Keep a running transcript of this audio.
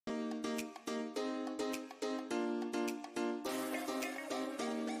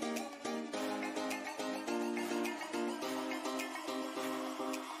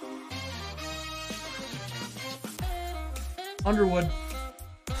Underwood.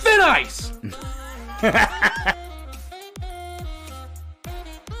 Thin ice!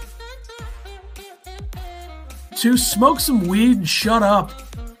 To smoke some weed and shut up.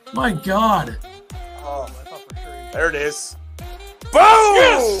 My God. Oh, I thought for sure. There it is. Boom!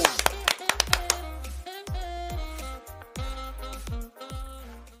 Yes!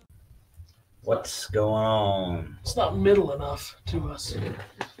 What's going on? It's not middle enough to us.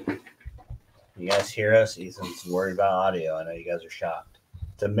 You guys hear us? Ethan's worried about audio. I know you guys are shocked.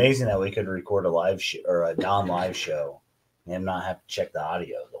 It's amazing that we could record a live or a non-live show and not have to check the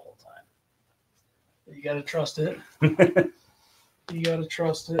audio the whole time. You gotta trust it. You gotta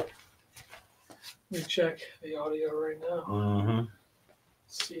trust it. Let me check the audio right now. Mm-hmm.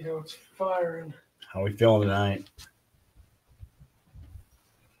 See how it's firing. How we feeling tonight?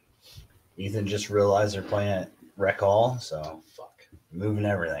 Ethan just realized they're playing at Rec Hall, so moving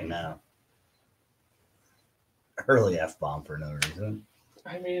everything now. Early F-bomb for no reason.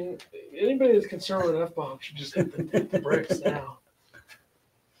 I mean, anybody that's concerned with F-bomb should just hit the bricks now.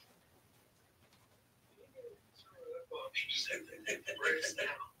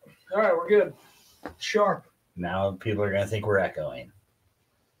 All right, we're good. Sharp. Now people are going to think we're echoing.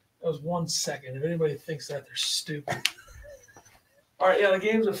 That was 1 second. If anybody thinks that, they're stupid. All right, yeah, the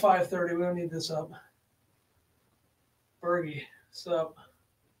game's at 5:30. We don't need this up. Bergie, what's up?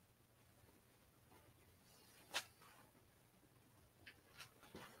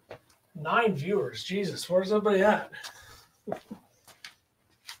 Nine viewers. Jesus, where's everybody at?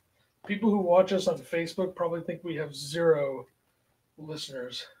 People who watch us on Facebook probably think we have 0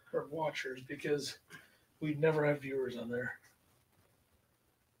 listeners or watchers because we never have viewers on there.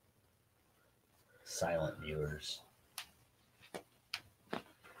 Silent viewers.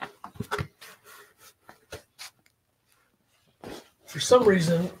 For some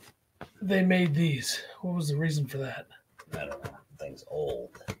reason, they made these. What was the reason for that? I don't know. The thing's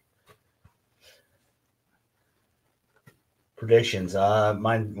old. Predictions.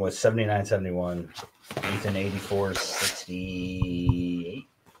 Mine was 79-71. Ethan 84-68.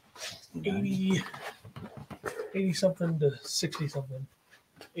 80 something to 60 something.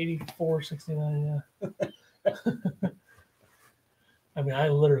 84-69, yeah. I mean, I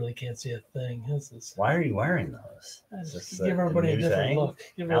literally can't see a thing. Why are you wearing those? Just give everybody a different look.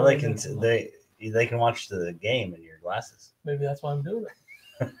 Now they can watch the game in your glasses. Maybe that's why I'm doing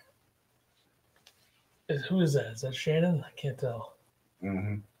it. Who is that? Is that Shannon? I can't tell.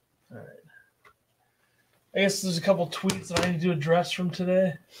 Mm-hmm. All right. I guess there's a couple tweets that I need to address from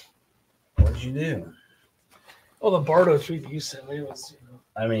today. What did you do? Oh, the Bardo tweet that you sent me was,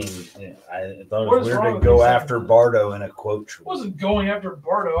 I mean, I thought it was weird to go after Bardo in a quote tweet. I wasn't going after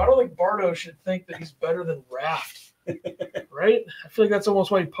Bardo. I don't think Bardo should think that he's better than Raft. Right? I feel like that's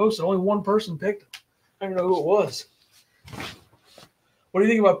almost why he posted. Only one person picked him. I don't know who it was. What do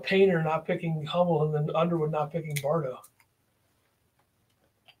you think about Painter not picking Hummel and then Underwood not picking Bardo?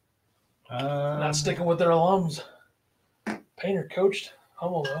 Not sticking with their alums. Painter coached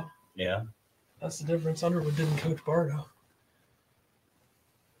Hummel, though. Yeah. That's the difference. Underwood didn't coach Bardo.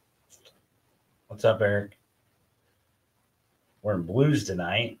 What's up, Eric? We're in Blues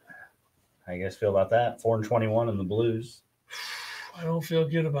tonight. How you guys feel about that? 4-21 in the Blues. I don't feel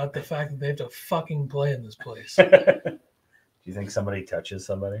good about the fact that they have to fucking play in this place. Do you think somebody touches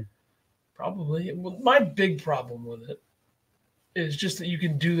somebody? Probably. Well, my big problem with it is just that you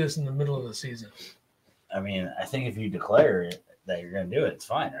can do this in the middle of the season. I mean, I think if you declare it that you're going to do it, it's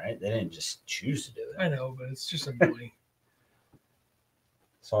fine, right? They didn't just choose to do it. I know, but it's just annoying.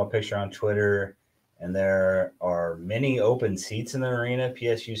 Saw a picture on Twitter, and there are many open seats in the arena.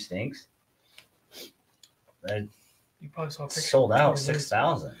 PSU stinks. You probably saw a picture. Sold out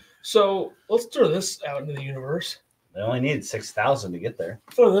 6,000. So let's throw this out into the universe. They only needed 6,000 to get there.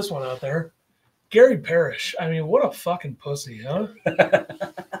 Throw this one out there. Gary Parrish. I mean, what a fucking pussy, huh?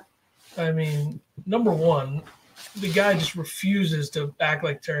 I mean, number one, the guy just refuses to act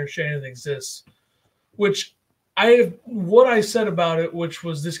like Terrence Shannon exists, which what I said about it, which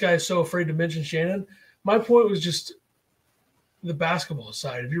was this guy is so afraid to mention Shannon. My point was just the basketball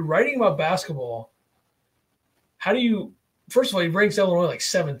side. If you're writing about basketball, how do you – first of all, he ranks Illinois like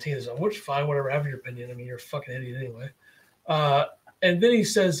 17th, so which fine, whatever, have your opinion. I mean, you're a fucking idiot anyway. And then he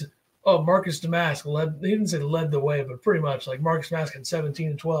says, oh, Marcus Damask led – he didn't say led the way, but pretty much like Marcus Damask had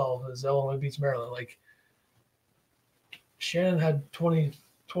 17-12 as Illinois beats Maryland. Like Shannon had 28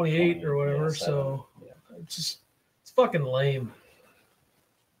 or whatever, yeah, so it's just – it's fucking lame.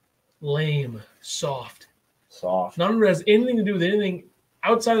 Lame. Soft. None of it has anything to do with anything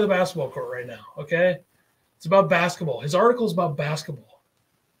outside of the basketball court right now, okay? It's about basketball. His article is about basketball.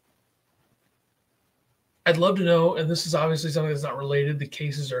 I'd love to know, and this is obviously something that's not related. The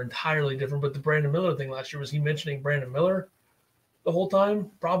cases are entirely different, but the Brandon Miller thing last year, was he mentioning Brandon Miller the whole time?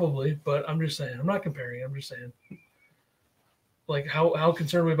 Probably, but I'm just saying. I'm not comparing. I'm just saying. Like, how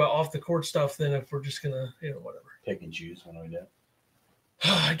concerned are we about off the court stuff then if we're just gonna, whatever. Pick and choose when we do.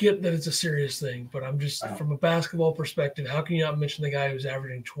 I get that it's a serious thing, but I'm just from a basketball perspective. How can you not mention the guy who's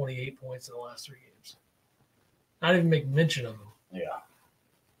averaging 28 points in the last 3 games? Not even make mention of him. Yeah.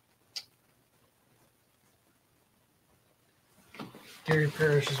 Gary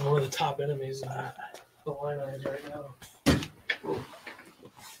Parrish is one of the top enemies in the Illini right now.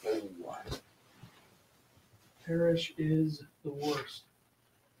 Parrish is the worst.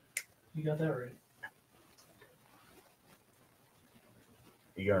 You got that right.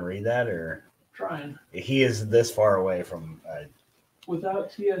 You gonna read that or? Trying. He is this far away from.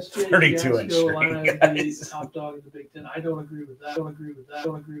 Without TSJ, 32-inch Illini string, would be guys. top dog in the Big Ten. I don't agree with that. Don't agree with that.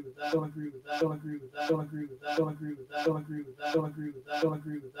 Don't agree with that. Don't agree with that. Don't agree with that. Don't agree with that. Don't agree with that. Don't agree with that. Don't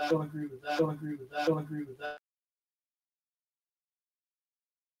agree with that. Don't agree with that. Don't agree with that. Don't agree with that. Don't agree with that.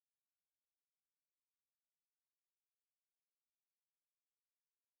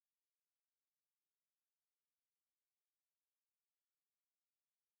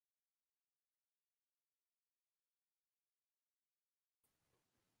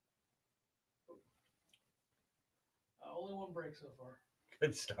 Only one break so far.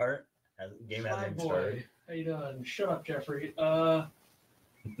 Good start. Game hasn't even started. How you doing? Shut up, Jeffrey. How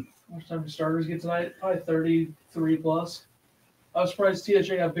much time do starters get tonight? Probably 33 plus. I was surprised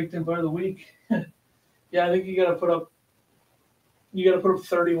THA got Big Ten Player of the Week. Yeah, I think you got to put up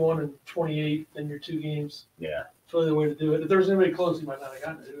 31 and 28 in your 2 games. Yeah. That's really the way to do it. If there was anybody close, you might not have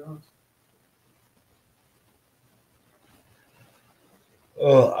gotten it.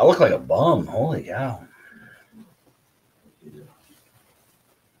 Oh, I look like a bum. Holy cow.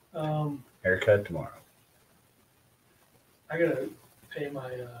 Haircut tomorrow. I gotta pay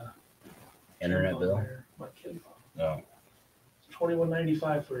my Internet bill. Here, my kid phone. No. It's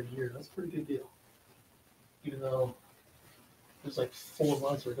 $21.95 for a year. That's a pretty good deal. Even though there's like 4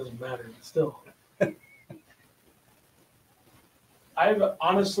 months where it doesn't matter, but still. I've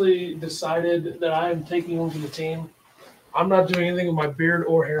honestly decided that I am taking over the team. I'm not doing anything with my beard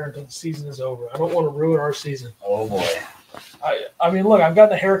or hair until the season is over. I don't want to ruin our season. Oh boy. I mean, look, I've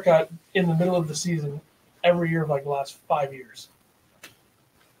gotten a haircut in the middle of the season every year of like the last 5 years.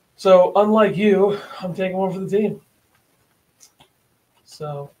 So, unlike you, I'm taking one for the team.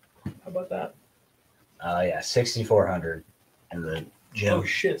 So, how about that? Yeah, 6,400 in the gym. Oh,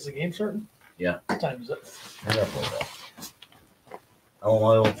 shit. Is the game starting? Yeah. What time is it?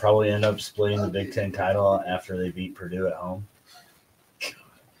 Illinois will probably end up splitting the Big Ten title after they beat Purdue at home.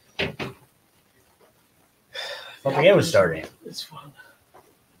 Well, the game was starting. It's fun.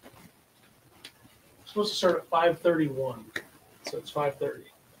 It's supposed to start at 5:31, so it's 5:30.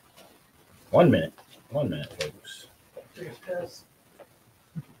 1 minute. 1 minute, folks. Take a piss.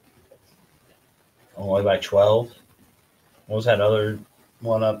 Illinois by 12. What was that other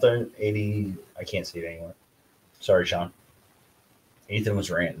one up there? 80. I can't see it anymore. Sorry, Sean. Ethan was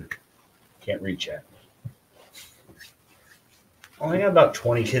ranting. Can't reach yet. Only got about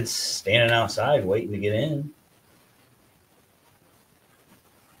 20 kids standing outside waiting to get in.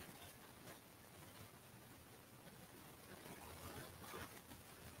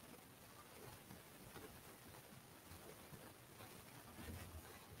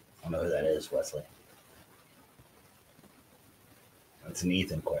 I don't know who that is, Wesley. That's an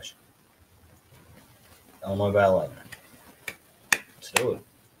Ethan question. Illinois by 11. Let's do it.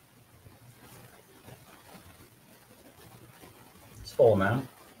 It's full now.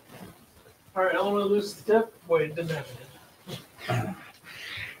 All right, Illinois loses the tip. Wait, it didn't happen.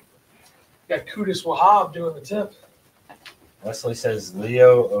 Got Kudus Wahab doing the tip. Wesley says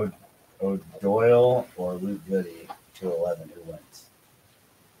Leo O'Doyle or Luke Goody to 11. Who wins?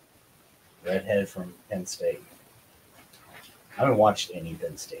 Redhead from Penn State. I haven't watched any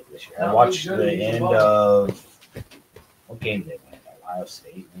Penn State this year. I watched the end of what game did they win? Ohio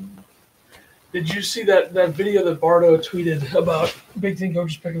State. Did you see that video that Bardo tweeted about Big Ten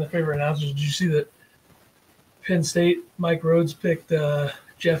coaches picking their favorite announcers? Did you see that Penn State Mike Rhodes picked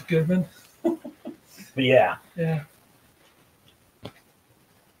Jeff Goodman? But yeah. Yeah.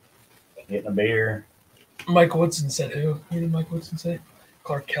 Getting a beer. Mike Woodson said who? Who did Mike Woodson say?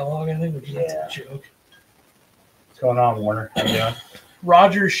 Clark Kellogg, I think, which is that's a joke. What's going on, Warner? How you doing?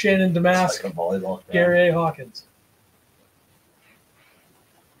 Roger, Shannon Damask, like a volleyball Gary A. Hawkins.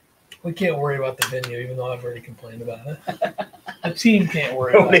 We can't worry about the venue, even though I've already complained about it. The team can't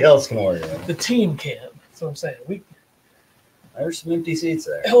worry about it. Nobody else can worry about it. The team can. That's what I'm saying. There's some empty seats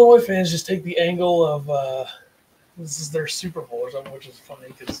there. Illinois fans just take the angle of this is their Super Bowl or something, which is funny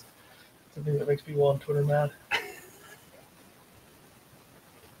because it's the thing that makes people on Twitter mad.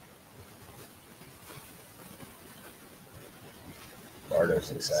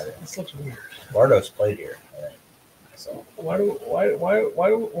 Bardo's excited. This looks weird. Bardo's played here, I think. So Why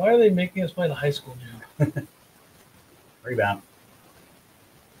are they making us play in a high school gym? rebound.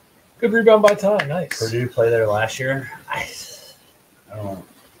 Good rebound by Ty. Nice. Purdue played there last year. I don't know.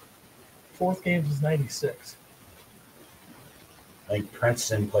 Fourth game was 96. I think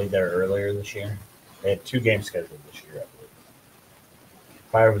Princeton played there earlier this year. They had 2 games scheduled this year, I believe.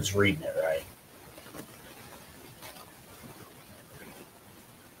 If I was reading it right.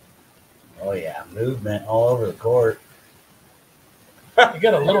 Oh, yeah. Movement all over the court. You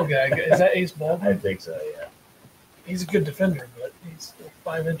got a little guy. Is that Ace Baldwin? I think so, yeah. He's a good defender, but he's like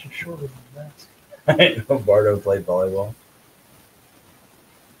 5 inches shorter than that. I didn't know Bardo played volleyball.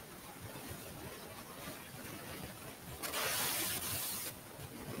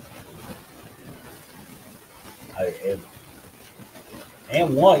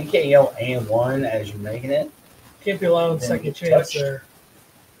 And one, you can't yell and one as you're making it. Can't be allowed a Then second get chance touched. there.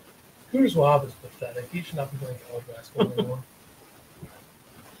 Cooter Swab is pathetic. He should not be playing college basketball anymore.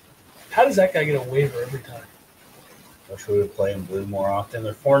 How does that guy get a waiver every time? Wish we would play in blue more often.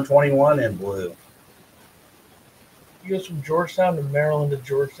 They're 4-21 in blue. He goes from Georgetown to Maryland to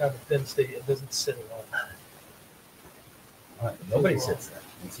Georgetown to Penn State. It doesn't sit well. Nobody sits there.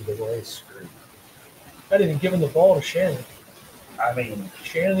 NCAA is screwed. I didn't even give him the ball to Shannon. I mean,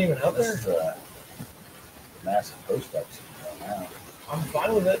 Shannon even out there? this is a massive post-up now. I'm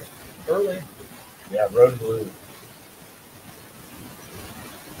fine with it. Early. Yeah, road blue.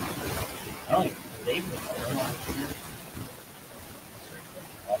 I don't even believe it. I don't know.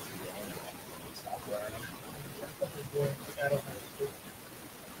 Stop wearing them. I don't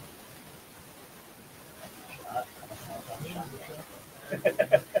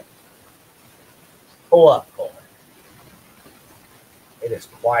know. Pull up, Coleman. It is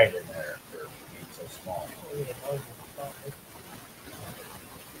quiet in there for being so small.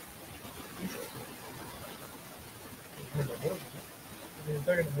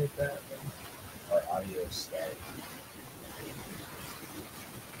 They're going to make that. Our audio is static.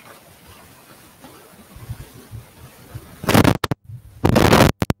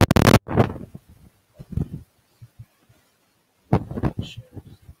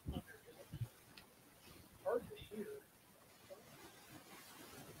 Hard to hear.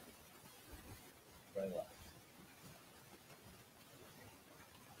 Right left.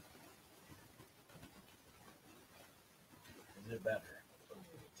 Is it better?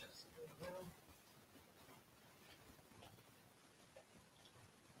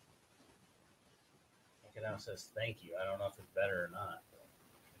 It now says thank you. I don't know if it's better or not.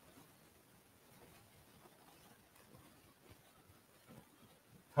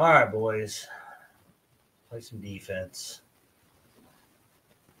 All right, boys. Play some defense.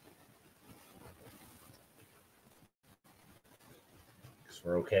 Guess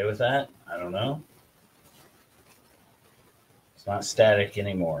we're okay with that. I don't know. It's not static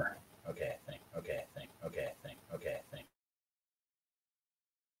anymore. Okay, think. Okay, think. Okay, think. Okay, think.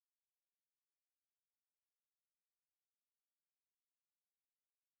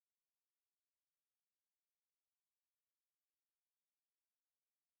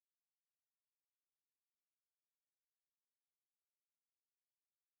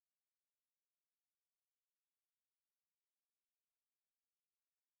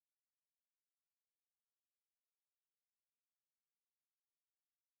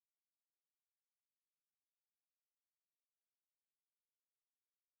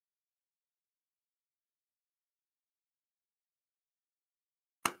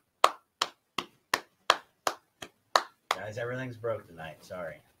 Guys, everything's broke tonight.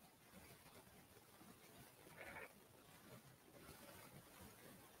 Sorry.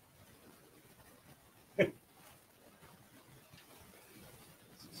 I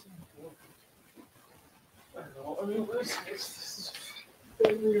mean,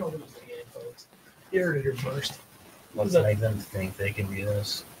 we don't lose the game, folks. You heard it here first. Let's make them think they can do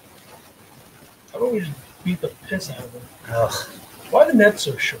this. How about we just beat the piss out of them? Ugh, Why the net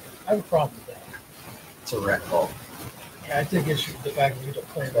so short? I have a problem with that. it's a wreck ball. Yeah, I take issue with the fact that we don't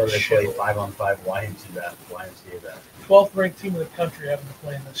play Or this they shit. play 5-on-5 YMCA that. 12th ranked team in the country having to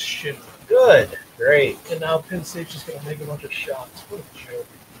play in this shit. Good. Great. And now Penn State's just going to make a bunch of shots. What a joke.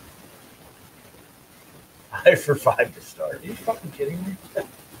 5 for 5 to start. Are you fucking kidding me?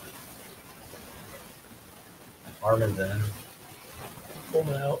 Armin's in. Pull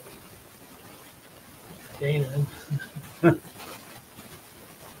it out. Dane in.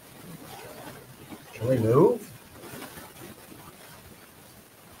 Can we move?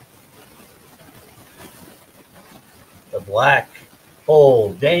 The black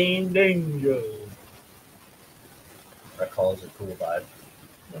hole, Dane Danger. That calls a cool vibe.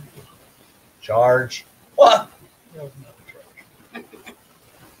 Charge. What? That was not a charge.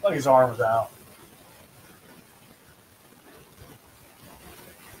 Look, his arm was out.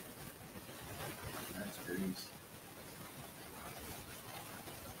 That's grease.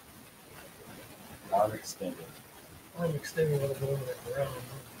 Arm extended. I'm extending a little bit over the ground.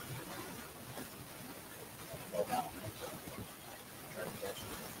 Oh, wow.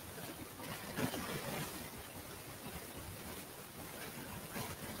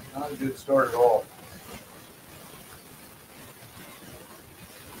 Not a good start at all.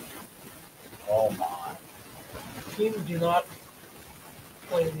 Oh my. Teams do not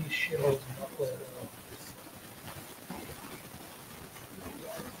play these shitholes and not play at all.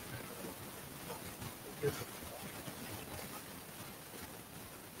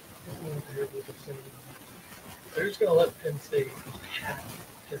 They're just going to let Penn State have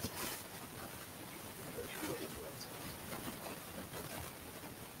it.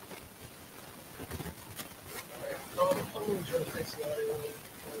 I'm going to try to fix the audio.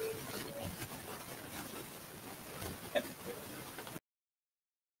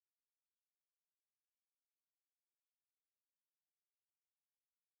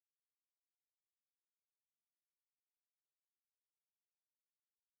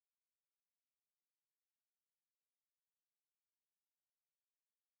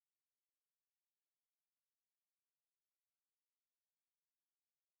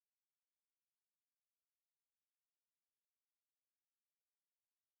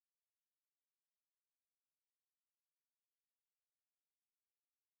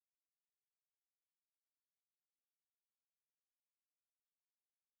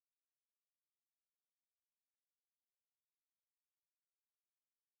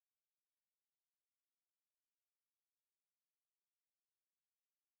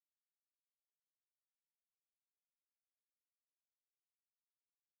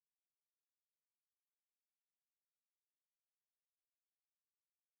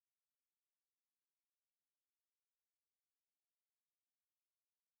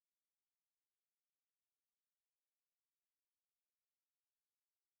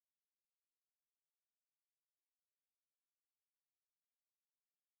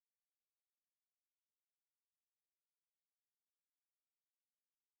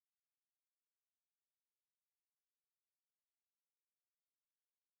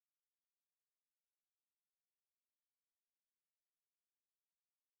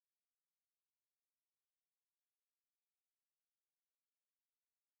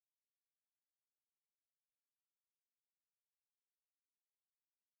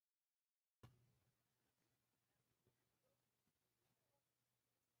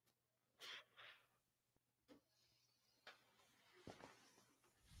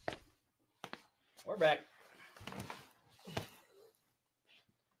 We're back.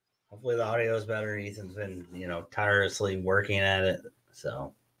 Hopefully the audio is better. Ethan's been, tirelessly working at it.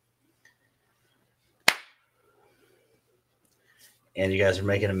 So, and you guys are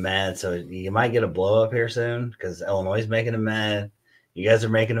making him mad. So you might get a blow up here soon because Illinois is making him mad. You guys are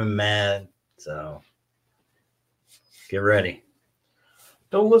making him mad. So get ready.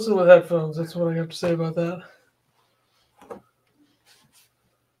 Don't listen with headphones. That's what I have to say about that.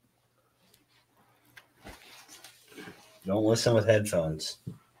 Don't listen with headphones.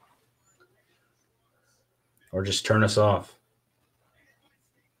 Or just turn us off.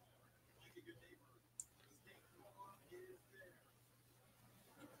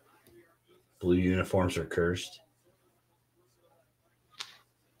 Blue uniforms are cursed.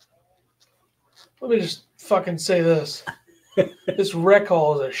 Let me just fucking say this. This rec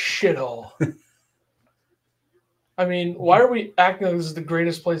hall is a shithole. I mean, why are we acting like this is the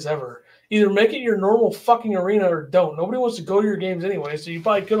greatest place ever? Either make it your normal fucking arena or don't. Nobody wants to go to your games anyway, so you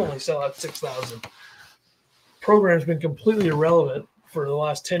probably could only sell out 6,000. Program's been completely irrelevant for the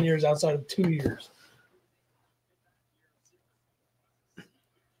last 10 years outside of 2 years.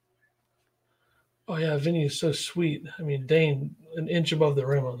 Oh, yeah, Vinny is so sweet. I mean, Dane, an inch above the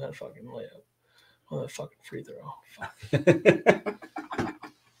rim on that fucking layup. On that fucking free throw. Fuck.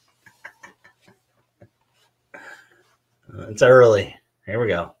 It's early. Here we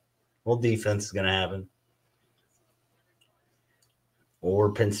go. Well, defense is going to happen.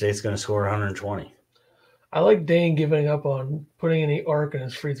 Or Penn State's going to score 120. I like Dane giving up on putting any arc in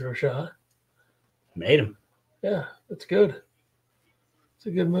his free throw shot. Made him. Yeah, that's good. It's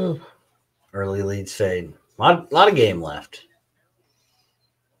a good move. Early leads fade. Lot of game left.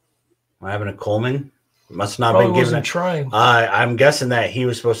 What happened to Coleman? Must not Probably been given wasn't trying. I'm guessing that he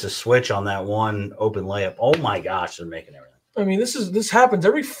was supposed to switch on that one open layup. Oh my gosh, they're making everything. I mean, this happens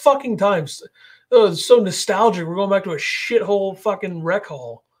every fucking time. Oh, it's so nostalgic. We're going back to a shithole fucking rec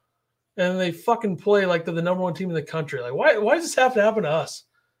hall, and they fucking play like they're the number one team in the country. Like, why does this have to happen to us?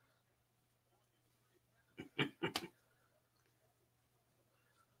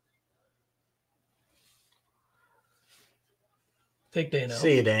 Take Dane out.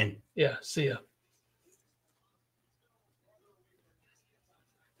 See you, Dane. Yeah, see ya.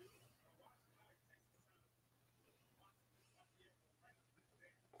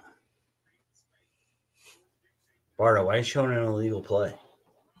 Bardo, why are you showing an illegal play?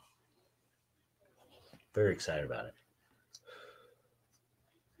 Very excited about it.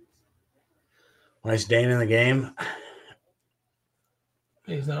 Why is Dane in the game?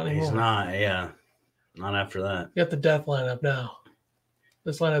 He's not anymore. He's not, yeah. Not after that. You got the death lineup now.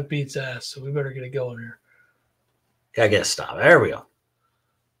 This lineup beats ass, so we better get it going here. Gotta get a stop. There we go.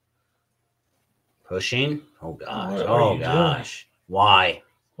 Pushing. Oh gosh. What are Oh you gosh. Why?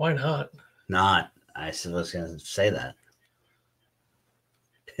 Why not? Not. I was going to say that.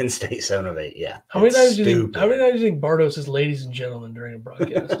 Penn State 7 of 8. Yeah. How many times do you Stupid. think Bardo says "ladies and gentlemen" during a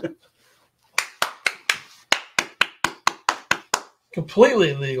broadcast?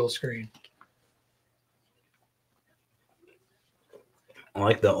 Completely illegal screen. I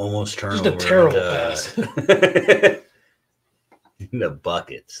like the almost turnover. Just a terrible pass. In the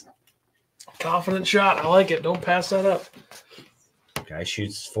buckets. Confident shot. I like it. Don't pass that up. Guy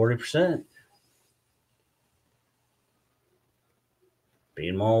shoots 40%.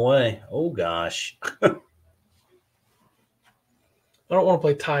 Beat them all away. Oh, gosh. I don't want to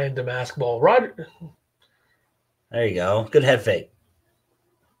play tie into basketball. Roger. There you go. Good head fake.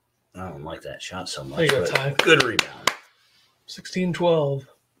 I don't like that shot so much. There you go, but Ty. Good rebound. 16-12.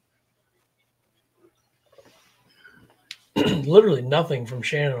 Literally nothing from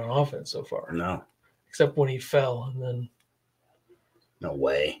Shannon on offense so far. No. Except when he fell and then. No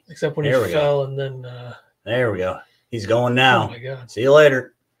way. Except when There he we fell and then. There we go. He's going now. Oh my God. See you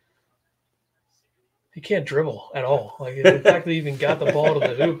later. He can't dribble at all. Like the fact that he even got the ball to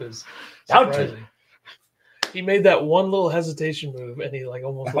the hoop is surprising. He made that one little hesitation move and he like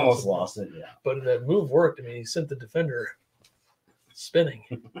almost lost it. Yeah. But that move worked. I mean, he sent the defender spinning.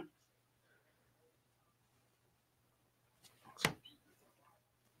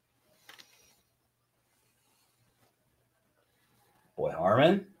 Boy,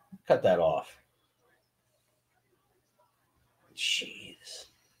 Harmon, cut that off. Jeez.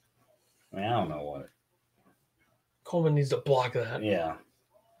 I mean, I don't know what. Coleman needs to block that. Yeah.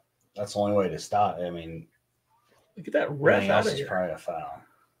 That's the only way to stop. I mean, look at that ref out of is here. probably a foul.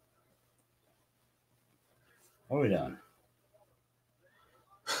 What are we doing?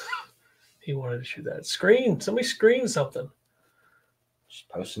 He wanted to shoot that. Screen. Somebody screen something. Just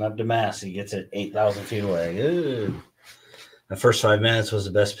posting up to Mass. He gets it 8,000 feet away. Good. The first 5 minutes was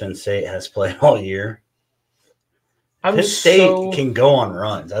the best Penn State has played all year. Penn State can go on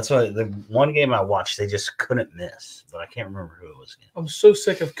runs. That's why the one game I watched, they just couldn't miss. But I can't remember who it was again. I'm so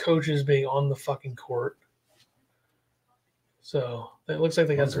sick of coaches being on the fucking court. So it looks like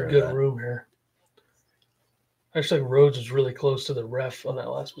they got some good room here. Actually, Rhodes was really close to the ref on that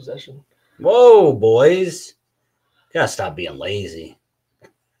last possession. Whoa, boys. Gotta stop being lazy.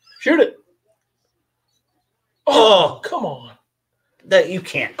 Shoot it. Oh, come on. That you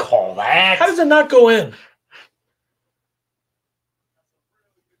can't call that. How does it not go in?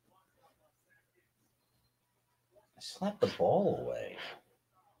 Slap the ball away.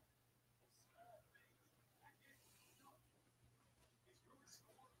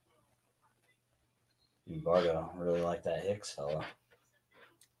 Bardo really like that Hicks fella.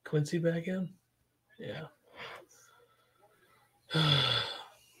 Quincy back in? Yeah.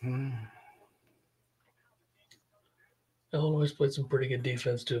 Illinois played some pretty good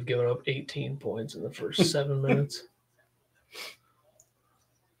defense to have given up 18 points in the first 7 minutes.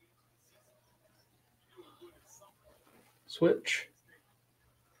 Switch.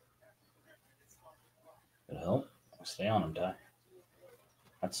 Good help. Stay on him, Ty.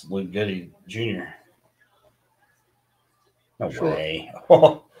 That's Luke Goody Jr. No way.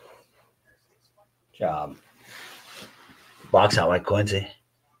 Oh. Job. Box out like Quincy.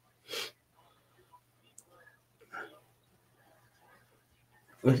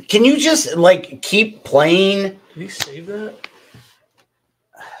 Can you just, like, keep playing? Did he save that?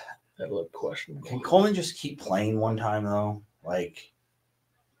 That looked questionable. Can Coleman just keep playing one time, though? Like,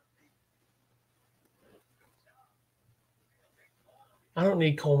 I don't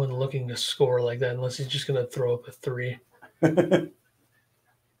need Coleman looking to score like that unless he's just going to throw up a 3. He's going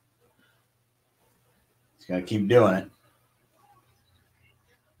to keep doing it.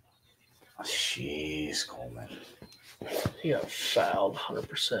 Jeez, Coleman. He got fouled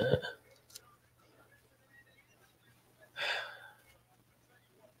 100%.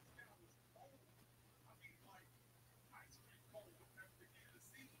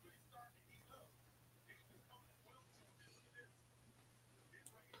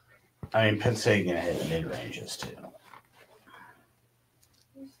 I mean, Penn State going to hit mid-ranges, too.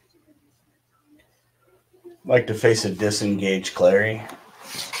 Like to face a disengaged Clary.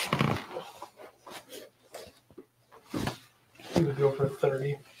 He would go for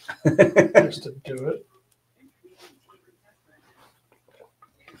 30 just to do it.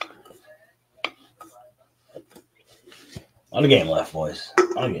 On a game left, boys.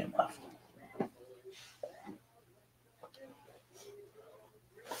 On a game left.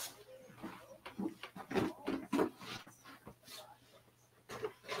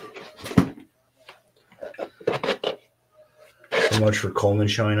 So much for Coleman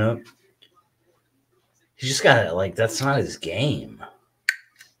showing up. He just got it. Like, that's not his game.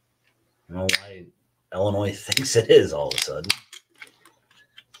 I don't know why Illinois thinks it is all of a sudden.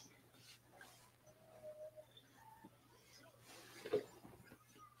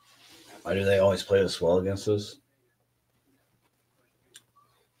 Why do they always play us well against us?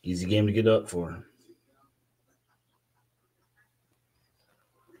 Easy game to get up for.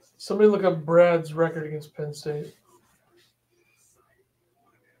 Somebody look up Brad's record against Penn State.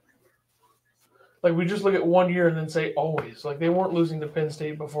 Like, we just look at 1 year and then say always. Like, they weren't losing to Penn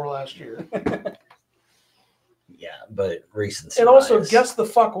State before last year. Yeah, but recency. And also, guess the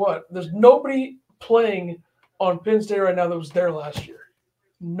fuck what? There's nobody playing on Penn State right now that was there last year.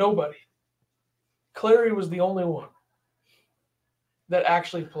 Nobody. Clary was the only one that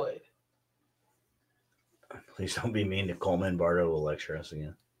actually played. Please don't be mean to Coleman. Bardo will lecture us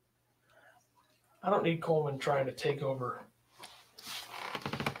again. I don't need Coleman trying to take over.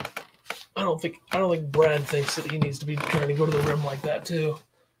 I don't think Brad thinks that he needs to be trying to go to the rim like that too.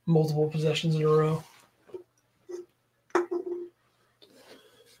 Multiple possessions in a row.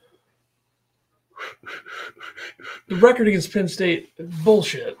 The record against Penn State,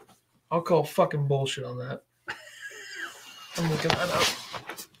 bullshit. I'll call fucking bullshit on that. I'm looking that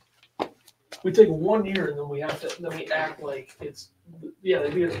up. We take 1 year and then we act like it's they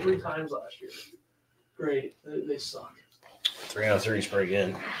beat us 3 times last year. Great. They suck. 3 out of 3 is pretty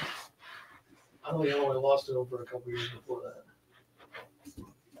good. I don't think I only lost it over a couple years before that.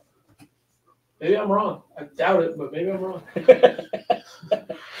 Maybe I'm wrong. I doubt it, but maybe I'm wrong.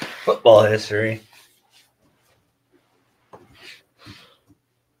 Football history.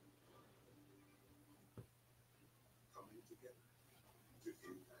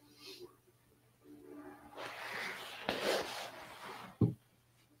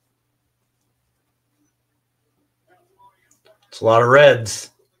 It's a lot of Reds.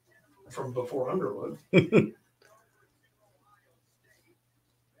 From before Underwood.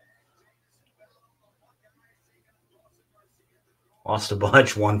 Lost a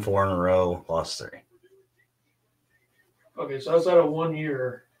bunch, won 4 in a row, lost 3. Okay, so outside of 1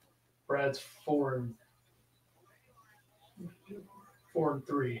 year, Brad's 4 and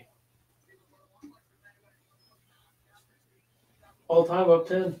 3. All time up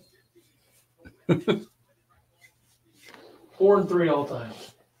 10. 4 and 3 all time.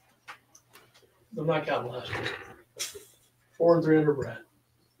 I'm not counting last year. 4 and 3 under Brad.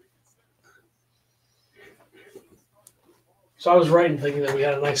 So I was right in thinking that we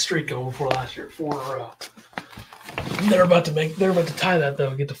had a nice streak going before last year, 4 in a row. They're about to tie that though,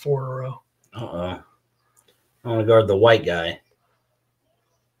 and get to 4 in a row. I want to guard the white guy.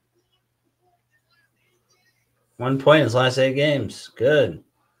 1 point in his last 8 games. Good.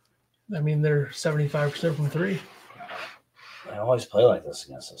 I mean, they're 75% from 3. They always play like this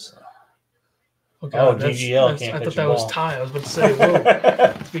against us. Okay, DGL can't I pitch thought that a was ball. tie. I was about to say, whoa,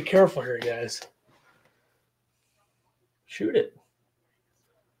 let's be careful here, guys. Shoot it.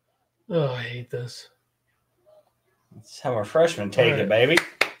 Oh, I hate this. Let's have our freshmen take it, baby.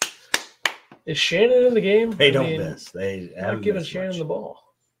 Is Shannon in the game? They don't miss. They haven't not giving missed Shannon much. the ball.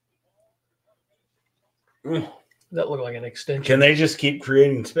 That looked like an extension. Can they just keep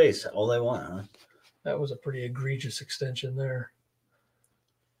creating space all they want, huh? That was a pretty egregious extension there.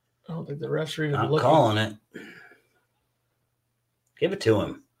 I don't think the refs are even Not looking. calling it. Give it to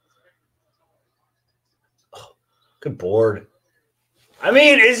him. Oh, good board. I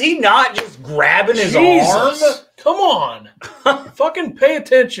mean, is he not just grabbing his arm? Come on. Fucking pay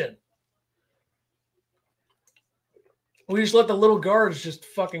attention. We just let the little guards just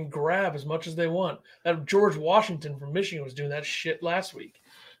fucking grab as much as they want. That George Washington from Michigan was doing that shit last week.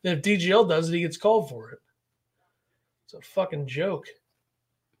 Then if DGL does it, he gets called for it. It's a fucking joke.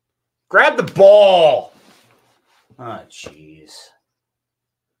 Grab the ball. Oh, jeez.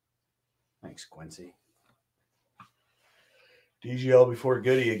 Thanks, Quincy. DGL before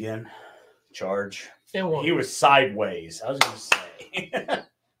Goody again. Charge. And one. He was sideways. I was going to say.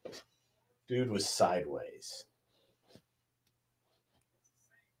 Dude was sideways.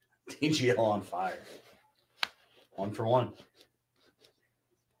 DGL on fire. 1 for 1.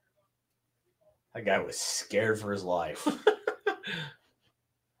 That guy was scared for his life.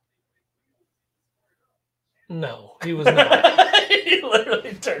 No, he was not. He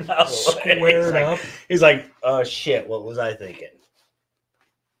literally turned out squared up. He's like, oh, shit, what was I thinking?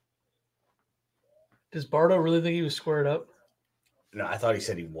 Does Bardo really think he was squared up? No, I thought he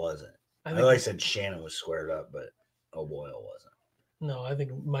said he wasn't. I thought he said Shannon was squared up, but O'Boyle wasn't. No, I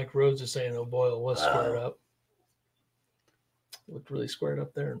think Mike Rhodes is saying O'Boyle was squared up. Looked really squared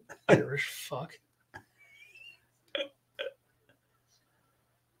up there. Irish fuck.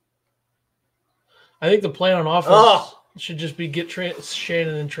 I think the plan on offense should just be get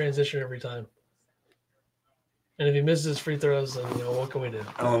Shannon in transition every time. And if he misses his free throws, then, what can we do?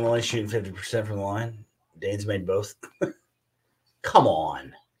 Illinois shooting 50% from the line. Dane's made both. Come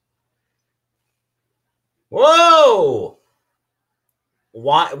on. Whoa!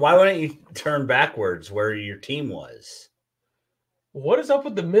 Why wouldn't you turn backwards where your team was? What is up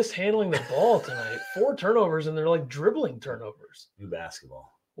with the mishandling the ball tonight? 4 turnovers, and they're like dribbling turnovers. New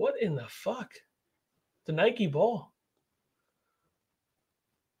basketball. What in the fuck? The Nike ball.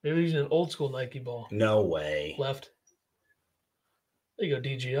 Maybe they're using an old school Nike ball. No way. Left. There you go,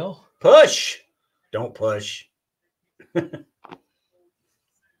 DGL. Push. Don't push.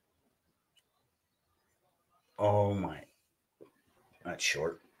 Oh, my. That's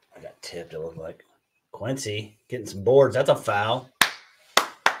short. I got tipped, it looked like. Quincy getting some boards. That's a foul.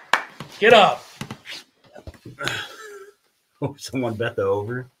 Get up. Someone bet the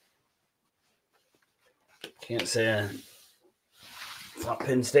over. Can't say I thought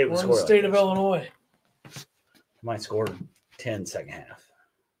Penn State would We're in score. the state like of this. Illinois. Might score 10 second half.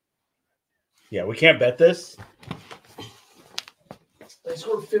 Yeah, we can't bet this. They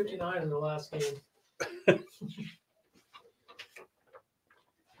scored 59 in the last game.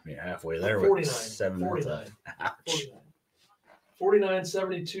 Yeah, halfway there 49. with 7 minutes 49. left. Ouch. 49,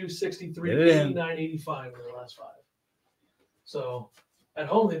 72, 63, Get it in. 89, 85 in their last 5. So at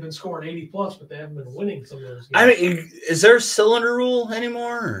home, they've been scoring 80 plus, but they haven't been winning some of those games. I mean, is there a cylinder rule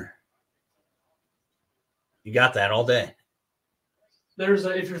anymore? Or? You got that all day. There's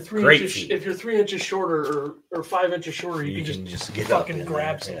if you're 3 Great inches feet. if you're 3 inches shorter or 5 inches shorter, you can just get fucking up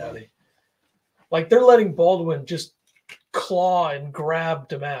grab there. somebody. Yeah. Like they're letting Baldwin just claw and grab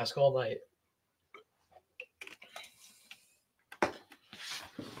Damask all night.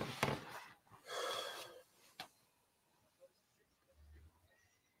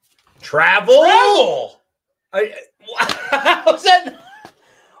 Travel! How's that?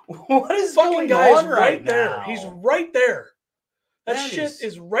 What is Fucking going guy is on right there. now? He's right there. That That shit is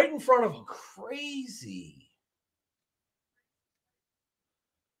is right in front of him. crazy.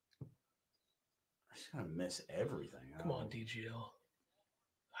 I'm just gonna miss everything. Come on, DGL.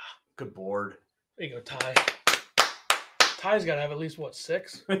 Good board. There you go, Ty. Ty's got to have at least,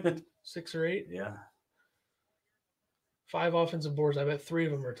 6? 6 or 8? Yeah. 5 offensive boards. I bet 3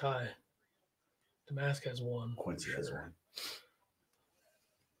 of them are Ty. Damask has 1. Quincy has Sure. 1.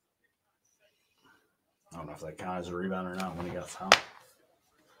 I don't know if that counts as a rebound or not when he got fouled.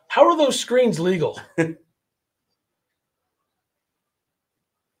 How are those screens legal?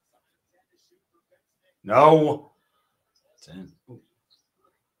 No. It's in.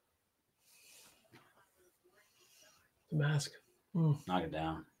 Damask. Knock it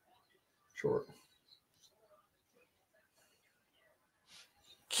down. Short.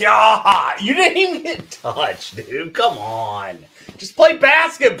 God, you didn't even get touched, dude. Come on. Just play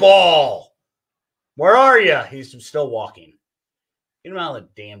basketball. Where are you? He's still walking. Get him out of the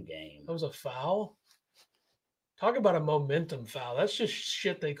damn game. That was a foul? Talk about a momentum foul. That's just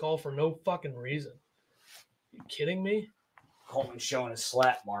shit they call for no fucking reason. You kidding me? Coleman showing his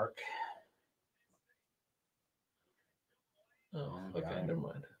slap mark. Oh, Oh, okay. God. Never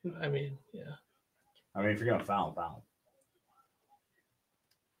mind. I mean, yeah. I mean, if you're going to foul, foul.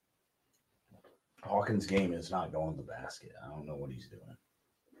 Hawkins' game is not going to the basket. I don't know what he's doing.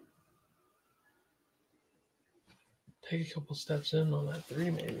 Take a couple steps in on that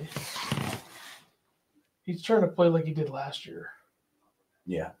 3, maybe. He's trying to play like he did last year.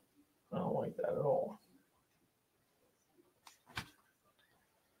 Yeah. I don't like that at all.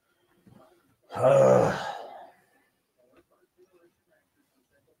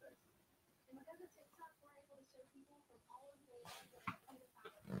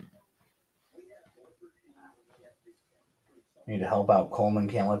 Need to help out Coleman.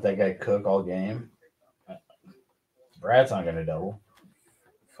 Can't let that guy cook all game. Brad's not going to double.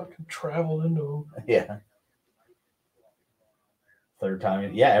 Fucking traveled into him. Yeah. Third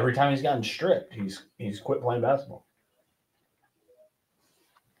time. Yeah, every time he's gotten stripped, he's quit playing basketball.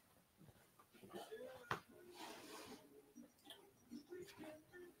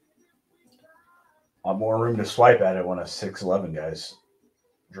 A lot more room to swipe at it when a 6'11 guy's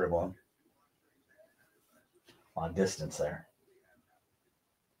dribbling. A lot of distance there.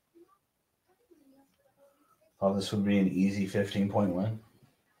 Thought this would be an easy 15-point win.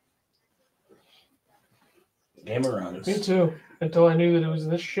 Game of runs. Me too. Until I knew that it was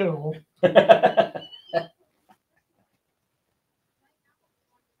this shithole. A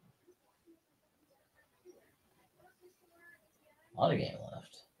lot of game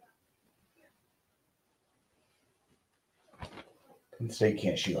left. Penn State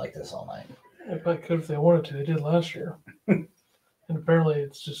can't shoot like this all night. They probably could if they wanted to. They did last year. And apparently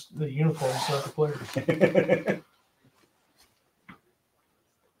it's just the uniforms, not the players.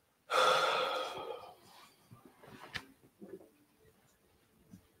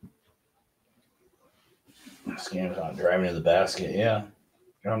 Scam's not driving to the basket. Yeah.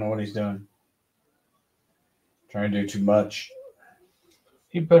 I don't know what he's doing. Trying to do too much.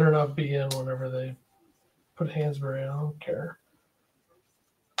 He better not be in whenever they put Hansberry in. I don't care.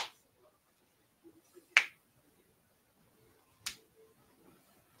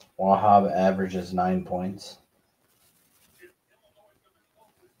 Wahab averages 9 points.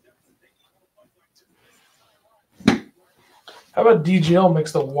 How about DGL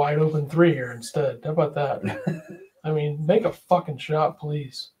makes the wide open three here instead? How about that? I mean, make a fucking shot,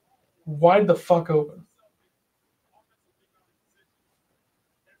 please. Wide the fuck open.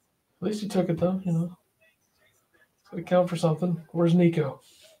 At least he took it, though, you know. It's going to count for something. Where's Nico?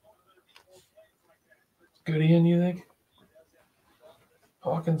 Good Ian, you think?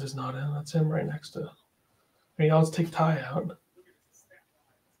 Hawkins is not in. That's him right next to. I mean, let's take Ty out.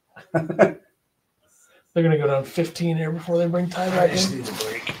 They're going to go down 15 here before they bring Ty back in. Needs a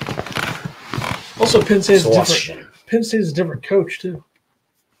break. Also, Penn State's different. Penn State's a different coach, too.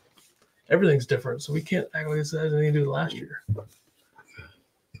 Everything's different, so we can't act like this has anything to do with last year.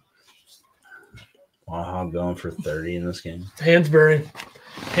 Wahab going for 30 in this game. Hansberry,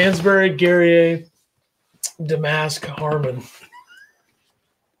 Guerrier, Damask, Harmon.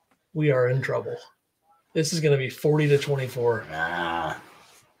 We are in trouble. This is going to be 40-24. Ah.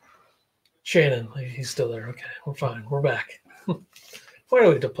 Shannon, he's still there. Okay, we're fine. We're back. Why do we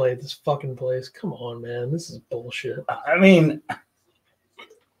have to play at this fucking place? Come on, man. This is bullshit. I mean,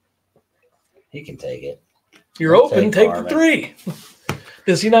 he can take it. You're open. Take the three.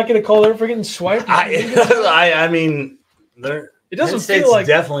 Does he not get a call there for getting swiped? I mean, it doesn't Penn State's feel like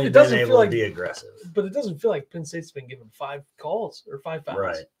definitely it been doesn't able feel like, to be aggressive. But it doesn't feel like Penn State's been given 5 calls or 5 fouls.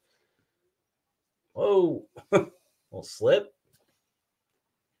 Right. Whoa. Little slip.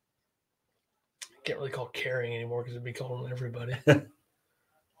 Can't really call carrying anymore because it'd be calling everybody.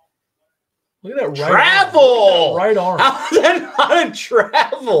 Look at that travel! Right arm. How is that not a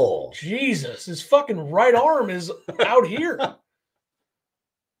travel? Jesus, his fucking right arm is out here.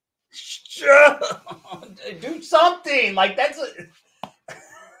 Do something. Like, that's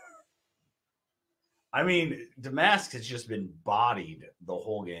I mean, Damask has just been bodied the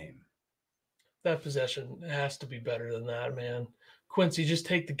whole game. That possession has to be better than that, man. Quincy, just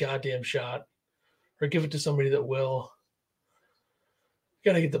take the goddamn shot or give it to somebody that will.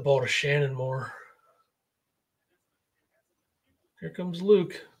 Got to get the ball to Shannon more. Here comes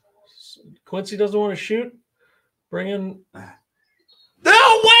Luke. Quincy doesn't want to shoot. Bring in.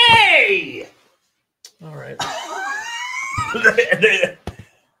 No way! All right.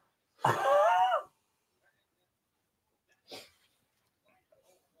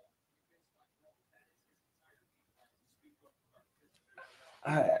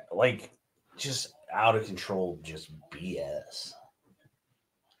 Like, just out of control, just BS.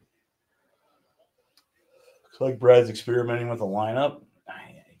 Looks like Brad's experimenting with a lineup.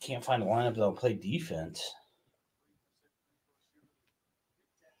 I can't find a lineup that'll play defense.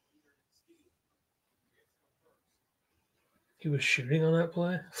 He was shooting on that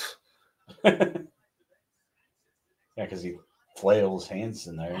play? Yeah, because he flails hands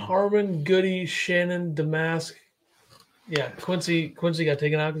in there. Harmon, Goody, Shannon, Damask. Yeah, Quincy got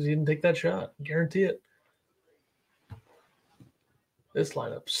taken out because he didn't take that shot. Guarantee it. This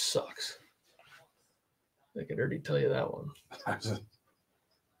lineup sucks. I could already tell you that one.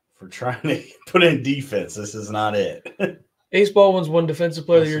 For trying to put in defense, this is not it. Ace Baldwin's won Defensive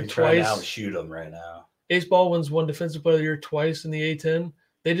Player of the Year twice. To outshoot him right now. Ace Baldwin's won Defensive Player of the Year twice in the A-10.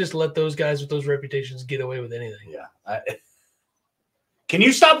 They just let those guys with those reputations get away with anything. Yeah. Can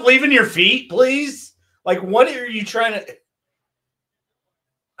you stop leaving your feet, please? Like, what are you trying to...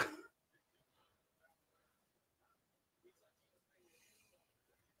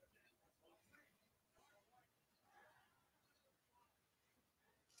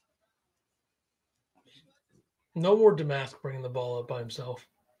 No more Damask bringing the ball up by himself.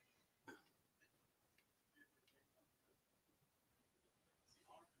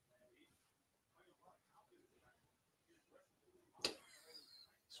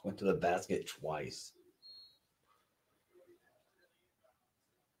 Just went to the basket twice.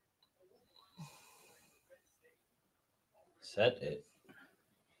 Set it.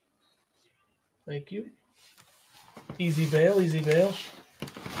 Thank you. Easy bail, easy bail.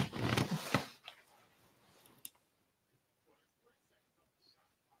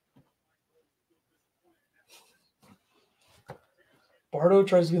 Bardo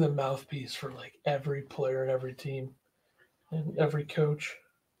tries to be the mouthpiece for like every player and every team and every coach.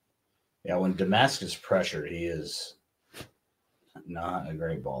 Yeah, when Damask is pressured, he is not a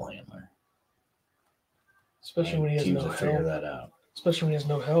great ball handler. Especially when he has no help. Figure that out. Especially when he has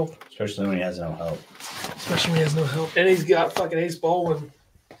no help. Especially when he has no help. Especially when he has no help. And he's got fucking Ace Baldwin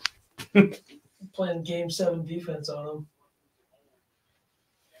playing Game 7 defense on him.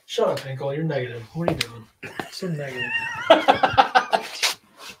 Shut up, Hinkle. You're negative. What are you doing? So negative.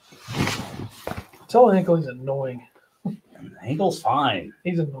 Tell Hinkle he's annoying. Hinkle's fine.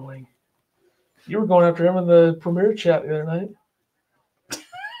 He's annoying. You were going after him in the premiere chat the other night.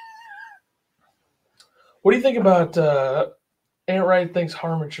 What do you think about Ant Wright thinks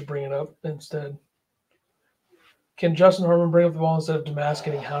Harmon should bring it up instead? Can Justin Harmon bring up the ball instead of Damask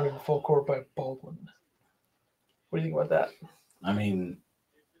getting hounded in full court by Baldwin? What do you think about that? I mean,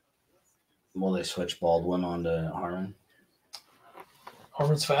 will they switch Baldwin onto Harmon?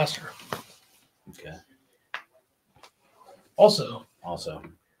 Harmon's faster. Okay. Also,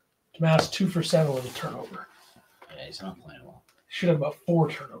 Damask 2 for 7 with a turnover. Yeah, he's not playing well. He should have about 4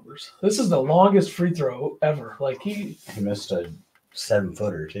 turnovers. This is the longest free throw ever. Like he missed a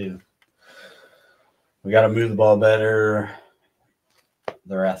 7-footer too. We got to move the ball better.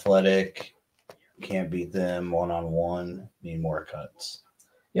 They're athletic. Can't beat them one-on-one. Need more cuts.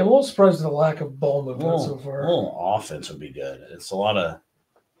 Yeah, I'm a little surprised at the lack of ball movement so far. A little offense would be good. It's a lot of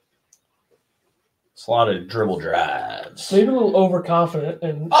dribble drives. Maybe a little overconfident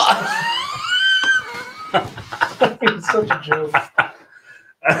and it's such a joke.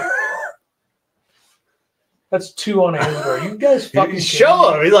 That's 2 on Hansberry. You guys fucking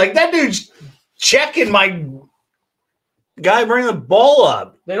show him. He's like, that dude's checking my guy bringing the ball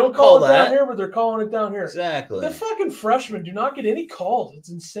up. They don't call it down here, but they're calling it down here. Exactly. The fucking freshmen do not get any calls. It's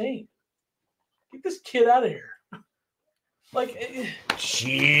insane. Get this kid out of here. Like,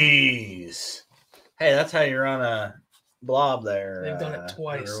 jeez. Hey, that's how you run a blob there. They've done it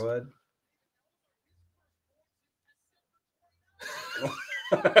twice.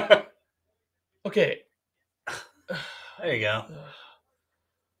 Okay. There you go.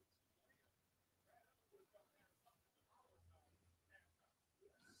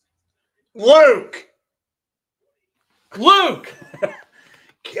 Luke! God.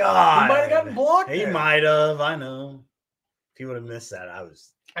 He might have gotten blocked. He might have. I know. If he would have missed that,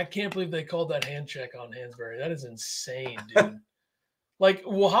 I can't believe they called that hand check on Hansberry. That is insane, dude. Like,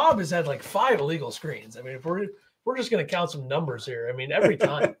 Wahab has had like 5 illegal screens. I mean, if we're just going to count some numbers here. I mean, every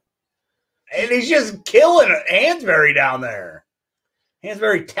time. And he's just killing Hansberry down there.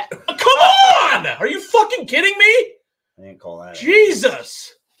 Hansberry. Come on! Are you fucking kidding me? I didn't call that.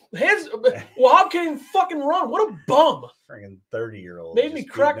 Jesus. Wahab can't even fucking run. What a bum. Freaking 30-year-old. Made me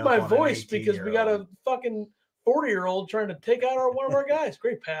crack my voice because we got a fucking 40-year-old trying to take out one of our guys.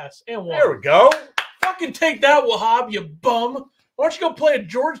 Great pass. And one. There we go. Fucking take that, Wahab, you bum. Why don't you go play at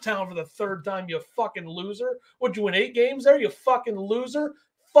Georgetown for the 3rd time, you fucking loser? Would you win 8 games there, you fucking loser?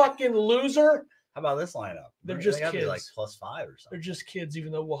 Fucking loser. How about this lineup? They're just kids. Be like +5 or something. They're just kids,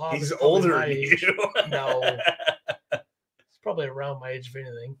 even though Wahab He's is older my than age. you. No. He's probably around my age, if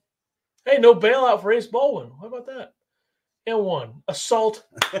anything. Hey, no bailout for Ace Baldwin. How about that? And 1. Assault.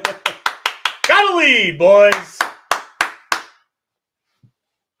 Got a lead, boys.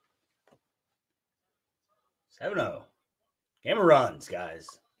 7-0. Game of runs, guys.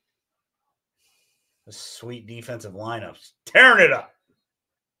 The sweet defensive lineups. Tearing it up.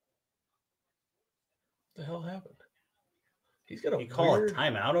 What the hell happened? He's got a call a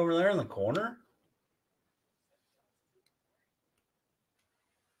timeout over there in the corner?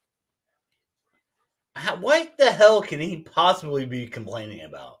 What the hell can he possibly be complaining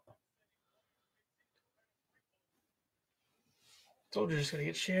about? Told you just gotta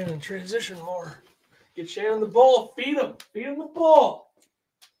get Shannon in transition more. Get Shannon the ball. Feed him. Feed him the ball.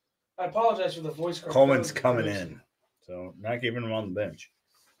 I apologize for the voice crack. Coleman's coming in, so not keeping him on the bench.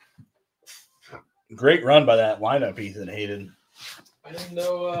 Great run by that lineup, Ethan Hayden. I didn't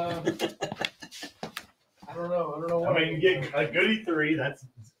know. I don't know. What I mean, you get a goody 3. That's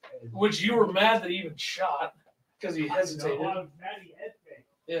which you were mad that he even shot because he hesitated. No, I'm mad he head fake.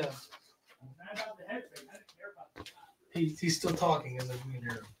 Yeah. I'm mad about the head fake. I didn't care about the shot. He's still talking as if we can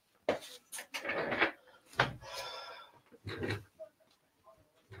hear him.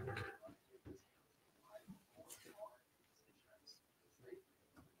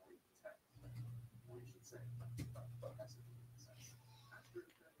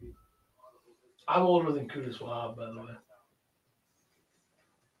 I'm older than Kudus Wahab, by the way.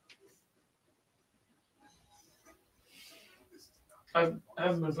 I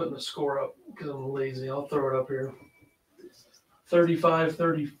haven't been putting the score up because I'm lazy. I'll throw it up here.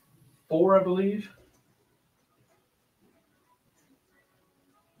 35-34, I believe.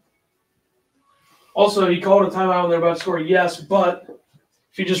 Also, he called a timeout when they're about to score. Yes, but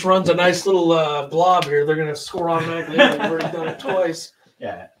if he just runs a nice little blob here, they're going to score automatically. They've already done it twice.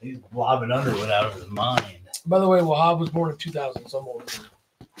 yeah, he's blobbing Underwood out of his mind. By the way, Wahab was born in 2000, so I'm older than him.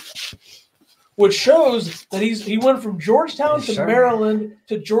 Which shows that he went from Georgetown to Maryland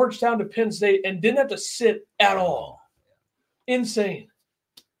to Georgetown to Penn State and didn't have to sit at all. Insane.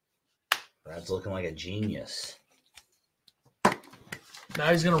 Brad's looking like a genius. Now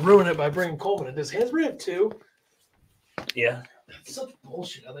he's going to ruin it by bringing Coleman in. Does Hansberry have 2? Yeah. It's such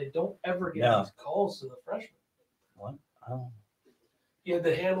bullshit how they don't ever get these calls to the freshmen. What? Oh. You had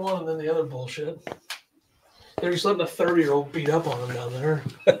the hand one and then the other bullshit. They're just letting a 30-year-old beat up on him down there.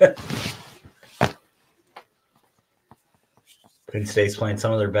 Penn State's playing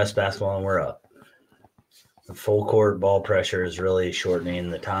some of their best basketball, and we're up. The full court ball pressure is really shortening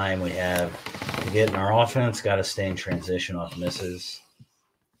the time we have to get in our offense. Got to stay in transition off misses.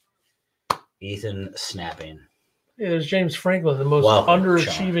 Ethan snapping. Yeah, there's James Franklin, the most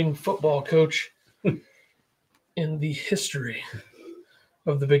underachieving football coach in the history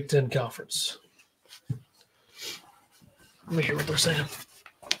of the Big Ten Conference. Let me hear what they're saying.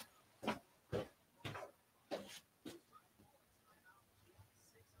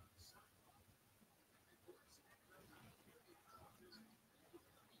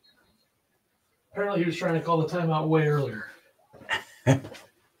 Apparently he was trying to call the timeout way earlier.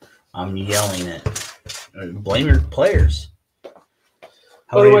 I'm yelling it. Blame your players.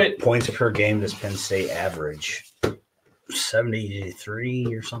 How many points per game does Penn State average?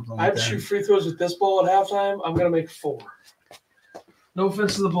 73 or something like that? I'd shoot free throws with this ball at halftime. I'm going to make 4. No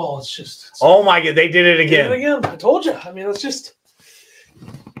offense to the ball. It's just. Oh, my God. They did it again. I told you. I mean, it's just.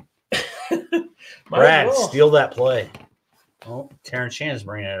 Brad, steal that play. Oh, Terrence Shannon's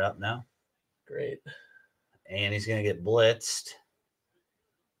bringing it up now. Great. And he's going to get blitzed.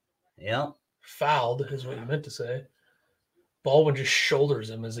 Yep. Fouled is what you meant to say. Baldwin just shoulders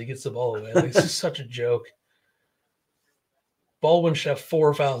him as he gets the ball away. Like, this is such a joke. Baldwin should have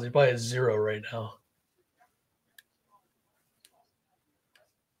 4 fouls. He probably has 0 right now.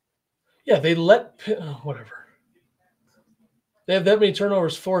 Yeah, they let whatever. They have that many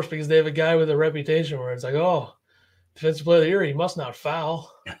turnovers forced because they have a guy with a reputation where it's like, oh, defensive player of the year, he must not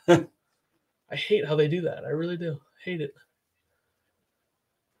foul. I hate how they do that. I really do. Hate it.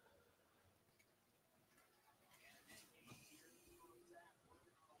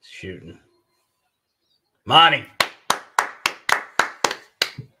 Shooting. Monty.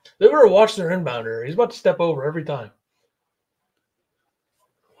 They better watch their inbounder. He's about to step over every time.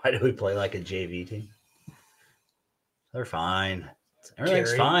 Why do we play like a JV team? They're fine.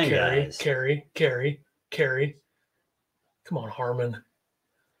 Everything's fine, guys. Carry. Come on, Harmon.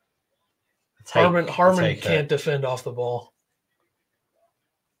 Harmon can't defend off the ball.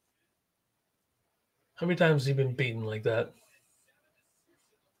 How many times has he been beaten like that?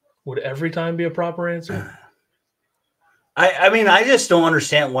 Would every time be a proper answer? I mean, I just don't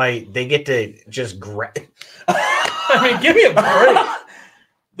understand why they get to just grab. I mean, give me a break.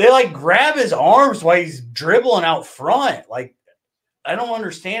 They like grab his arms while he's dribbling out front. Like, I don't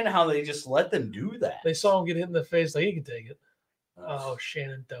understand how they just let them do that. They saw him get hit in the face. Like, he can take it. Oh,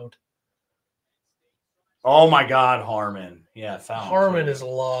 Shannon, don't. Oh, my God, Harmon. Yeah, foul. Harmon is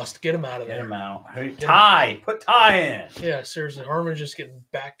lost. Get him out of there. Get him out. Hey, Ty. Put Ty in. Yeah, seriously. Harmon's just getting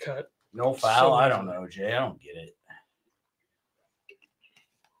back cut. No foul? I don't know, Jay. I don't get it.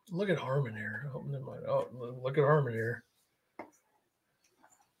 Look at Harmon here. Oh, never mind. Oh, look at Harmon here.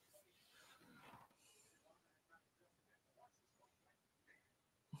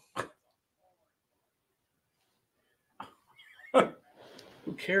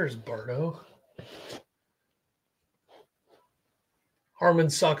 cares, Bardo? Harmon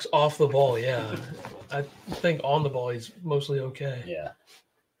sucks off the ball, yeah. I think on the ball he's mostly okay. Yeah.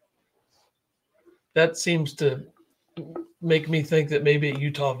 That seems to make me think that maybe at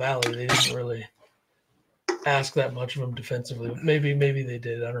Utah Valley they didn't really ask that much of him defensively. Maybe they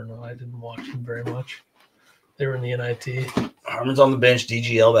did. I don't know. I didn't watch him very much. They were in the NIT. Harmon's on the bench.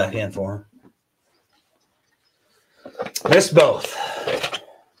 DGL back in for him. Missed both.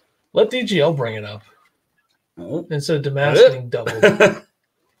 Let DGL bring it up. Oh. Instead of Damas getting doubled. Get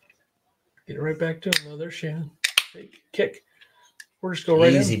it right back to him. No, there's Shannon. Kick. We're just going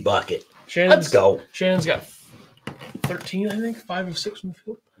right Easy in. bucket. Let's go. Shannon's got 13, I think. 5 of 6 from the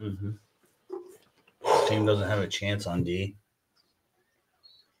field. Mm-hmm. Team doesn't have a chance on D.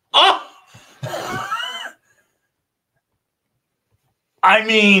 Oh! I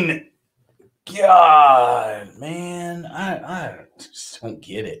mean, God, man, I just don't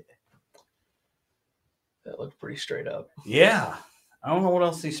get it. That looked pretty straight up. Yeah. I don't know what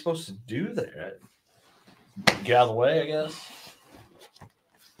else he's supposed to do there. Get out of the way, I guess.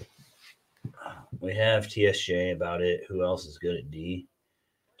 We have TSJ about it. Who else is good at D?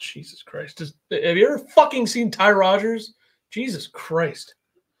 Jesus Christ. Have you ever fucking seen Ty Rogers? Jesus Christ.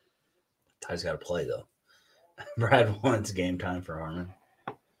 Ty's got to play, though. Brad wants game time for Harmon.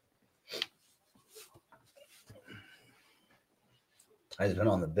 Ty's been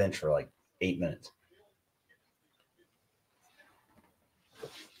on the bench for like 8 minutes.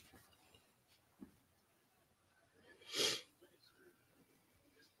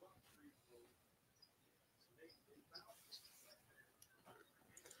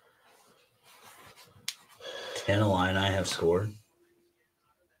 Illini have scored.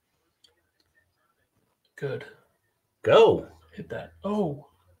 Good. Go. Hit that. Oh.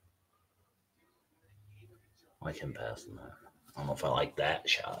 I like him passing that. I don't know if I like that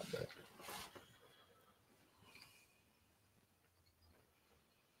shot, but.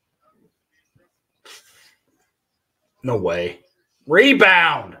 No way.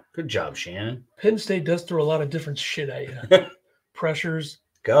 Rebound. Good job, Shannon. Penn State does throw a lot of different shit at you. Pressures.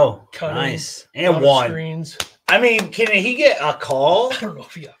 Go. Cutting, nice. And one. Screens. I mean, can he get a call? I don't know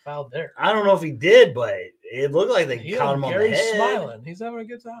if he got fouled there. I don't know if he did, but it looked like they caught him on the Gary's head. Smiling. He's having a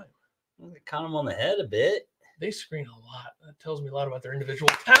good time. They caught him on the head a bit. They screen a lot. That tells me a lot about their individual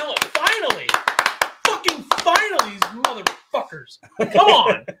talent. Finally! Fucking finally, these motherfuckers. Come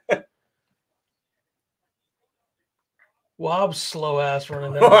on! Wobb's slow ass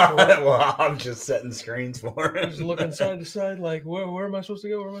running down the court. Well, I'm just setting screens for him. He's looking side to side like, where am I supposed to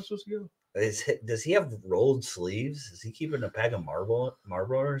go? Where am I supposed to go? Does he have rolled sleeves? Is he keeping a pack of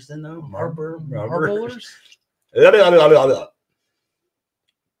Marlboros in though? Marblers?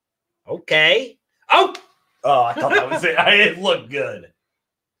 Okay. Oh, I thought that was it. It looked good.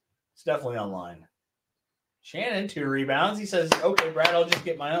 It's definitely online. Shannon, 2 rebounds. He says, okay, Brad, I'll just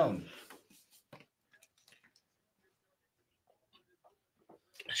get my own.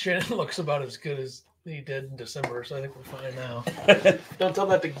 Shannon looks about as good as he did in December, so I think we're fine now. Don't tell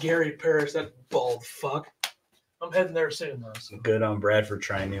that to Gary Parrish, that bald fuck. I'm heading there soon, though. So. Good on Brad for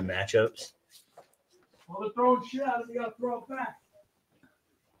trying new matchups. Well, they're throwing shit out, you got to throw it back.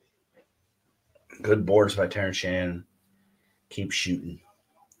 Good boards by Terrence Shannon. Keep shooting.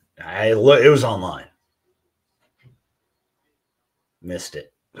 It was online. Missed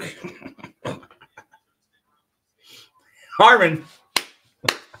it. Harmon.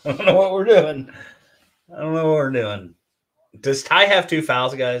 I don't know what we're doing. Does Ty have 2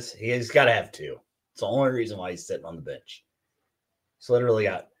 fouls, guys? He's got to have 2. It's the only reason why he's sitting on the bench. He's literally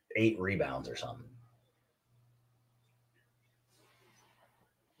got 8 rebounds or something.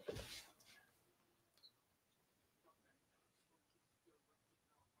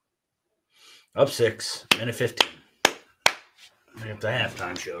 Up 6, minute 15. We have the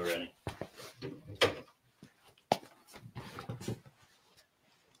halftime show already.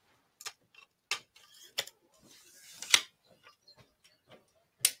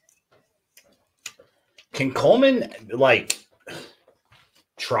 Can Coleman,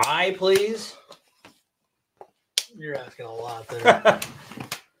 try, please? You're asking a lot there.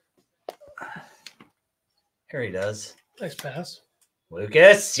 Here he does. Nice pass.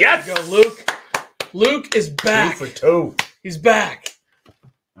 Lucas, yes! There you go, Luke. Luke is back. 2 for 2. He's back.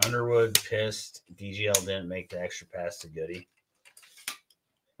 Underwood pissed. DGL didn't make the extra pass to Goody.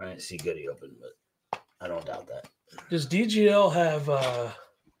 I didn't see Goody open, but I don't doubt that. Does DGL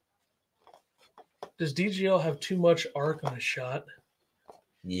have too much arc on his shot?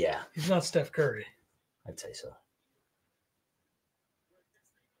 Yeah, He's not Steph Curry. I'd say so.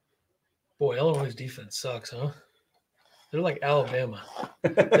 Boy, Illinois' defense sucks, huh? They're like Alabama.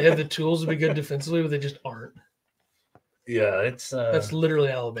 They have the tools to be good defensively, but they just aren't. Yeah, it's That's literally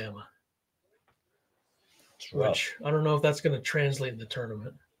Alabama. rough. Which I don't know if that's going to translate in the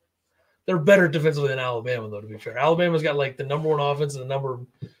tournament. They're better defensively than Alabama, though, to be fair. Alabama's got like the number 1 offense and the number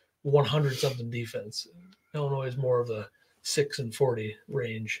 100 something defense. Illinois is more of the 6 and 40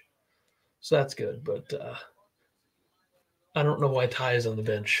 range. So that's good. But I don't know why Ty is on the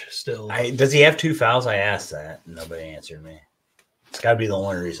bench still. Does he have 2 fouls? I asked that. And nobody answered me. It's got to be the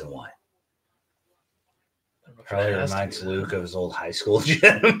only reason why. Probably reminds Luke of his old high school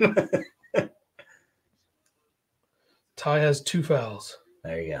gym. Ty has 2 fouls.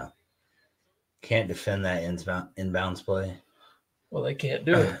 There you go. Can't defend that inbounds play. Well, they can't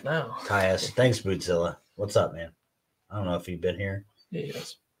do it now. Ty has. Thanks, Bootzilla. What's up, man? I don't know if you've been here.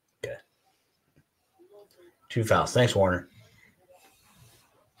 Yes. Okay. 2 fouls. Thanks, Warner.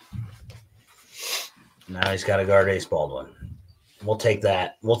 Now he's got to guard Ace Baldwin. We'll take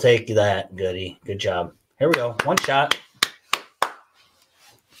that. We'll take that, Goody. Good job. Here we go. 1 shot.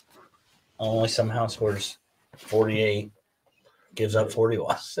 Only somehow scores 48. Gives up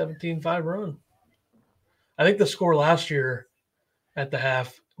 41. 17-5 run. I think the score last year at the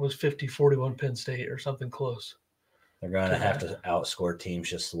half was 50-41 Penn State or something close. They're going to have to outscore teams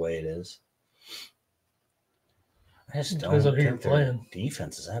just the way it is. I just Depends don't on who you're think their playing.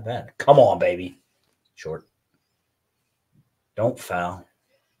 defense is that bad. Come on, baby. Short. Don't foul.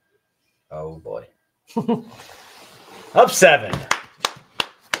 Oh, boy. Up 7.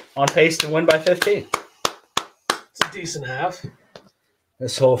 On pace to win by 15. It's a decent half.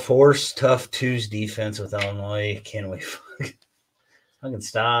 This whole force tough twos defense with Illinois, can we fucking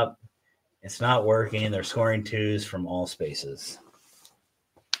stop? It's not working. They're scoring 2s from all spaces.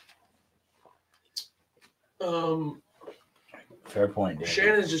 Fair point, Dave.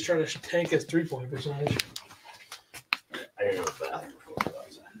 Shannon's just trying to tank his 3-point percentage. I gotta go to the bathroom before we go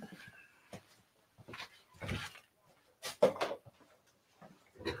outside.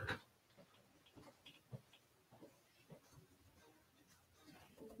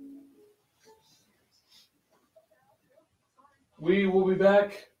 We will be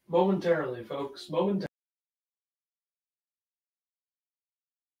back momentarily, folks. Momentarily.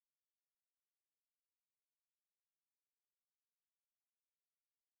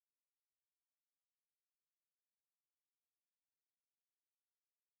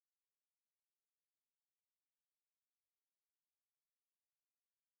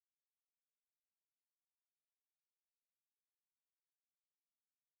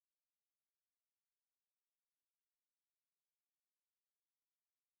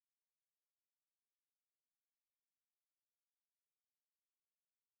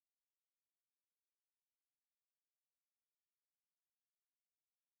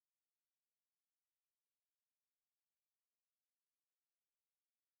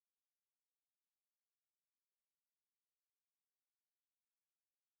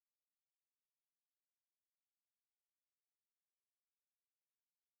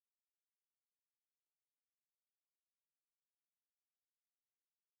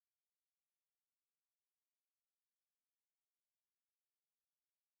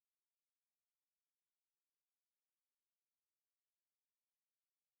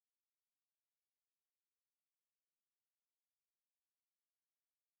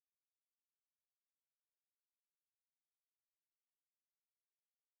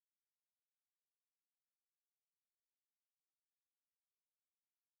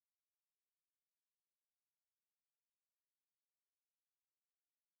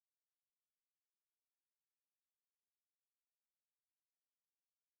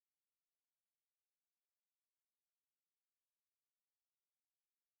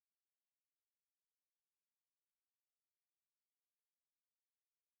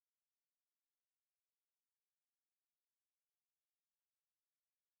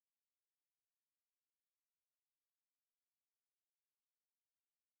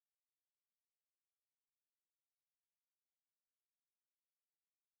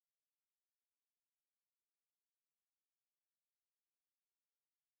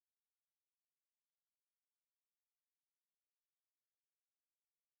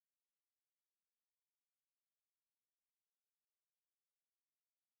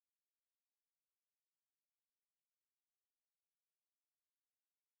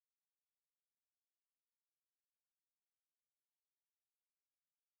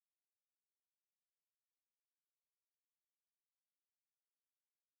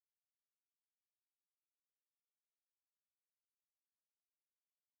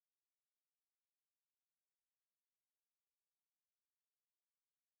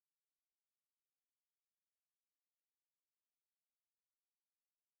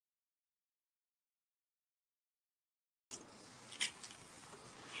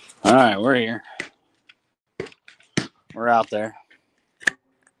 All right, we're here. We're out there.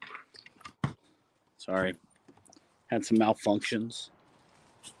 Sorry. Had some malfunctions.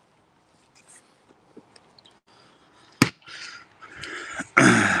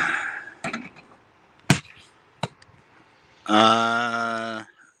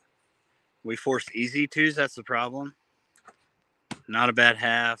 We forced easy twos. That's the problem. Not a bad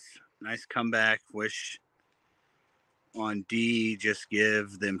half. Nice comeback. Wish on D, just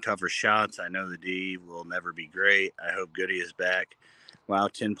give them tougher shots. I know the D will never be great. I hope Goody is back. Wow,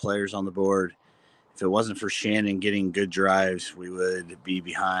 10 players on the board. If it wasn't for Shannon getting good drives, we would be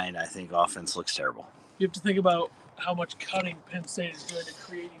behind. I think offense looks terrible. You have to think about how much cutting Penn State is doing to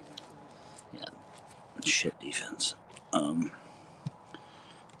creating defense. Yeah, shit defense.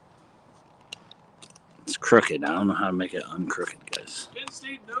 It's crooked. I don't know how to make it uncrooked, guys. Penn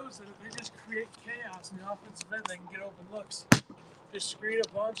State knows that if they just create chaos in the offensive end, they can get open looks. Just screen a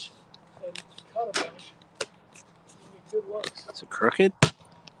bunch and cut a bunch. Get good looks. Is it crooked?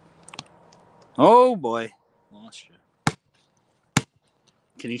 Oh, boy. Lost you.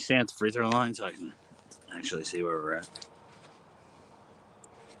 Can you stand at the free throw line so I can actually see where we're at?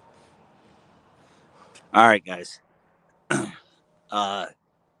 All right, guys.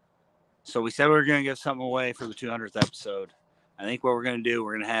 So we said we were going to give something away for the 200th episode. I think what we're going to do,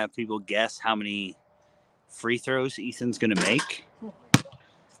 we're going to have people guess how many free throws Ethan's going to make.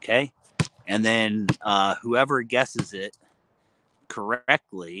 Okay? And then whoever guesses it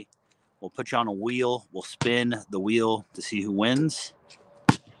correctly, we'll put you on a wheel. We'll spin the wheel to see who wins.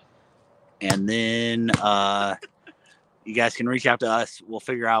 And then you guys can reach out to us. We'll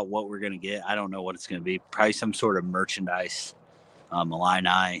figure out what we're going to get. I don't know what it's going to be. Probably some sort of merchandise.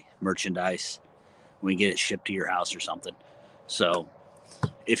 Illini merchandise. We get it shipped to your house or something. So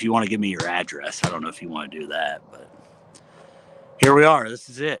if you want to give me your address, I don't know if you want to do that, but here we are. This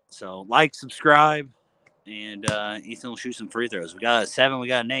is it. So like, subscribe, and Ethan will shoot some free throws. We got a 7, we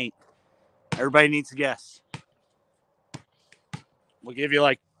got an 8. Everybody needs to guess. We'll give you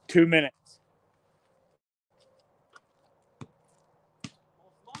like 2 minutes.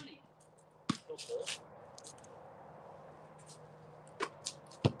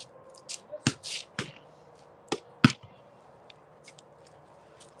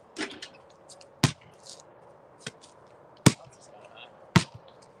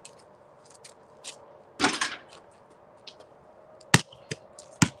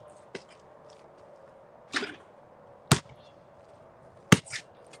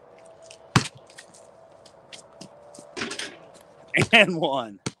 And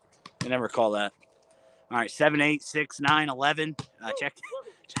 1. I never call that. All right, 7, 8, 6, 9, 11. Check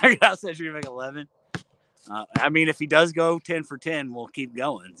it out. Says you're gonna make 11. I mean, if he does go 10 for 10, we'll keep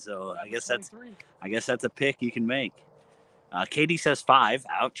going. So I guess that's a pick you can make. Katie says 5.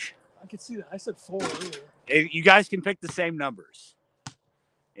 Ouch. I can see that. I said 4 earlier. You guys can pick the same numbers.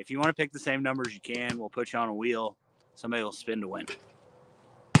 If you want to pick the same numbers, you can. We'll put you on a wheel. Somebody will spin to win.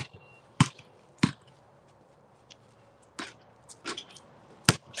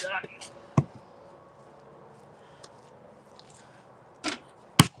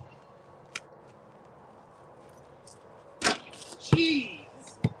 Jeez.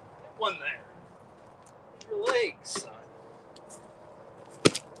 One there. Your legs, son.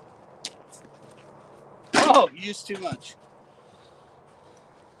 Oh, you used too much.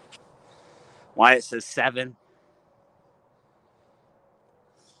 Wyatt says 7.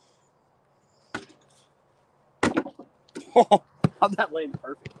 Oh, how'd that land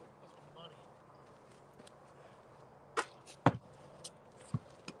perfect?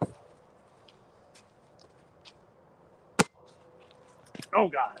 Oh,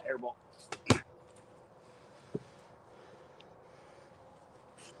 God, airball.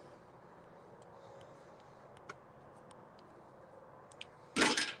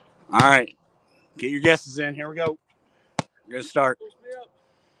 All right. Get your guesses in. Here we go. We're going to start.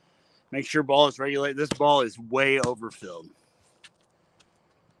 Make sure ball is regulated. This ball is way overfilled.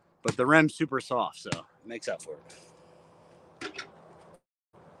 But the rim's super soft, so it makes up for it.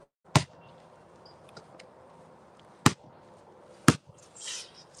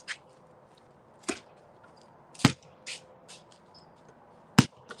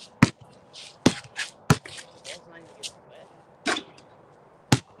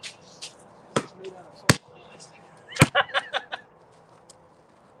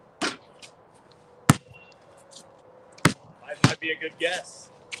 Might be a good guess.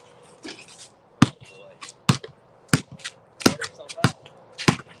 Oh, boy.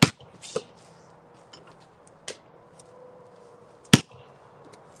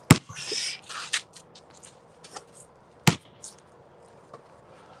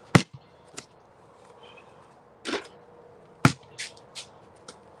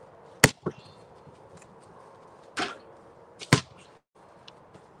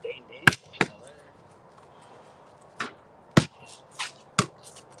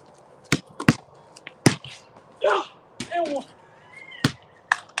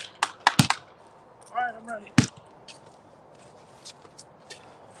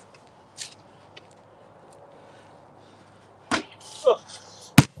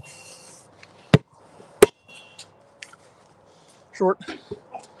 Short.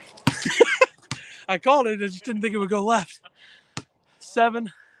 I called it. I just didn't think it would go left.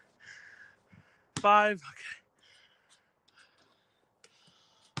 7, 5. Okay.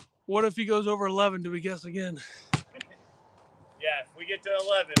 What if he goes over 11? Do we guess again? Yeah, if we get to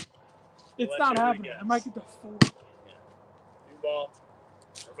 11. It's let not you happening. guess. I might get to 4. Yeah. New ball.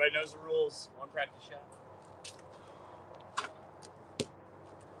 Everybody knows the rules. 1 practice shot.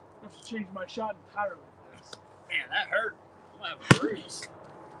 I have to change my shot entirely. Man, that hurt. I'm going to have a bruise.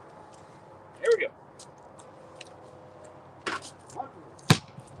 Here we go.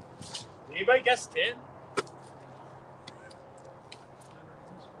 Did anybody guess 10?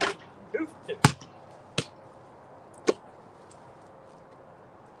 2 for 2.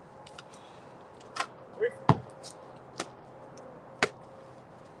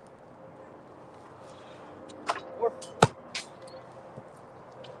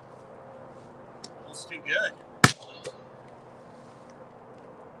 Almost too good.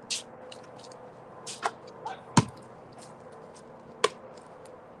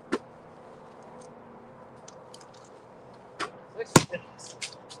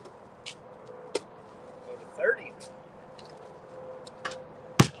 Go to 30.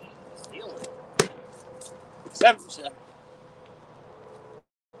 Stealing. 7 for 7.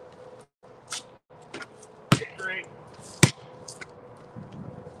 Great.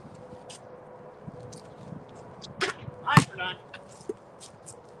 9 for 9.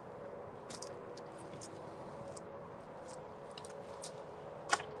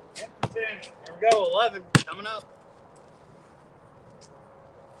 10 for 10. Here we go. 11 coming up.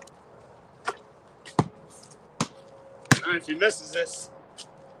 All right, if he misses this,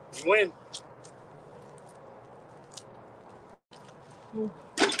 you win.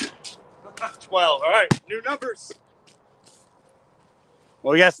 12. All right, new numbers.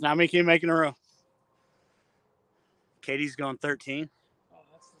 Well, yes, now me keep making a row. Katie's going 13. Oh,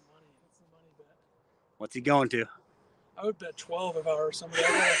 that's the money. That's the money bet. What's he going to? I would bet 12 if I were somebody. I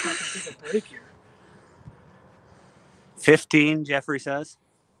gotta fucking take a break here. 15, Jeffrey says.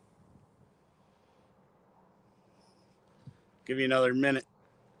 Give you another minute.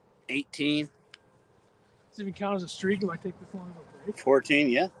 18. Does it even count as a streak if I take this long of a break? 14,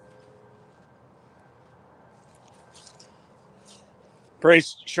 yeah. Pretty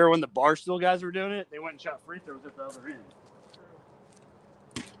sure when the Barstool guys were doing it, they went and shot free throws at the other end.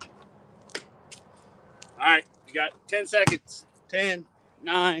 All right, you got 10 seconds. 10,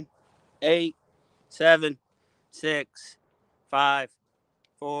 9, 8, 7, 6, 5,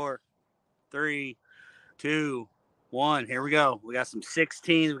 4, 3, 2, 1. Here we go. We got some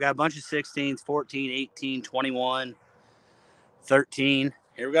 16s. We got a bunch of 16s, 14, 18, 21, 13.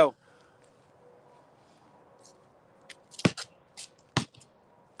 Here we go.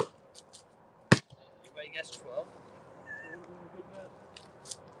 Anybody guess 12?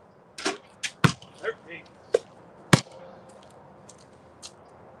 13.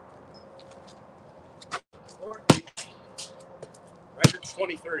 14. Record's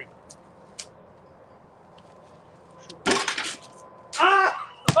 23. Ah!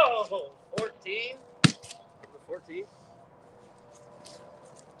 Oh! 14. 14.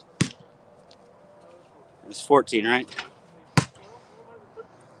 It was 14, right?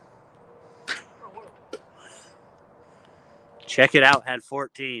 Check it out, had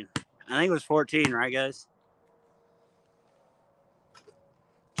 14. I think it was 14, right, guys?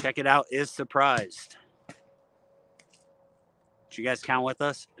 Check it out, is surprised. Did you guys count with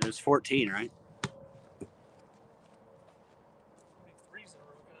us? It was 14, right?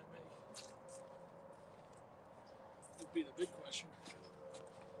 That'd be the big question.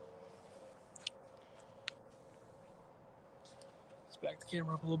 Let's back the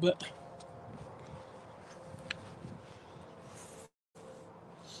camera up a little bit.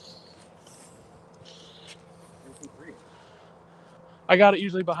 I got it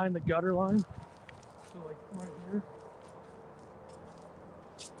usually behind the gutter line. So like right here.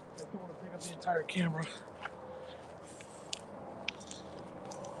 I don't want to pick up the entire camera.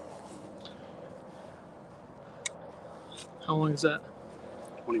 How long is that?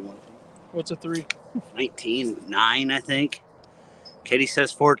 21. What's a 3? 19, 9, I think. Katie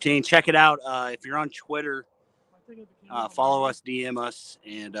says 14. Check it out. If you're on Twitter, follow us, DM us,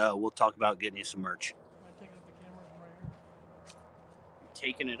 and we'll talk about getting you some merch.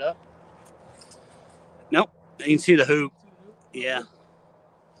 Taking it up? Nope. You can see the hoop. Yeah.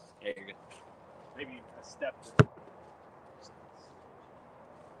 There you go. Maybe a step.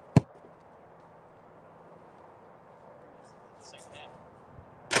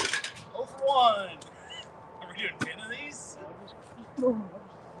 0 for 1. Are we doing 10 of these? 1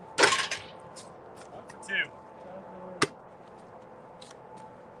 for 2.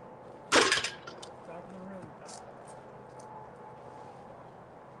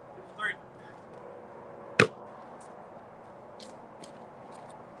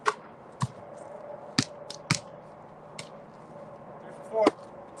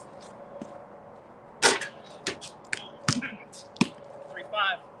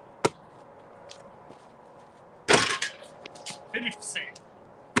 5. 50%.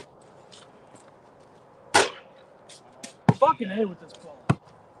 Fucking A with this ball.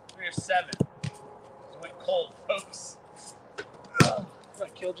 3 of 7. It went cold, folks. I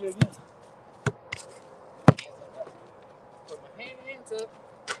killed you again. Put my hands up.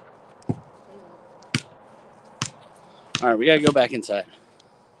 All right, we got to go back inside.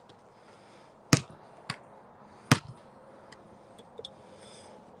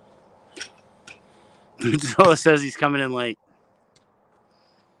 Zola says he's coming in late.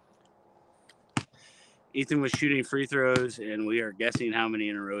 Ethan was shooting free throws, and we are guessing how many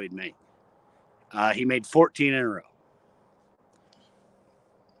in a row he'd make. He made 14 in a row.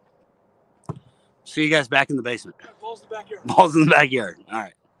 See you guys back in the basement. Ball's in the backyard. Ball's in the backyard. All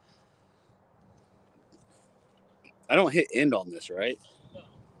right. I don't hit end on this, right?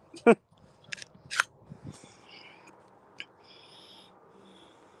 No.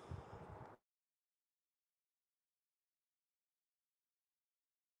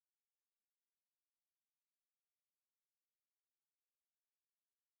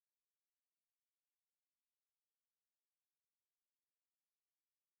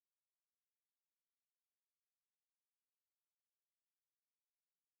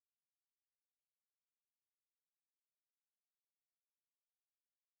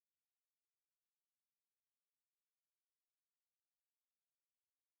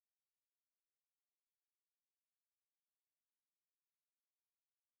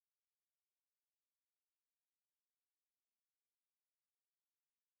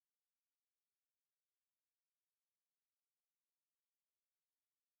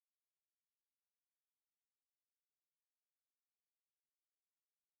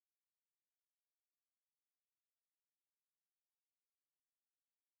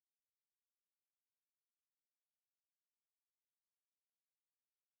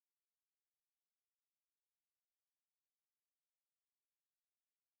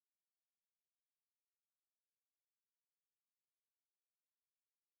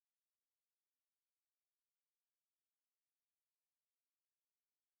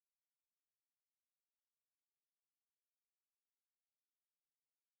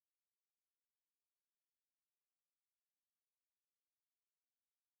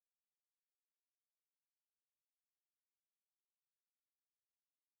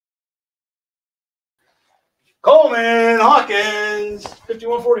 Coleman Hawkins.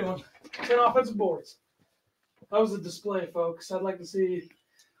 51-41. 10 offensive boards. That was a display, folks. I'd like to see.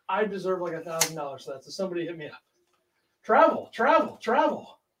 I deserve like $1,000 for that. So somebody hit me up. Travel.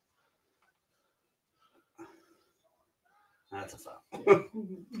 That's a foul.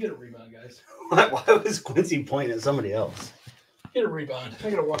 Get a rebound, guys. Why was Quincy pointing at somebody else? Get a rebound.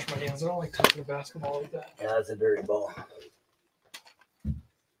 I gotta wash my hands. I don't like touching a basketball like that. Yeah, that's a dirty ball.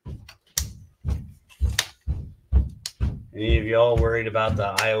 Any of y'all worried about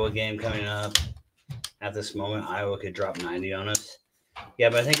the Iowa game coming up? At this moment, Iowa could drop 90 on us. Yeah,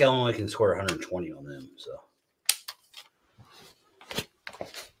 but I think I only can score 120 on them. So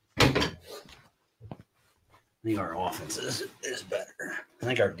I think our offense is better. I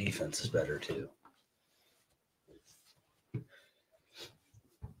think our defense is better too.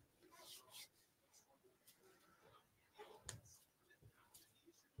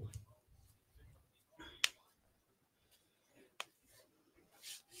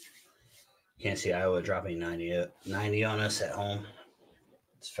 Can't see Iowa dropping 90 on us at home.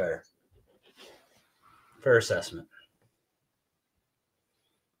 It's fair. Fair assessment.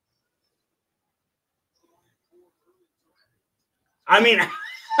 I mean,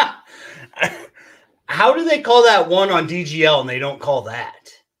 how do they call that one on DGL and they don't call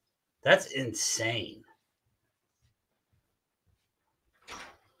that? That's insane.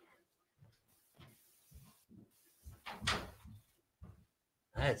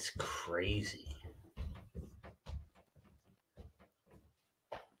 That's crazy.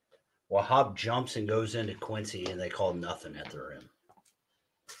 Wahab jumps and goes into Quincy, and they call nothing at the rim.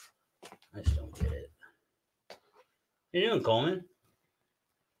 I just don't get it. How you doing, Coleman?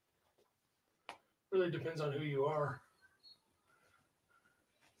 Really depends on who you are.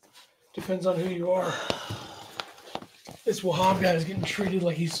 Depends on who you are. This Wahab guy is getting treated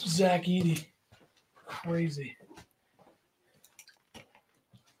like he's Zach Edey. Crazy.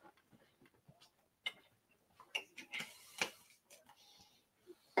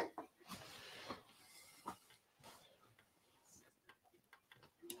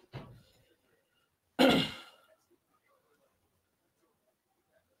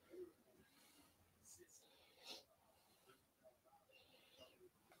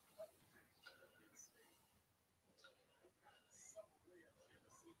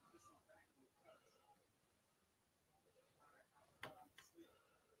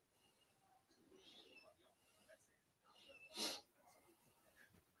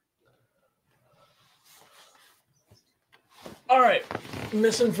 All right.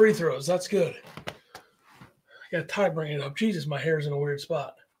 Missing free throws. That's good. I got Ty bringing it up. Jesus, my hair's in a weird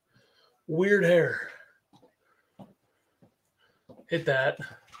spot. Weird hair. Hit that.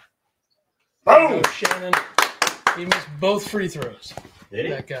 Boom! Shannon. He missed both free throws. Did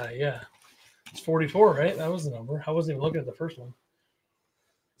he? That guy, yeah. It's 44, right? That was the number. I wasn't even looking at the first one.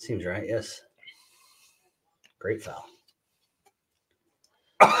 Seems right, yes. Great foul.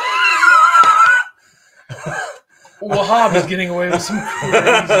 Wahab is getting away with some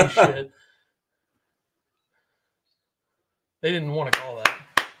crazy shit. They didn't want to call that.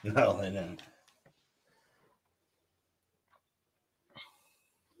 No, they didn't.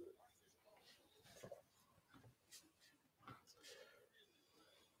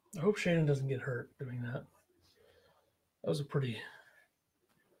 I hope Shannon doesn't get hurt doing that. That was a pretty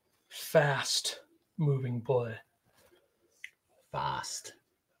fast moving play. Fast.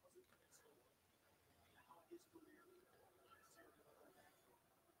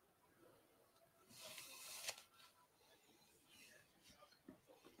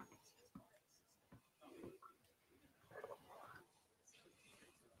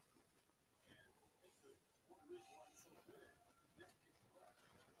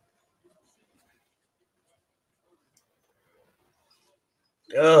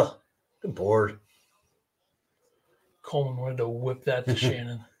 Ugh, good board. Coleman wanted to whip that to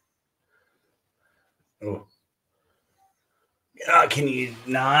Shannon. Oh. Can you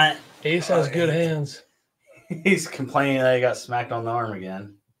not? Ace has good hands. He's complaining that he got smacked on the arm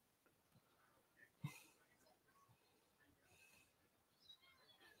again.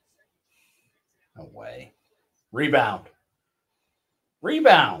 No way. Rebound.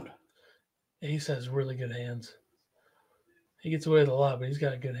 Rebound. Ace has really good hands. He gets away with a lot, but he's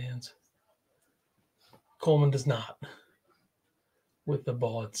got good hands. Coleman does not. With the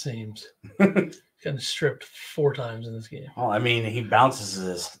ball, it seems. He's gotten stripped 4 times in this game. Well, I mean, he bounces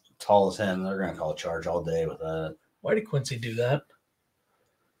as tall as him. They're going to call a charge all day with that. Why did Quincy do that?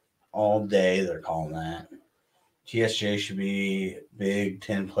 All day they're calling that. TSJ should be Big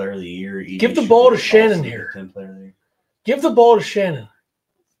 10 Player of the Year. Give the ball to Shannon here. 10 Player of the Year. Give the ball to Shannon.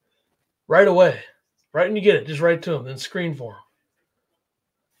 Right away. Right when you get it, just right to him, then screen for him.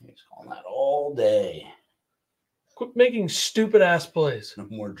 He's calling that all day. Quit making stupid-ass plays. No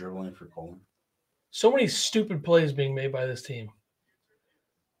more dribbling for Coleman. So many stupid plays being made by this team.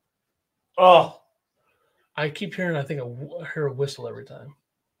 Oh. I keep hearing, I hear a whistle every time.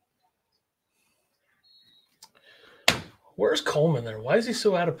 Where's Coleman there? Why is he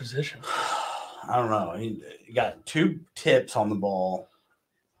so out of position? I don't know. He got 2 tips on the ball.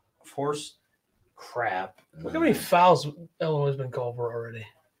 Forced crap. Look how many fouls Illinois has been called for already.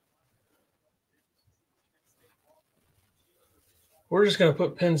 We're just going to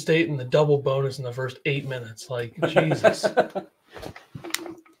put Penn State in the double bonus in the first 8 minutes. Like, Jesus.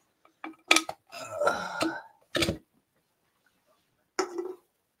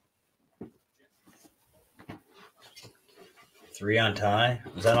 Three on Ty.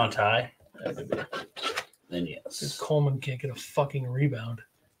 Was that on Ty? That could be. Then Because yes. Coleman can't get a fucking rebound.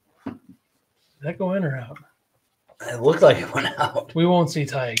 Did that go in or out? It looked like it went out. We won't see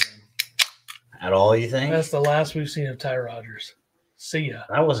Ty again. At all, you think? That's the last we've seen of Ty Rogers. See ya.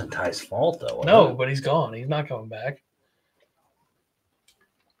 That wasn't Ty's fault, though. was No, it? but he's gone. He's not coming back.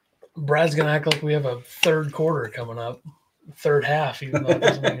 Brad's going to act like we have a third quarter coming up. Third half, even though it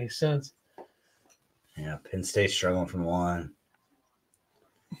doesn't make any sense. Yeah, Penn State struggling from one.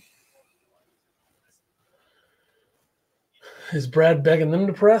 Is Brad begging them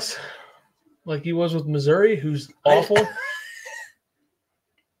to press like he was with Missouri, who's awful?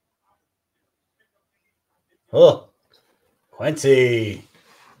 Oh, Quincy.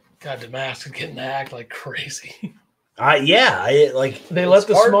 God, Damascus getting to act like crazy. Yeah, They let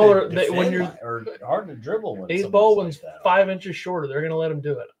the smaller when you're or hard to dribble. When A's ball like was that. 5 inches shorter. They're going to let him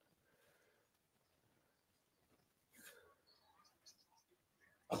do it.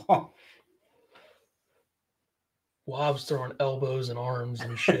 Oh. Wobb's throwing elbows and arms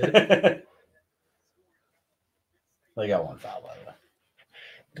and shit. They got one foul, by the way.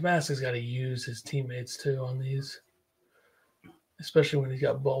 Damascus got to use his teammates too on these, especially when he's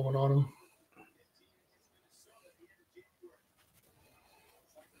got Baldwin on him.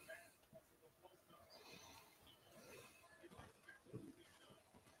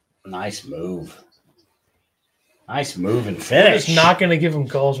 Nice move. Nice move and finish. Just not going to give him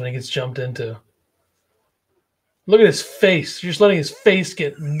calls when he gets jumped into. Look at his face. You're just letting his face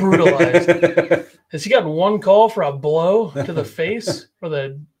get brutalized. Has he gotten one call for a blow to the face or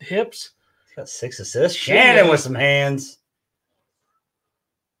the hips? He's got 6 assists. Shannon with some hands.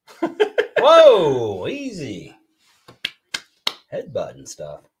 Whoa, easy. headbutt and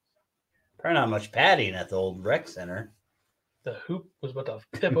stuff. Probably not much padding at the old rec center. The hoop was about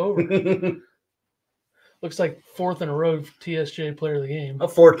to tip over. Looks like fourth in a row for TSJ player of the game. A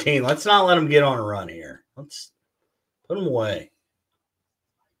 14. Let's not let him get on a run here. Let's put him away.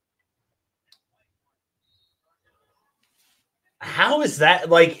 How is that?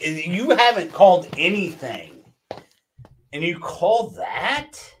 Like, you haven't called anything, and you call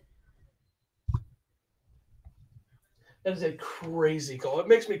that? That is a crazy call. It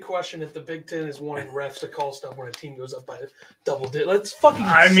makes me question if the Big Ten is wanting refs to call stuff when a team goes up by a double digit. Let's fucking.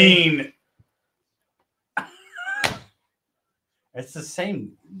 I mean, it's the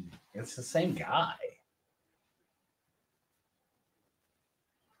same. It's the same guy.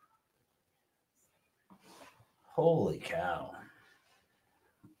 Holy cow.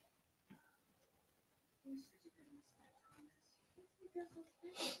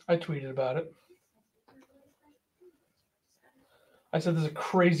 I tweeted about it. I said there's a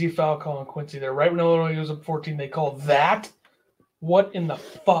crazy foul call on Quincy there. Right when Illinois goes up 14, they call that? What in the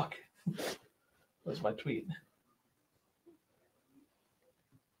fuck? Was my tweet.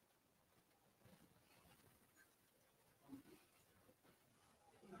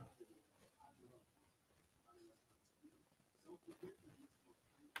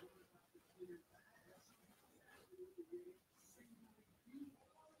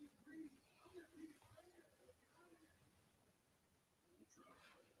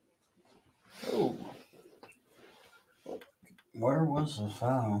 Oh. Where was the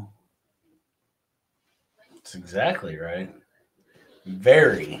foul? That's exactly right.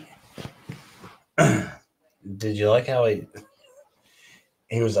 Very. Did you like how he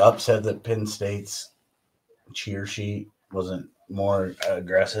was upset that Penn State's cheer sheet wasn't more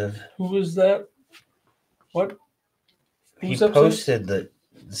aggressive? Who was that? What? He posted the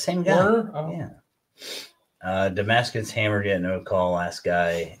same guy. Warner? Oh. Yeah. Damascus hammered yet no call. Last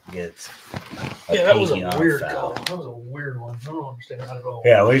guy gets. That was a pinky weird foul. call. That was a weird one. I don't understand that at all.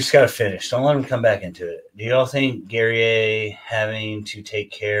 Yeah, we just got to finish. Don't let him come back into it. Do y'all think Guerrier having to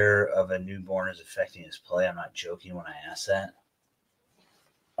take care of a newborn is affecting his play? I'm not joking when I ask that.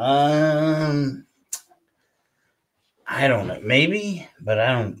 I don't know. Maybe, but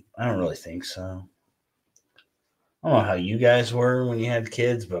I don't really think so. I don't know how you guys were when you had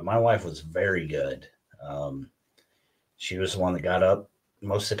kids, but my wife was very good. She was the one that got up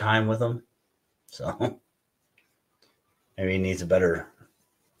most of the time with them. So maybe he needs a better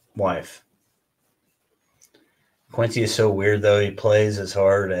wife. Quincy is so weird, though. He plays as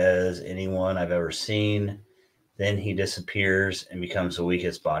hard as anyone I've ever seen. Then he disappears and becomes the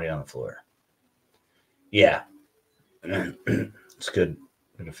weakest body on the floor. Yeah. It's good.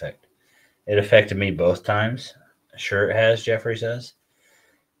 Good effect. It affected me both times. Sure it has, Jeffrey says.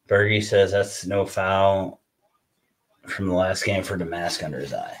 Bergie says that's no foul from the last game for Damask under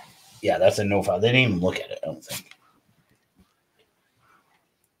his eye. Yeah, that's a no foul. They didn't even look at it, I don't think.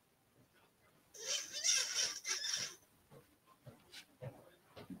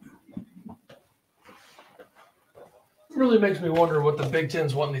 It really makes me wonder what the Big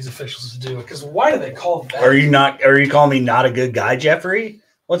Ten's wanting these officials to do. Because why do they call that? Are you calling me not a good guy, Jeffrey?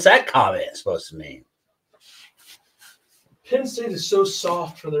 What's that comment supposed to mean? Penn State is so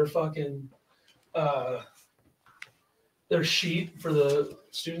soft for their fucking their sheet for the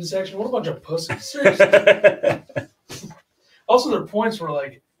student section. What a bunch of pussies. Seriously. Also, their points were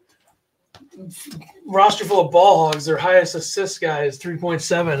like roster full of ball hogs. Their highest assist guy is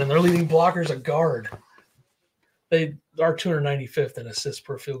 3.7, and their leading blocker is a guard. They are 295th in assists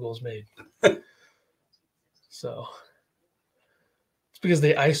per field goals made. So it's because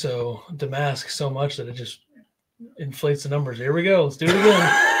they ISO Damask so much that it just inflates the numbers. Here we go. Let's do it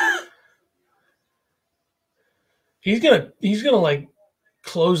again. He's gonna like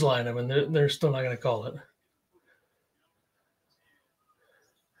clothesline him, and they're still not gonna call it.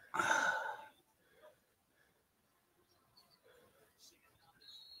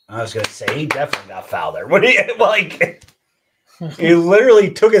 I was gonna say he definitely got fouled there. What do you like? He literally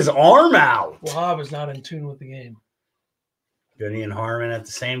took his arm out. Wahab is not in tune with the game. Goody and Harmon at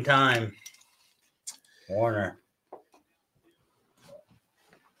the same time. Warner.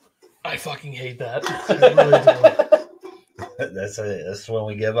 I fucking hate that. I really do. That's when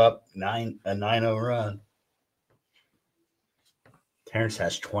we give up a 9-0 run. Terrence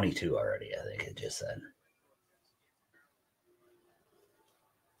has 22 already, I think it just said.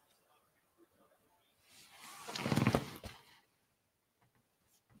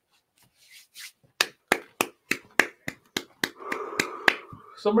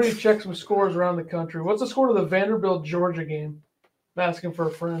 Somebody check some scores around the country. What's the score of the Vanderbilt-Georgia game? I'm asking for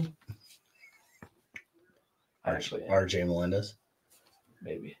a friend. Actually, RJ Melendez.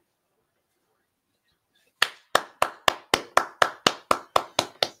 Maybe.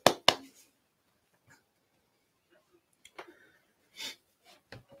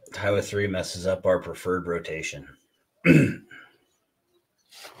 Tie with 3 messes up our preferred rotation.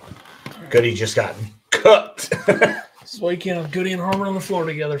 Goody just got cooked. This is why you can't have Goody and Harmon on the floor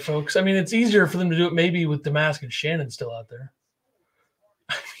together, folks. I mean, it's easier for them to do it maybe with Damask and Shannon still out there.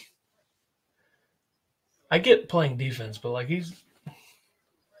 I get playing defense, but like he's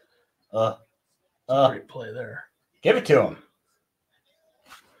great play there. Give it to him.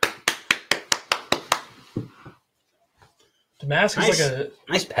 Damask is like a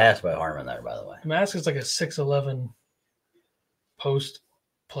nice pass by Harmon there, by the way. Damask is like a 6'11" post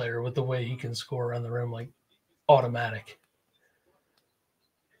player with the way he can score around the rim, like automatic.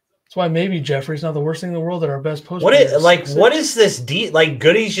 That's why maybe Jeffrey's not the worst thing in the world at our best post. What is this? Like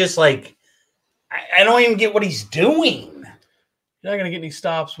Goody's just like I don't even get what he's doing. You're not gonna get any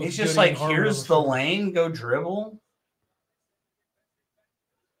stops. With he's just Goody like, here's the lane, go dribble.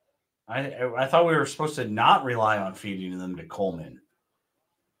 I thought we were supposed to not rely on feeding them to Coleman.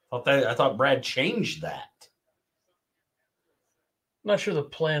 I thought Brad changed that. I'm not sure the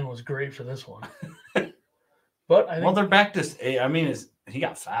plan was great for this one, but I think they're back to. I mean, he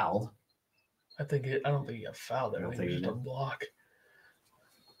got fouled. I don't think he got fouled there. I think he just a block.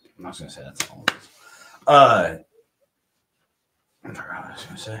 I'm not going to say that's all it is. I forgot what I was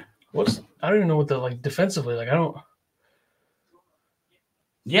going to say. I don't even know what the defensively I don't.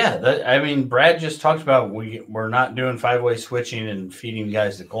 Yeah, I mean, Brad just talked about we're not doing 5-way switching and feeding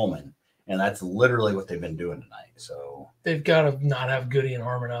guys to Coleman, and that's literally what they've been doing tonight. So they've got to not have Goody and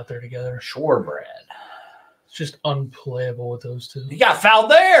Harmon out there together. Sure, Brad. It's just unplayable with those two. He got fouled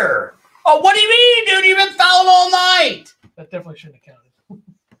there. Oh, what do you mean, dude? You've been fouled all night. That definitely shouldn't have counted.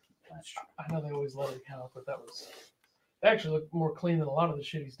 That's true. I know they always let it count, but they actually look more clean than a lot of the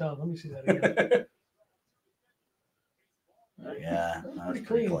shit he's done. Let me see that again. Yeah, that was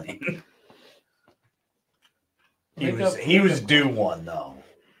pretty clean. He was due one though.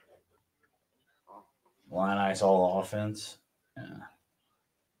 Line ice all offense. Yeah.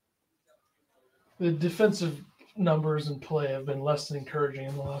 The defensive numbers and play have been less than encouraging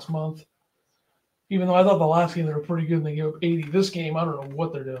in the last month. Even though I thought the last game they were pretty good and they gave up 80. This game, I don't know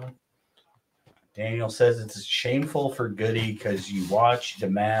what they're doing. Daniel says it's shameful for Goody because you watch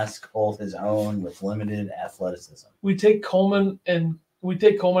Damask hold his own with limited athleticism. We take Coleman out and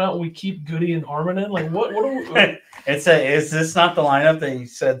we keep Goody and Harmon in. Like what are we? Is this not the lineup that you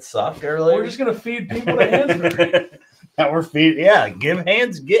said sucked earlier? We're just gonna feed people to Hansberry. Get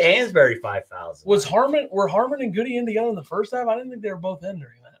Hansberry 5,000. Were Harmon and Goody in together in the first half? I didn't think they were both in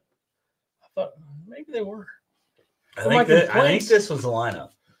during that. I thought maybe they were. I think this was the lineup.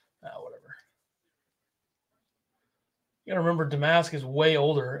 Whatever. You gotta remember, Damask is way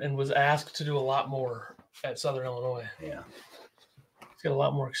older and was asked to do a lot more at Southern Illinois. Yeah, he's got a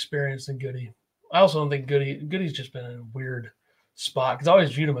lot more experience than Goody. I also don't think Goody's just been in a weird spot because I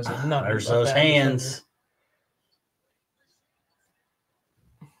always viewed him as not. There's those hands. Defender.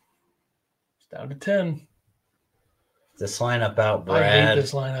 It's down to 10. This lineup out, Brad. I hate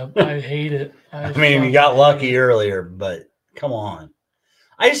this lineup. I hate it. I mean, you got lucky earlier, but come on.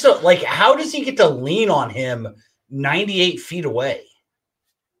 I just don't like. How does he get to lean on him 98 feet away?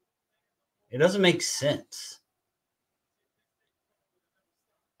 It doesn't make sense.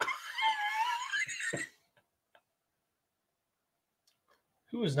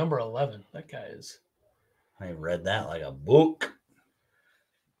 Who is number 11? That guy is. I read that like a book.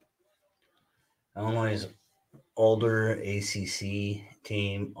 Illinois' older ACC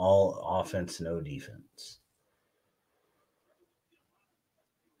team, all offense, no defense.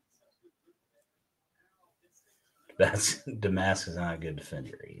 Damask is not a good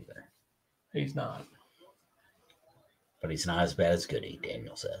defender either. He's not. But he's not as bad as Goody,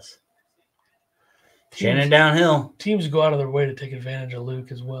 Daniel says. Shannon downhill. Teams go out of their way to take advantage of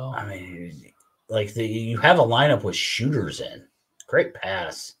Luke as well. I mean, you have a lineup with shooters in. Great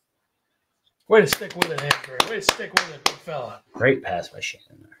pass. Way to stick with it, Hansberry. Way to stick with it, big fella. Great pass by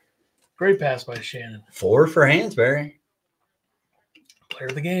Shannon. Great pass by Shannon. 4 for Hansberry. Player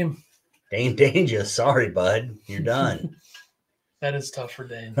of the game. Dane Danger, sorry, bud. You're done. That is tough for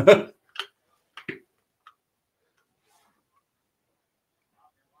Dane.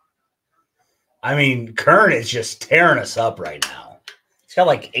 I mean, Kern is just tearing us up right now. He's got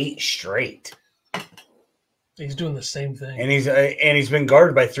like 8 straight. He's doing the same thing. And he's been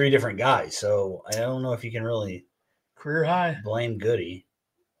guarded by 3 different guys. So I don't know if you can really career high blame Goody.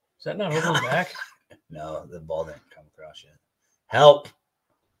 Is that not over the back? No, the ball didn't come across yet. Help.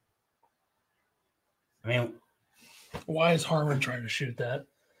 I mean, Why is Harmon trying to shoot that?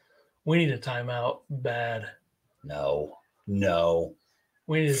 We need a timeout. Bad. No.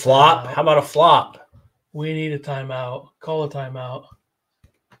 We need a Flop? timeout. How about a flop? We need a timeout. Call a timeout.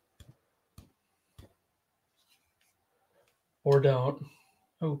 Or don't.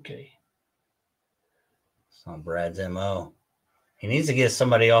 Okay. It's not Brad's MO. He needs to get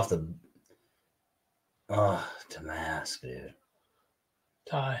somebody off the. Oh, Damask, dude.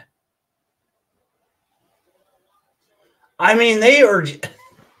 Tie. I mean, they are. It's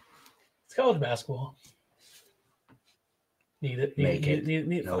college basketball. Need it. Make it.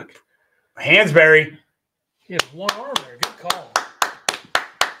 Need it. Nope. Hansberry. He has one arm there. Good call.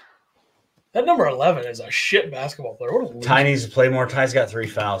 That number 11 is a shit basketball player. What a loser. Ty needs to play more. Ty's got 3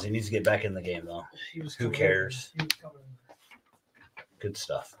 fouls. He needs to get back in the game, though. Who cares? He was coming. Good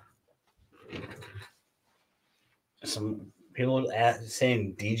stuff. Some people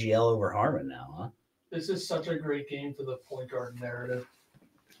saying DGL over Harmon now, huh? This is such a great game for the point guard narrative.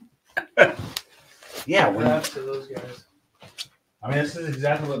 Yeah. Congrats to those guys. I mean, this is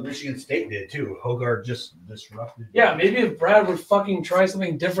exactly what Michigan State did, too. Hogarth just disrupted. Yeah, maybe if Brad would fucking try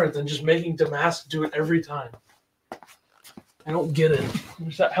something different than just making Damask do it every time. I don't get it.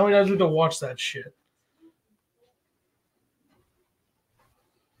 How many times do we have to watch that shit?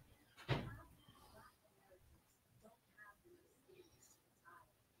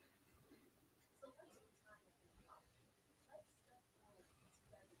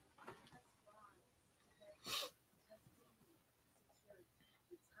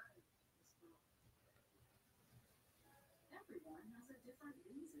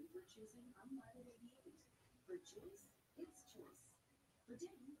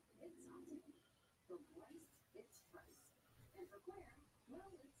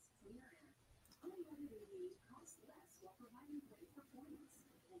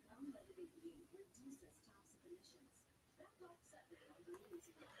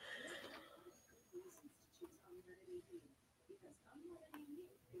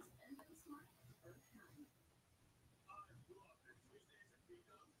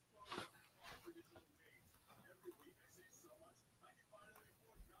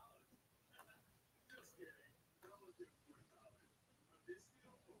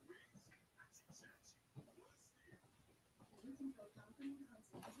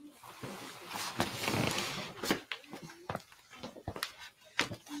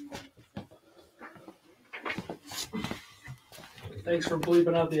 Thanks for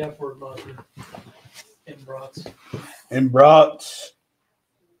bleeping out the F word, Monty. Inbrats. Inbrats.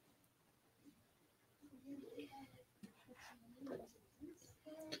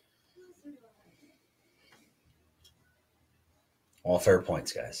 All fair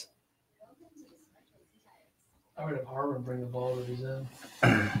points, guys. I would have Harmon bring the ball to his end.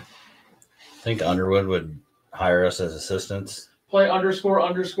 I think Underwood would hire us as assistants. Play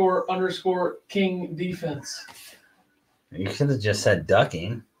 ___ king defense. You could have just said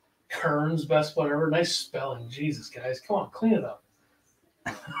ducking. Kearns, best player ever. Nice spelling. Jesus, guys. Come on, clean it up.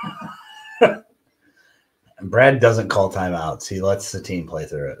 Brad doesn't call timeouts. He lets the team play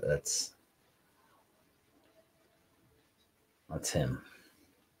through it. That's him.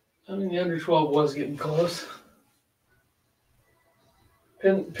 I mean, the under 12 was getting close.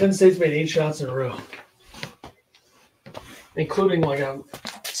 Penn State's made 8 shots in a row, including like a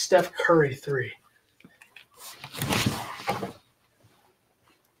Steph Curry 3.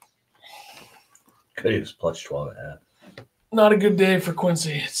 Could he was plus 12 and a half. Not a good day for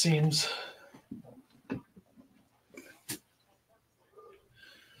Quincy, it seems.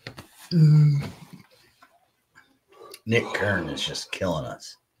 Nick Kern is just killing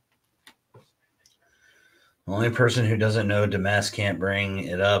us. The only person who doesn't know Damask can't bring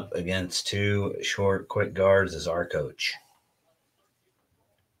it up against 2 short, quick guards is our coach.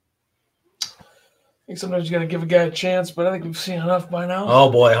 I think sometimes you got to give a guy a chance, but I think we've seen enough by now. Oh,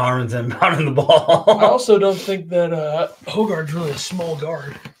 boy, Harmon's inbounding the ball. I also don't think that Hogarth's really a small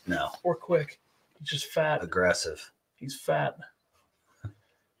guard. No. Or quick. He's just fat. Aggressive. He's fat.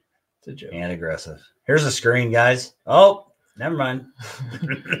 It's a joke. And aggressive. Here's a screen, guys. Oh, never mind.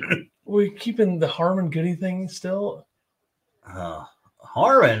 We're keeping the Harmon Goody thing still.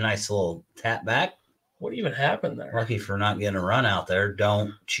 Harmon, nice little tap back. What even happened there? Lucky for not getting a run out there.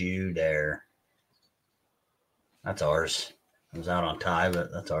 Don't you dare. That's ours. It was out on Ty,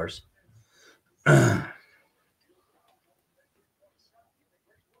 but that's ours. Let's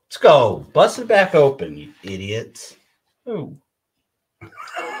go. Bust it back open, you idiots. Ooh.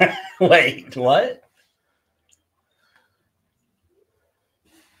 Wait, what?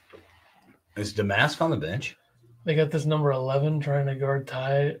 Is Damask on the bench? They got this number 11 trying to guard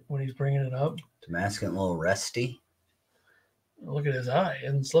Ty when he's bringing it up. Damask getting a little resty. Look at his eye. He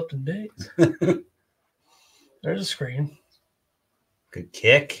hasn't slept in days. There's a screen. Good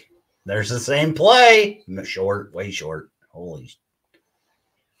kick. There's the same play. Short, way short. Holy.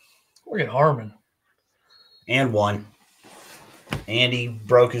 Look at Harmon. And one. And he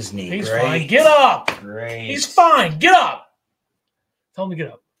broke his knee. He's Great. fine. Get up. Great. He's fine. Get up. Tell him to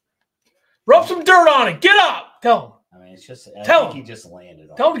get up. Rub some dirt on it. Get up. Tell him. I mean, it's just. Tell him. He just landed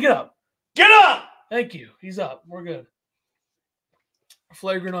on. Tell him to get up. Get up! Thank you. He's up. We're good.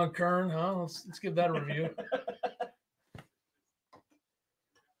 Flagrant on Kern, huh? Let's give that a review.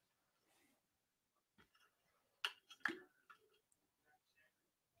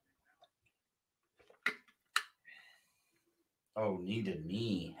 Oh, knee to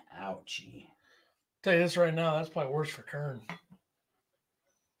knee. Ouchie. Tell you this right now, that's probably worse for Kern.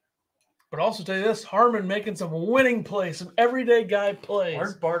 But also tell you this, Harmon making some winning plays, some everyday guy plays.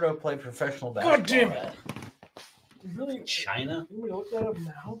 Where'd Bardo play professional basketball? God damn it. at? Really? China? You want me to look that up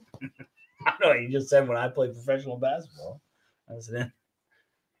now? I know you just said when I played professional basketball. I was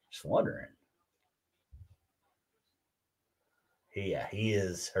just wondering. Yeah, he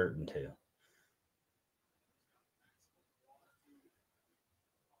is hurting too.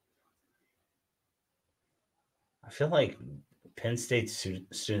 I feel like Penn State's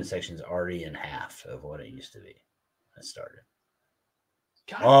student section is already in half of what it used to be. That started.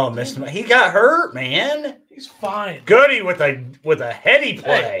 God missed damn him. it. He got hurt, man. He's fine. Goody with a heady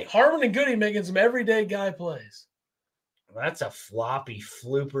play. Hey, Harmon and Goody making some everyday guy plays. That's a floppy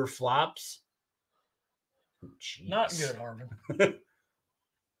flooper flops. Jeez. Not good, Harmon.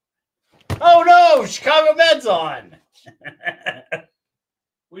 Oh no, Chicago Med's on.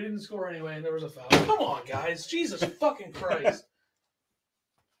 We didn't score anyway, and there was a foul. Come on, guys. Jesus fucking Christ.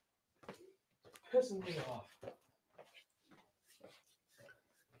 Pissing me off.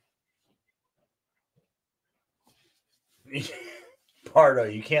 Pardo,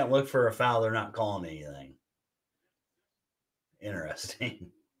 you can't look for a foul. They're not calling anything.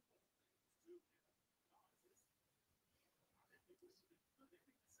 Interesting.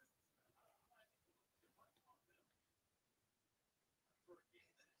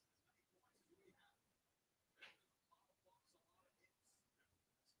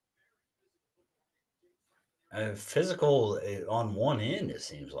 Physical on one end, it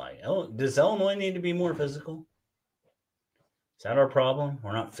seems like. Does Illinois need to be more physical? Is that our problem?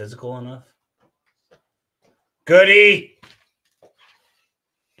 We're not physical enough? Goody!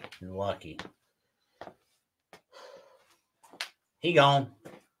 You're lucky. He gone.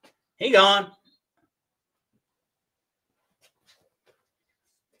 He gone.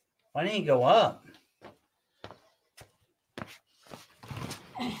 Why didn't he go up?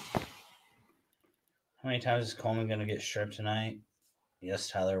 How many times is Coleman going to get stripped tonight? Yes,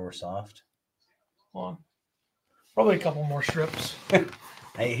 Tyler, we're soft. Hold on. Probably a couple more strips.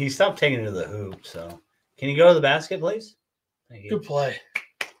 Hey, he stopped taking it to the hoop, so. Can you go to the basket, please? Thank you. Good play.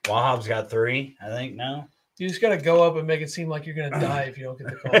 Wahab's got 3, I think, now. You just got to go up and make it seem like you're going to die if you don't get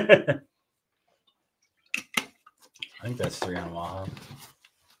the call. I think that's 3 on Wahab.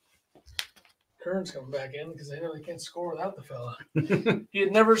 Kern's coming back in because they know they can't score without the fella. He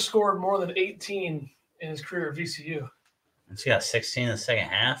had never scored more than 18 in his career at VCU. He's got 16 in the second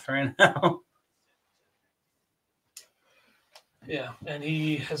half right now. Yeah, and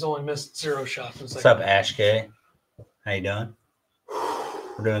he has only missed 0 shots. In the What's second up, half. Ash K? How you doing?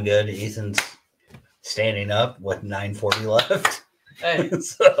 We're doing good. Ethan's standing up with 9:40 left. Hey,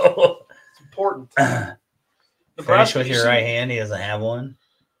 So it's important. finish with your right hand. He doesn't have one.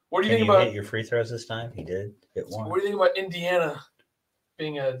 What do you Can think you about? hit your free throws this time? He did hit one. What do you think about Indiana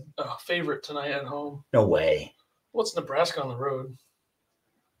being a favorite tonight at home? No way. What's Nebraska on the road?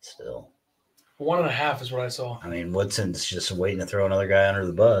 Still. 1.5 is what I saw. I mean, Woodson's just waiting to throw another guy under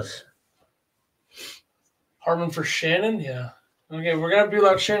the bus. Harmon for Shannon? Yeah. Okay, we're going to be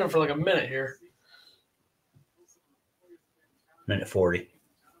without Shannon for like a minute here. Minute 40.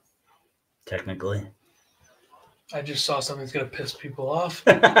 Technically. I just saw something that's going to piss people off.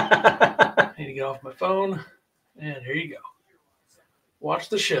 I need to get off my phone. And here you go. Watch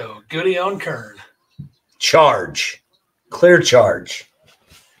the show. Goody on Kern. Charge. Clear charge.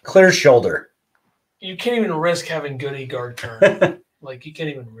 Clear shoulder. You can't even risk having Goody guard Kern. Like, you can't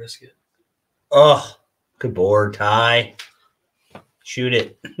even risk it. Oh, good board, Ty. Shoot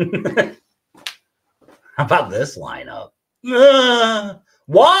it. How about this lineup?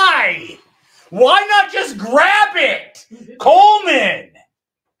 Why? Why not just grab it? Coleman!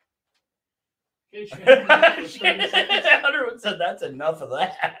 Everyone said that's enough of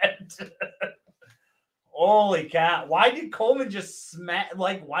that. Holy cow. Why did Coleman just smack?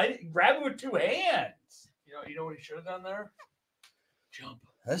 Like, why did grab it with 2 hands? You know what he should have done there? Jump.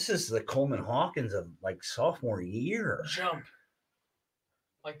 This is the Coleman Hawkins of like sophomore year. Jump.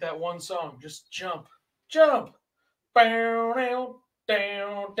 Like that one song. Just jump. Jump. Down, down,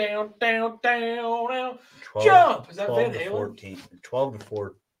 down, down, down, down. 12, Jump. Is that 12 Van to Halen? 14, 12 to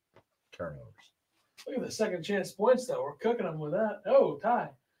 4 turnovers. Look at the second chance points, though. We're cooking them with that. Oh, tie.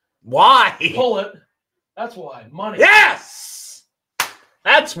 Why? Pull it. That's why. Money. Yes!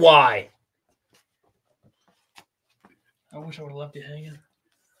 That's why. I wish I would have left you hanging.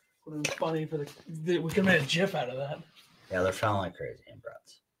 Would have been funny for we could have made a GIF out of that. Yeah, they're fouling like crazy,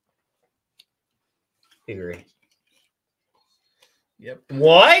 brats. Agree. Yep.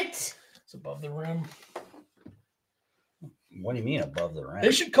 What? It's above the rim. What do you mean above the rim?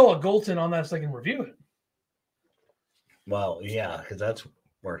 They should call a goaltend on that so they can review it. Well, yeah, because that's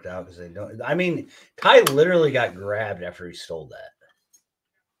worked out because they don't. I mean, Ty literally got grabbed after he stole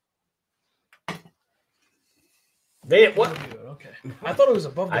that. They what? Review it. Okay. I thought it was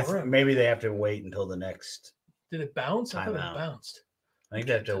above the rim. Maybe they have to wait until the next. Did it bounce? I thought Timeout. it bounced. I think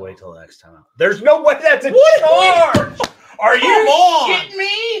they have to wait till the next time out. There's no way that's a charge. Are you kidding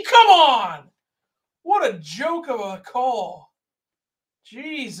me? Come on! What a joke of a call.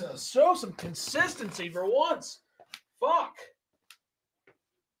 Jesus, show some consistency for once. Fuck.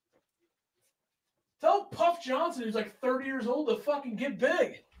 Tell Puff Johnson, who's like 30 years old, to fucking get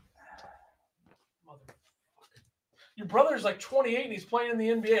big. Motherfucker. Your brother's like 28 and he's playing in the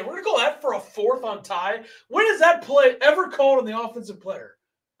NBA. We're going to call that for a fourth on Ty. When is that play ever called on the offensive player?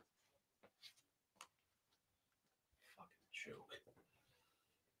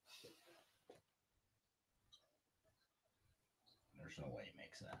 There's no way he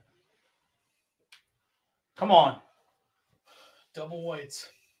makes that. Come on. Double whites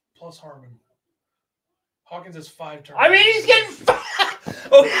plus Harmon. Hawkins has 5 turns. I mean, he's getting.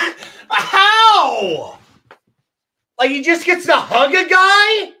 Oh, how? Like he just gets to hug a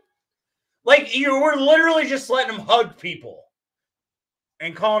guy? Like you were literally just letting him hug people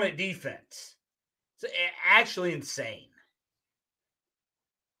and calling it defense. It's actually insane.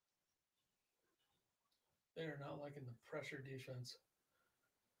 They are not liking the pressure defense.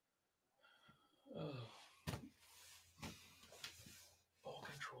 Oh. Ball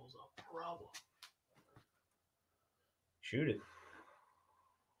control's a problem. Shoot it.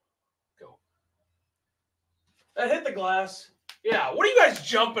 Go. That hit the glass. Yeah, what are you guys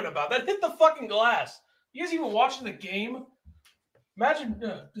jumping about? That hit the fucking glass. You guys even watching the game? Imagine.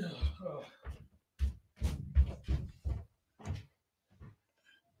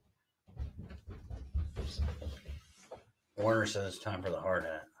 Warner says it's time for the hard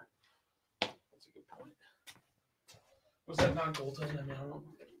hat. That's a good point. Was that not goaltending? I mean, I don't know.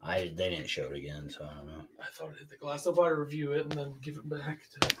 They didn't show it again, so I don't know. I thought it hit the glass. They'll probably review it and then give it back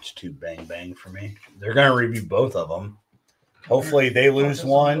to. It's too bang bang for me. They're gonna review both of them. Hopefully they lose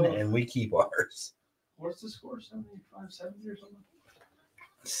one and we keep ours. What's the score? 75, 70 or something?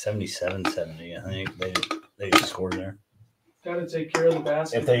 77-70, I think. They just scored there. Got to take care of the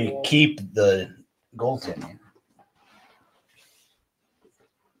basket. If they keep the goaltending.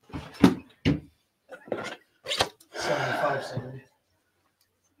 75-70.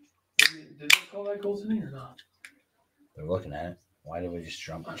 Did they call that goaltending or not? They're looking at it. Why did we just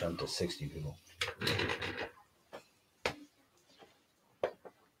jump to 60 people?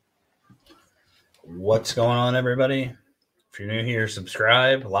 What's going on, everybody? If you're new here,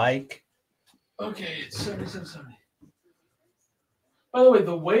 subscribe, like. Okay, it's 77-70. By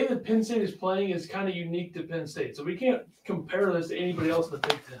the way that Penn State is playing is kind of unique to Penn State. So we can't compare this to anybody else in the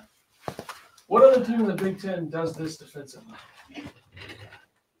Big Ten. What other team in the Big Ten does this defensively?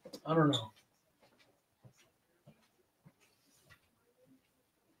 I don't know.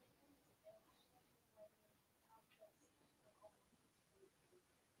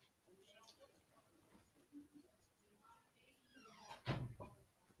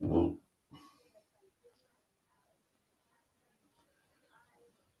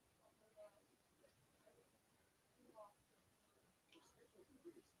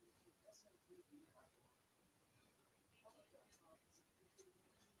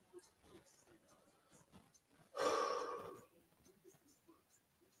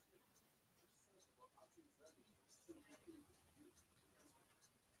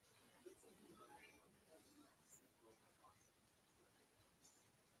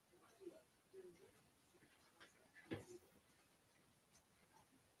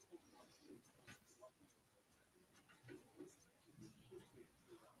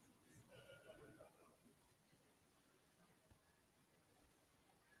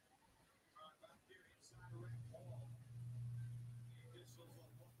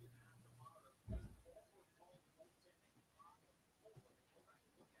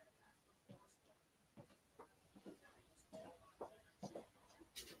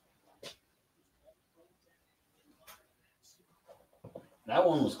 That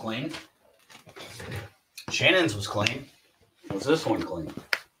one was clean. Shannon's was clean. Was this one clean?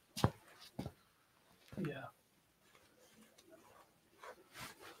 Yeah.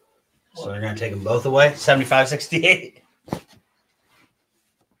 So they're going to take them both away? 75-68.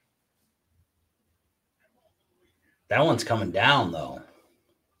 That one's coming down, though.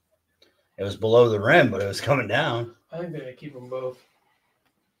 It was below the rim, but it was coming down. I think they're going to keep them both.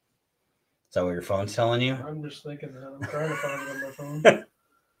 Is that what your phone's telling you? I'm just thinking that. I'm trying to find it on my phone.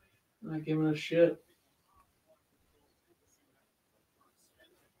 I'm not giving a shit.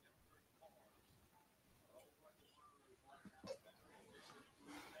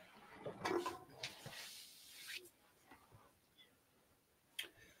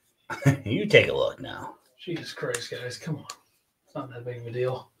 You take a look now. Jesus Christ, guys. Come on. It's not that big of a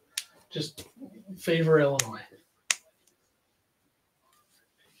deal. Just favor Illinois.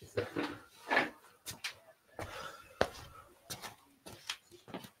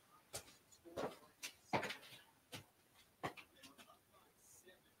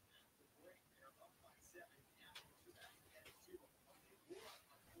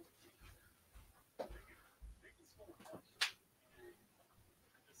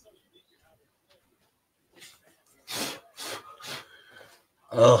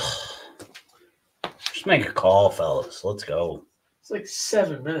 Ugh. Just make a call, fellas. Let's go. It's like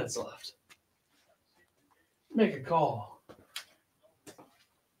 7 minutes left. Make a call.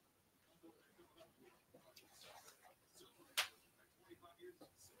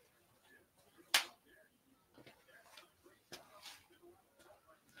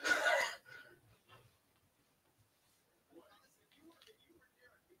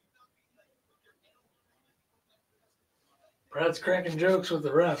 Brad's cracking jokes with the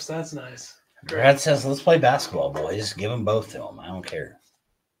refs. That's nice. Brad says, let's play basketball, boys. Give them both to them. I don't care.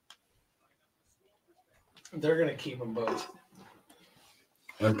 They're going to keep them both.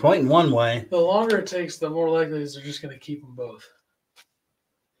 They're pointing one way. The longer it takes, the more likely is they're just going to keep them both.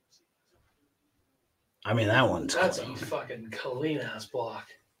 I mean, that one's That's clean. a fucking clean-ass block.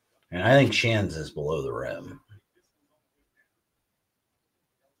 And I think Shan's is below the rim.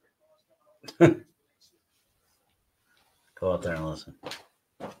 Go out there and listen.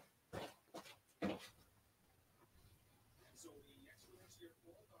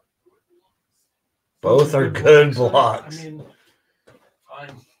 Both are good blocks. I mean,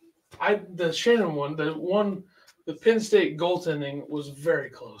 fine. The Shannon one, the Penn State goaltending was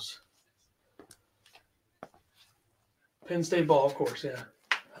very close. Penn State ball, of course, yeah.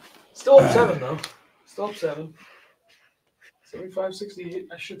 Still up 7, though. Still up 7. 75-68.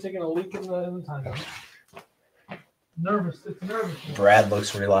 I should have taken a leak in the timeout. Nervous. It's nervous. Brad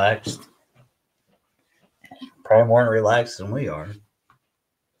looks relaxed. Probably more relaxed than we are.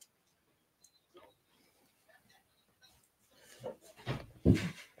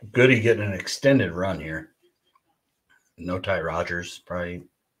 Goody getting an extended run here. No Ty Rogers, probably.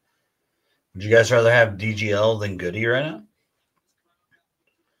 Would you guys rather have DGL than Goody right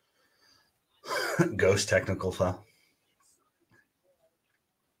now? Ghost technical foul.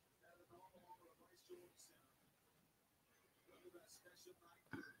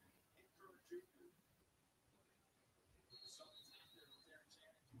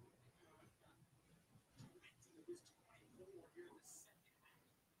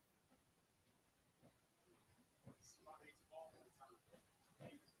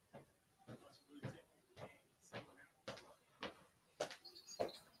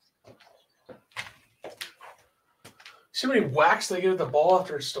 See how many whacks they give the ball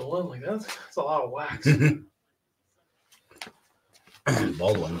after it's stolen? Like that's a lot of whacks.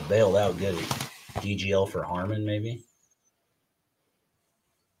 Baldwin bailed out Goody. DGL for Harmon, maybe?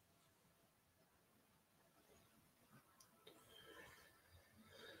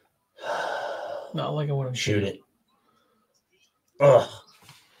 Not like I want to Shoot it. Ugh.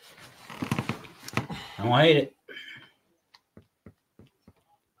 I don't hate it.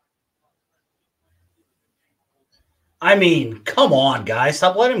 I mean, come on, guys.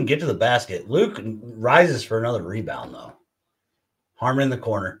 Stop letting him get to the basket. Luke rises for another rebound, though. Harmon in the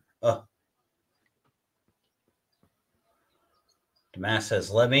corner. Ugh. Damas says,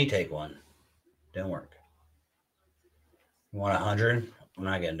 let me take one. Didn't work. You want 100? I'm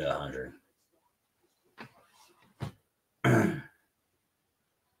not getting to 100.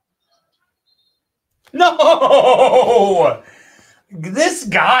 No! This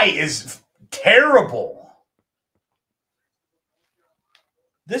guy is terrible.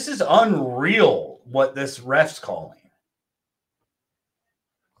 This is unreal what this ref's calling.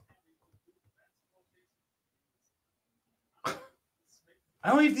 I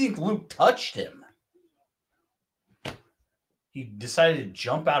don't even think Luke touched him. He decided to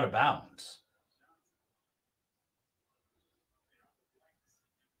jump out of bounds.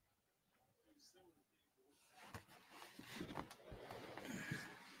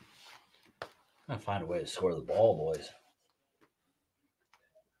 I'll find a way to score the ball, boys.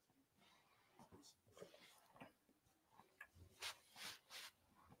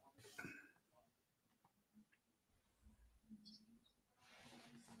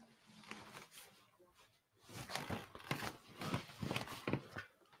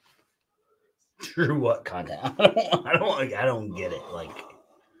 True what content? I don't get it. Like,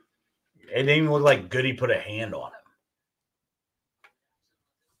 it didn't even look like Goody put a hand on him.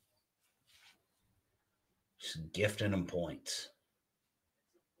 Just gifting him points.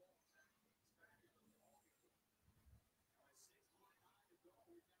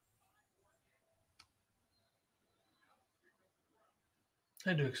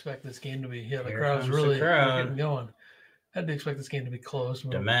 I had to expect this game to be the Here crowd's comes the really crowd. getting going. I had to expect this game to be close.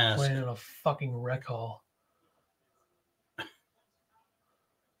 We're Damask. playing in a fucking rec hall.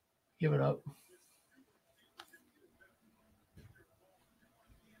 Give it up.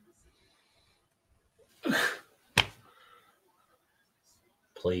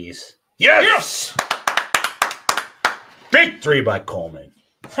 Please. Yes! Big 3 by Coleman.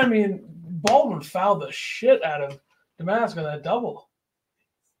 I mean, Baldwin fouled the shit out of Damask on that double.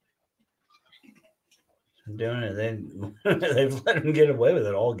 Doing it. They've let him get away with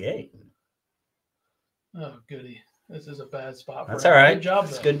it all game. Oh, goody. This is a bad spot for That's him. all right. Good job,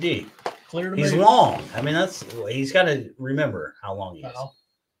 That's though. good D. Clear to He's me. long. I mean, he's got to remember how long he is. Foul.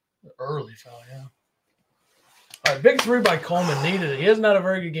 Early foul, yeah. All right, big 3 by Coleman. Needed it. He hasn't had a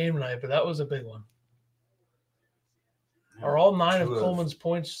very good game tonight, but that was a big one. Are all 9 of Coleman's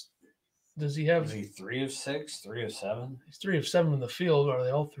points? Does he have? Is he 3 of 6, 3 of 7? He's 3 of 7 in the field. Are they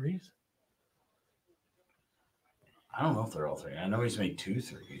all threes? I don't know if they're all 3. I know he's made 2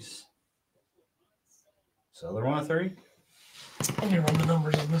 threes. So they're 1 of 3? Let me run the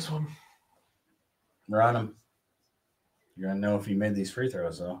numbers on this one. Run them. You're going to know if he made these free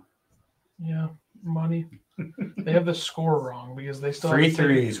throws, though. Yeah, money. They have the score wrong because they still 3 haven't taken-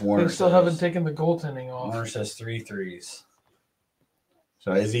 threes, Warner They still says. haven't taken the goaltending off. Warner says 3 threes.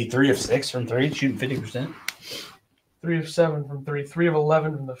 So is he 3 of 6 from 3, shooting 50%? 3 of 7 from 3. 3 of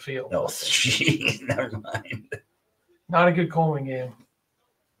 11 from the field. No, geez, never mind. Not a good Coleman game.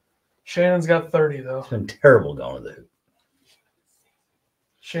 Shannon's got 30, though. It's been terrible going to the hoop.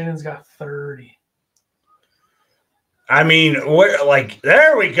 Shannon's got 30. I mean,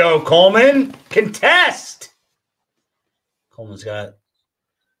 there we go, Coleman. Contest. Coleman's got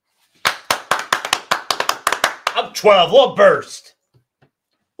up 12. Little burst.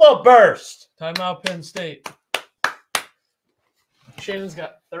 Timeout, Penn State. Shannon's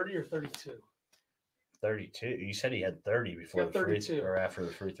got 30 or 32. 32. You said he had 30 before got the free 32. or after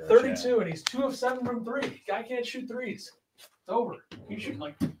the free throw. 32, and he's 2 of 7 from 3. Guy can't shoot threes. It's over. He's shooting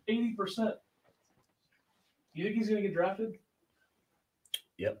like 80%. You think he's going to get drafted?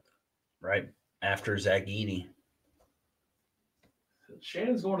 Yep. Right after Zach Edey.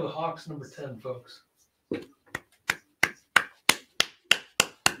 Shannon's going to the Hawks, number 10, folks.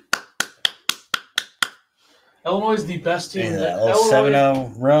 Illinois is the best team. Yeah, a little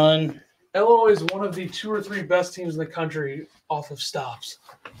 7-0 run. Illinois is one of the 2 or 3 best teams in the country off of stops.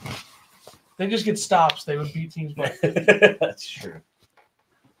 They just get stops. They would beat teams by 50. That's true.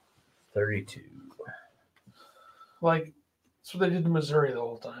 32. Like, that's what they did to Missouri the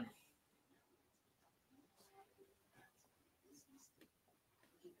whole time.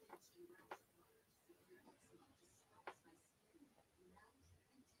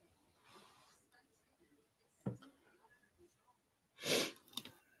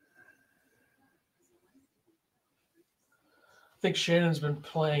 I think Shannon's been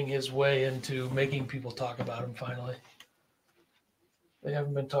playing his way into making people talk about him finally. They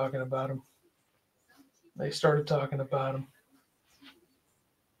haven't been talking about him. They started talking about him.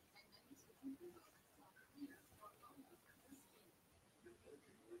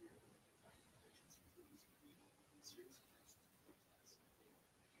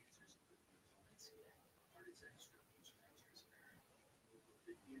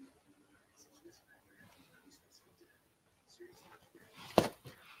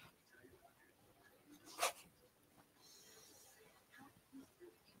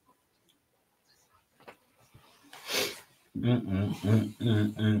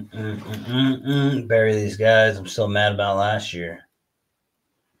 Bury these guys. I'm still mad about last year.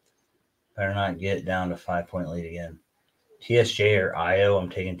 Better not get down to 5-point lead again. TSJ or IO? I'm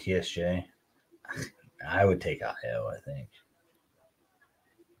taking TSJ. I would take IO, I think.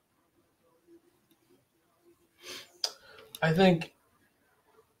 I think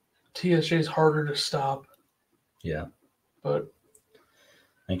TSJ is harder to stop. Yeah. But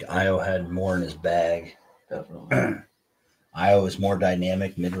I think Io had more in his bag. definitely. Io was more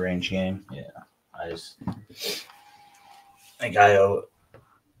dynamic mid-range game. Yeah. I think Io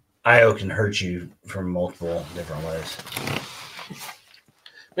can hurt you from multiple different ways.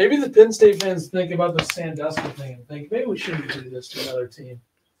 Maybe the Penn State fans think about the Sandusky thing and think, maybe we shouldn't do this to another team.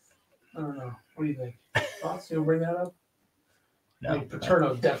 I don't know. What do you think? Thoughts? You'll bring that up? No. I mean,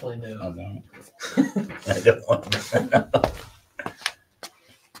 Paterno definitely knew. I don't. I don't want to know.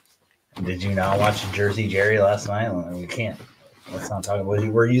 Did you not watch Jersey Jerry last night? We can't. Let's not talk about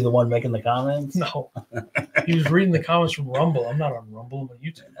it. Were you the one making the comments? No. He was reading the comments from Rumble. I'm not on Rumble. I'm on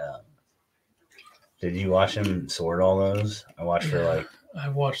YouTube. Did you watch him sort all those? I watched for I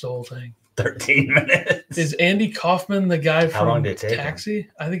watched the whole thing. 13 minutes. Is Andy Kaufman the guy How long from did it take Taxi?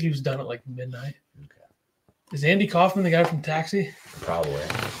 I think he was done at like midnight. Okay. Is Andy Kaufman the guy from Taxi? Probably.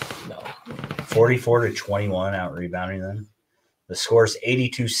 No. 44-21 out rebounding them. The score's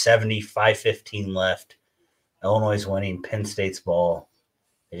 82-70, 5:15 left. Illinois is winning. Penn State's ball.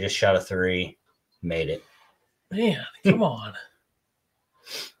 They just shot a 3, made it. Man, come on.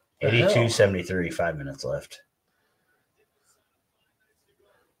 82-73, 5 minutes left.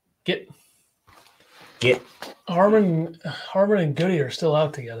 Get Get. Harmon and Goody are still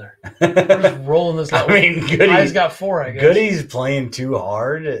out together. We're just rolling this out. I mean, Guy's got 4, I guess. Goody's playing too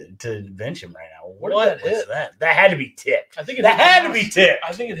hard to bench him right now. What What was hit? that? That had to be tipped. I think it That hit had to Damas- be tipped.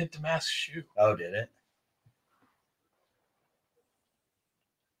 I think it hit Damas' shoe. Oh, did it?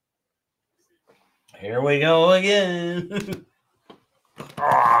 Here we go again.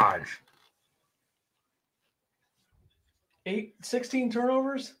 Gosh. 16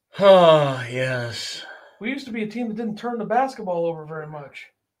 turnovers? Oh, yes. We used to be a team that didn't turn the basketball over very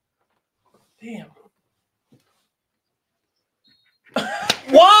much. Damn.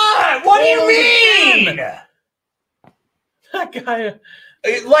 What? What do you mean? That guy.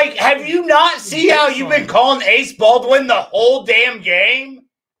 Like, have you not seen how you've been calling Ace Baldwin the whole damn game?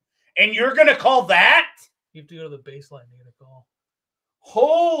 And you're going to call that? You have to go to the baseline to get a call.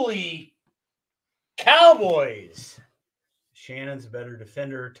 Holy Cowboys. Shannon's a better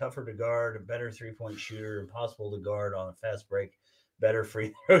defender, tougher to guard, a better three-point shooter, impossible to guard on a fast break, better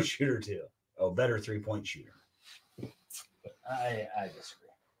free throw shooter too. Oh, better three-point shooter. I disagree.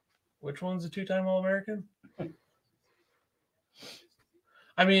 Which one's a 2-time All-American?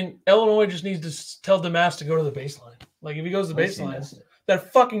 I mean, Illinois just needs to tell Damas to go to the baseline. Like, if he goes to the baseline,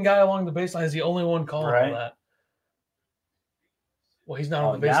 that fucking guy along the baseline is the only one calling all that. Well, he's not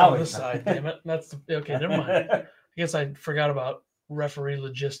on the baseline on this side, damn it. That's okay, never mind. I guess I forgot about referee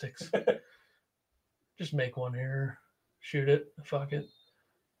logistics. Just make one here. Shoot it. Fuck it.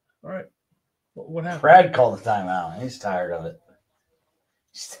 All right. What happened? Brad called the timeout. He's tired of it.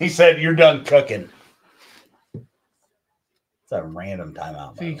 He said, "You're done cooking." It's a random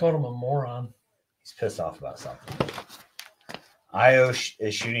timeout. I think he called him a moron. He's pissed off about something. Io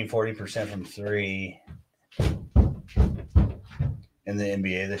is shooting 40% from 3 in the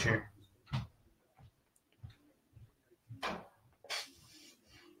NBA this year.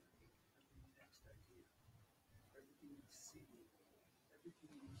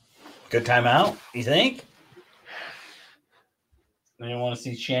 Good timeout, you think? You want to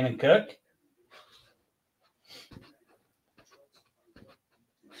see Shannon cook?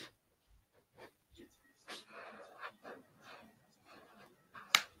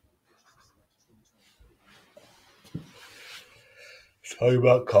 Talk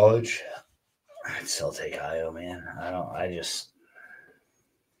about college. I'd still take Io, man. I just.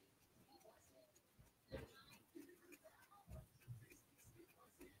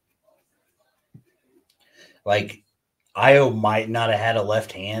 Like, Io might not have had a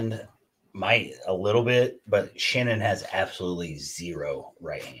left hand, might a little bit, but Shannon has absolutely zero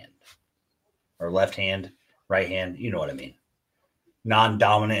right hand. Or left hand, right hand, you know what I mean.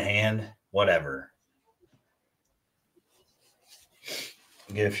 Non-dominant hand, whatever.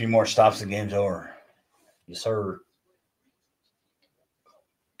 Get a few more stops, the game's over. Yes, sir.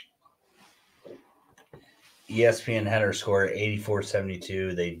 ESPN had her score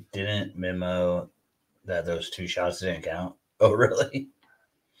 84-72. They didn't memo that those 2 shots didn't count. Oh, really?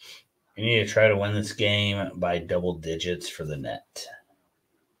 You need to try to win this game by double digits for the net.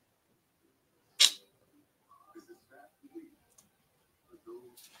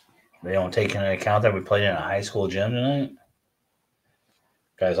 They don't take into account that we played in a high school gym tonight?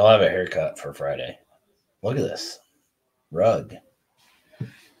 Guys, I'll have a haircut for Friday. Look at this. Rug.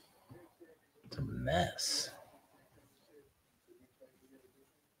 It's a mess.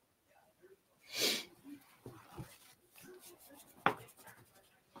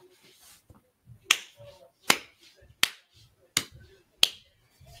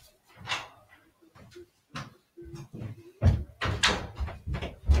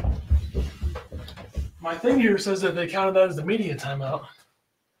 My thing here says that they counted that as the media timeout.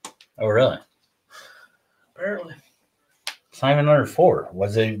 Oh, really? Apparently. It's not even under 4.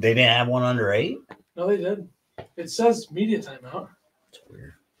 Was it? They didn't have one under 8? No, they did. It says media timeout. It's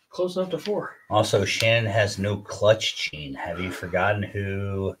weird. Close enough to 4. Also, Shannon has no clutch gene. Have you forgotten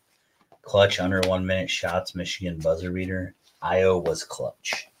who clutch under 1 minute shots Michigan buzzer beater? Io was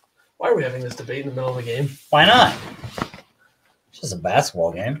clutch. Why are we having this debate in the middle of the game? Why not? It's just a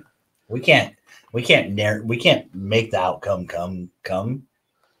basketball game. We can't make the outcome come.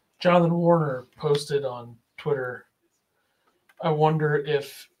 Jonathan Warner posted on Twitter, I wonder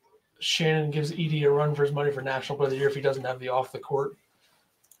if Shannon gives Edie a run for his money for National Player of the Year if he doesn't have the off-the-court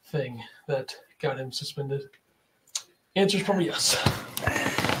thing that got him suspended. Answer's probably yes.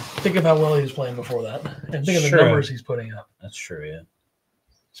 Think of how well he was playing before that. And think of the numbers he's putting up. That's true, yeah.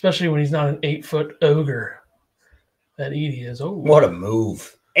 Especially when he's not an 8-foot ogre that Edie is. Oh, what a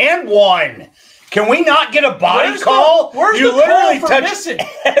move. And 1. Can we not get a body call? Where's you the literally call for touch missing?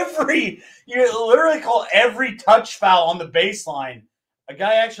 You literally call every touch foul on the baseline. A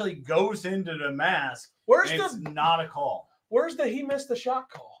guy actually goes into the mask. It's not a call. Where's the he missed the shot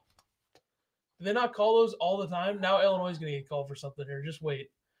call? Do they not call those all the time? Now Illinois is going to get called for something here. Just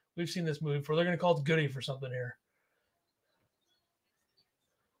wait. We've seen this movie before. They're going to call it Goody for something here.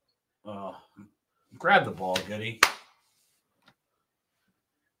 Grab the ball, Goody.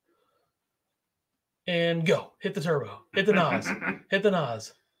 And go. Hit the turbo. Hit the NOS. Hit the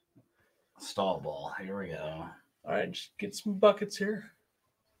NOS. Stall ball. Here we go. All right, just get some buckets here.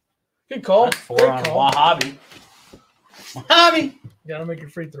 Good call. That's 4 on Wahhabi. Wahhabi. Got to make your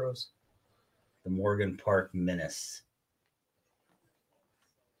free throws. The Morgan Park Menace.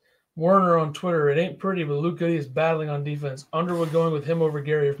 Warner on Twitter, it ain't pretty, but Luke Goody is battling on defense. Underwood going with him over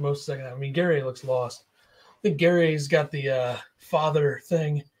Gary for most of the second half. I mean, Gary looks lost. I think Gary's got the father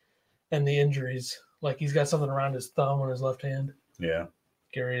thing and the injuries. Like he's got something around his thumb on his left hand. Yeah.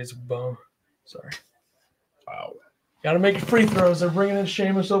 Gary is a bum. Sorry. Wow. Got to make your free throws. They're bringing in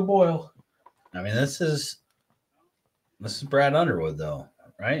Seamus O'Boyle. I mean, this is Brad Underwood, though,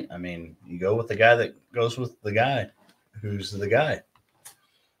 right? I mean, you go with the guy that goes with the guy who's the guy.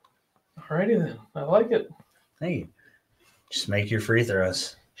 All righty then. I like it. Hey, just make your free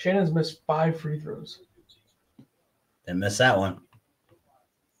throws. Shannon's missed 5 free throws. Didn't miss that one.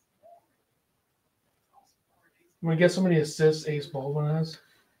 I'm going to guess how many assists Ace Baldwin has.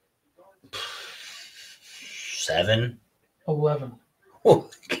 7. 11. Holy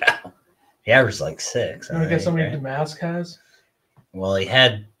cow. He averaged like 6. I'm going to guess how many Damask has. Well, he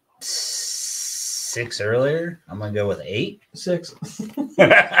had 6 earlier. I'm going to go with 8. 6.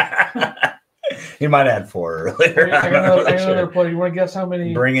 He might have had 4 earlier. I got another play. You want to guess how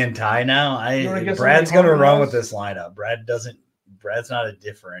many? Bring in Ty now. Brad's going to run with this lineup. Brad's not a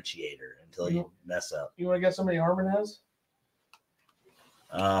differentiator until you mess up. You want to guess how many Harmon has?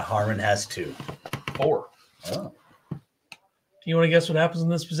 Harmon has 2. 4. Oh. You want to guess what happens in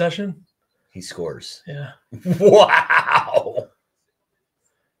this possession? He scores. Yeah. Wow.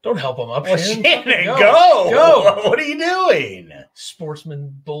 Don't help him up, Well, Shannon. Go. What are you doing? Sportsman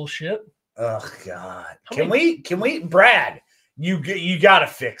bullshit. Oh God. Can we Brad, you gotta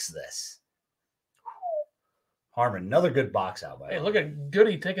fix this. Harmon, another good box out by Hey, look at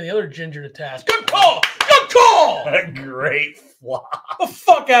Goody taking the other ginger to task. Good call! Good call! A great flop. Get the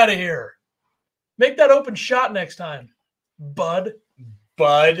fuck out of here. Make that open shot next time, bud.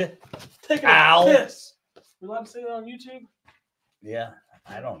 Take Ow. a piss. We allowed to say that on YouTube? Yeah,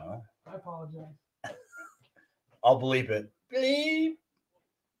 I don't know. I apologize. I'll bleep it. Bleep.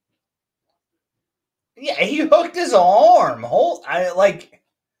 Yeah, he hooked his arm.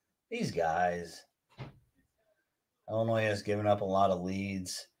 These guys. Illinois has given up a lot of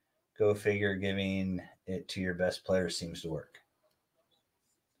leads. Go figure, giving it to your best player seems to work.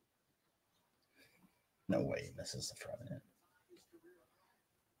 No way he misses the front end.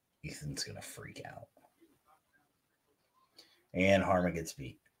 Ethan's going to freak out. And Harmon gets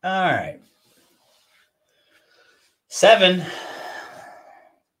beat. All right. 7.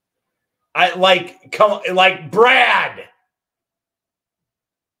 Brad.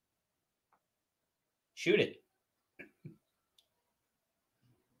 Shoot it.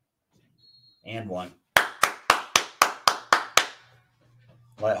 And 1.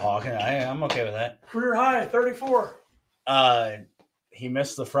 Let Hawkins. I'm okay with that. Career high, 34. He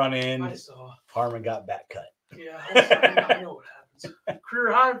missed the front end. I saw. Harmon got back cut. Yeah, I know what happens.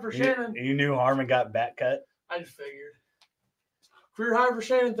 Career high for Shannon. You knew Harmon got back cut? I just figured. Career high for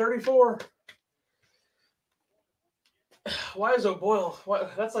Shannon, 34. Why is O'Boyle?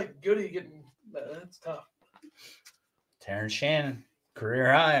 That's like Goody getting. That's tough. Terrence Shannon,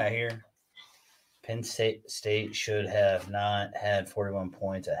 career high, I hear. Penn State should have not had 41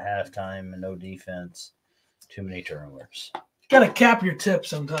 points at halftime and no defense. Too many turnovers. Gotta cap your tip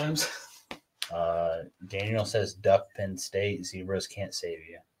sometimes. Daniel says duck Penn State. Zebras can't save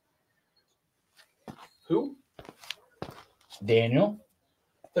you. Who? Daniel?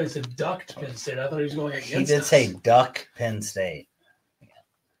 I thought he said ducked Penn State. I thought he was going against He did us. say duck Penn State. Yeah.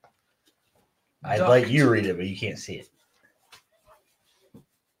 I'd let you read it, but you can't see it.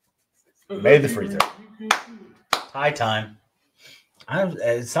 Made the free throw. High time.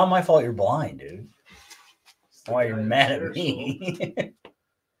 It's not my fault you're blind, dude. Why you're mad at me?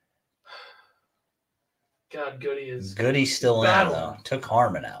 God, Goody is. Goody's still in, though. Took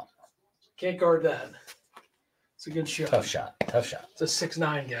Harmon out. Can't guard that. It's a good shot. Tough shot. Tough shot. It's a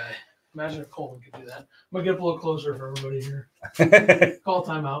 6'9" guy. Imagine if Coleman could do that. I'm going to get up a little closer for everybody here. Call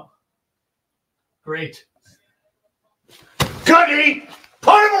timeout. Great. Goody!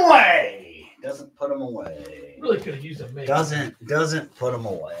 Put him away! Doesn't put him away. Really could have used a maker. Doesn't put him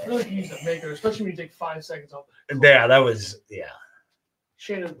away. Really could use a maker, especially when you take 5 seconds off. Yeah, that was, yeah.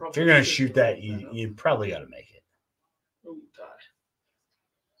 Shannon probably. If you're going to shoot that, you probably got to make it. Ooh, tie.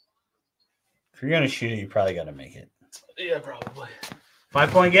 If you're going to shoot it, you probably got to make it. Yeah, probably.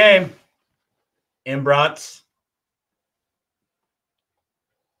 5-point game. Imbrats.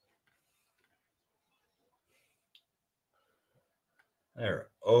 They're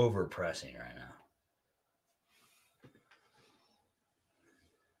over pressing right now.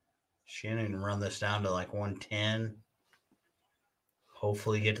 Shannon can run this down to like 110.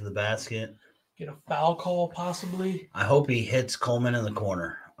 Hopefully get to the basket. Get a foul call, possibly. I hope he hits Coleman in the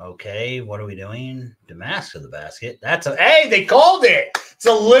corner. Okay, what are we doing? Damask to the basket. Hey, they called it. It's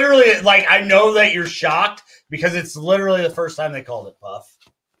literally, like, I know that you're shocked because it's literally the first time they called it, Puff.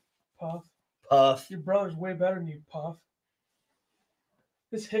 Puff. Your brother's way better than you, Puff.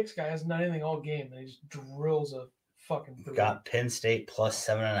 This Hicks guy hasn't done anything all game, and he just drills a fucking three. Got Penn State plus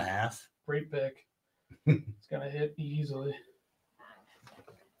 7.5. Great pick. It's going to hit easily.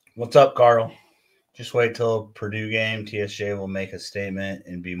 What's up, Carl? Just wait till Purdue game. TSJ will make a statement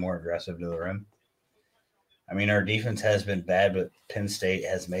and be more aggressive to the rim. I mean, our defense has been bad, but Penn State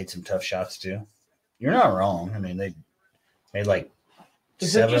has made some tough shots too. You're not wrong. I mean, they made like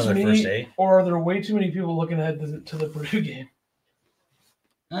 7 of their first 8. Or are there way too many people looking ahead to the Purdue game?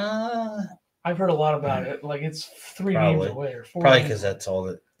 I've heard a lot about it. Like, it's 3 games away or 4. Probably because that's all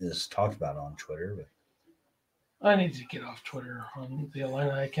that is talked about on Twitter. But I need to get off Twitter on the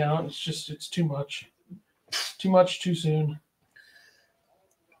Illini account. It's too much. Too much too soon.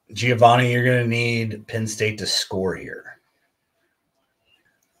 Giovanni, you're going to need Penn State to score here.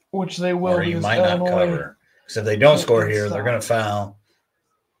 Which they will. Or you might not cover. Because if they don't score here, they're going to foul.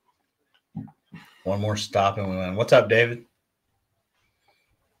 One more stop and we win. What's up, David?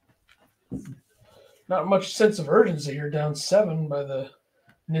 Not much sense of urgency here. Down 7 by the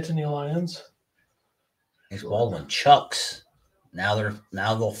Nittany Lions. These Baldwin chucks. Now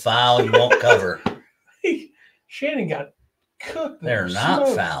they'll foul. You won't cover. Shannon got cooked. They're not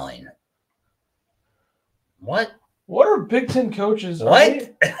fouling. What? What are Big Ten coaches?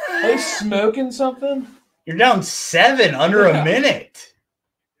 What? Are they smoking something? You're down 7 under a minute.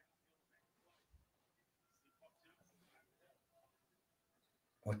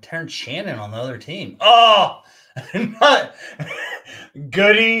 With Terrence Shannon on the other team. Oh, not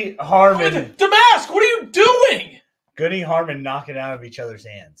Goody Harmon. Damask, what are you doing? Goody Harmon knocking out of each other's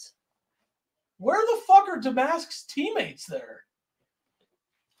hands. Where the fuck are Damask's teammates there?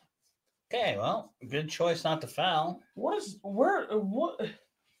 Okay, well, good choice not to foul. What?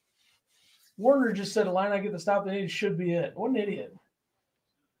 Warner just said Illini get the stop. They should be it. What an idiot.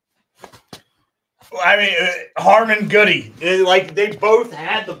 I mean, Harmon, Goody, they both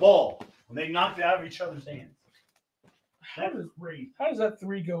had the ball and they knocked it out of each other's hands. How does that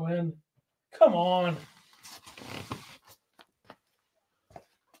 3 go in? Come on.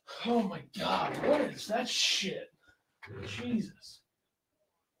 Oh my God, what is that shit? Jesus.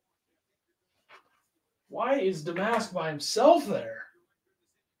 Why is Damask by himself there?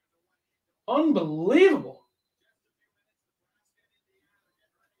 Unbelievable.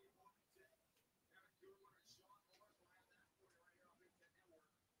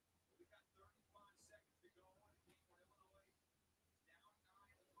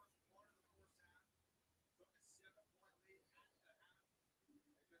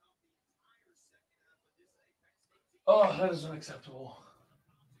 Oh, that is unacceptable.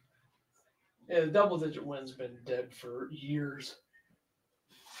 Yeah, the double-digit win's been dead for years.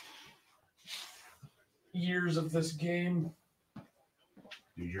 Years of this game.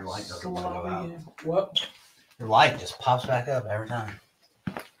 Dude, your light doesn't go out. What? Your light just pops back up every time.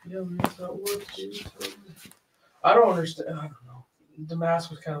 Yeah, that's how it works, dude. I don't understand. I don't know. Damask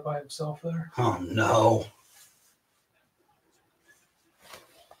was kind of by himself there. Oh no.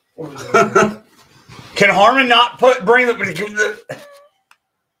 Can Harmon not bring the?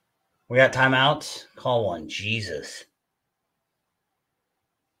 We got timeouts. Call one. Jesus.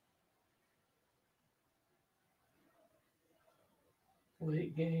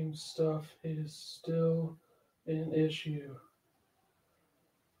 Late game stuff is still an issue.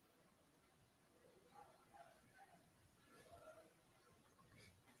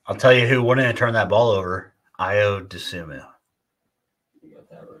 I'll tell you who wouldn't have turned that ball over. Io DeSumo. You got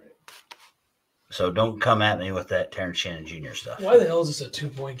that right. So don't come at me with that Terrence Shannon Jr. stuff. Why the hell is this a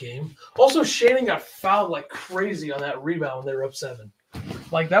 2-point game? Also, Shannon got fouled like crazy on that rebound when they were up 7.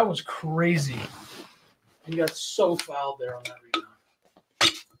 Like, that was crazy. He got so fouled there on that rebound.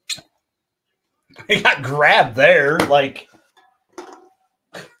 He got grabbed there. Like,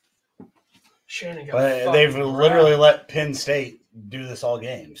 Shannon got but they've grabbed. literally let Penn State do this all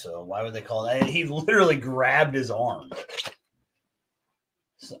game. So why would they call it? He literally grabbed his arm.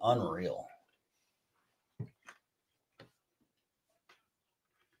 It's unreal.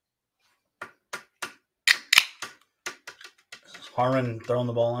 Harmon throwing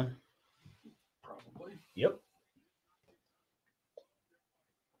the ball in? Probably. Yep.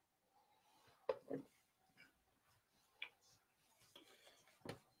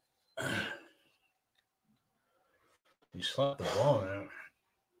 You slapped the ball in.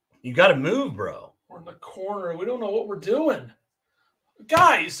 You got to move, bro. We're in the corner. We don't know what we're doing.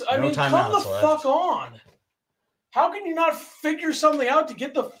 Guys, I mean, come the fuck on. How can you not figure something out to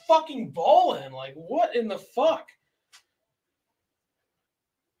get the fucking ball in? Like, what in the fuck?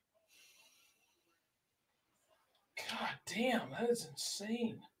 God damn, that is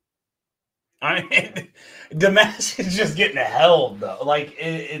insane. I mean, Damask is just getting held, though. Like,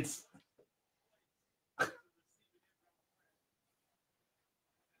 it's...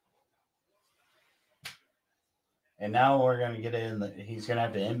 And now we're going to get in. He's going to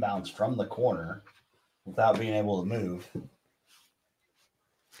have to inbounds from the corner without being able to move.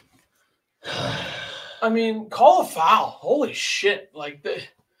 I mean, call a foul. Holy shit. Like,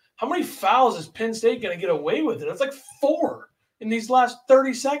 how many fouls is Penn State going to get away with it? It's like 4 in these last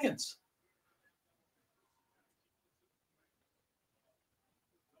 30 seconds.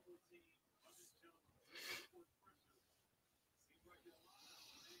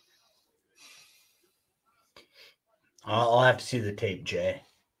 I'll have to see the tape, Jay.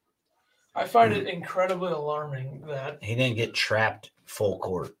 I find it incredibly alarming that he didn't get trapped full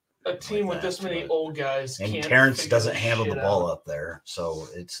court. A team like with this many old guys and can't Terrence doesn't handle the ball out. Up there, so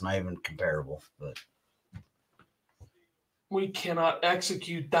it's not even comparable. But we cannot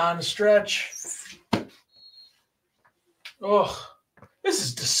execute down the stretch. Oh, this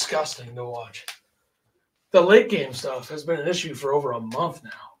is disgusting to watch. The late game stuff has been an issue for over a month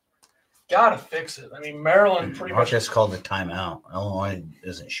now. Gotta fix it. I mean, Maryland pretty much just called the timeout. Illinois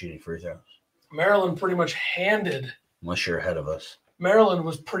isn't shooting free throws. Maryland pretty much handed. Unless you're ahead of us. Maryland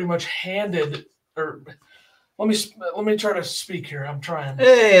was pretty much handed. Or let me try to speak here. I'm trying.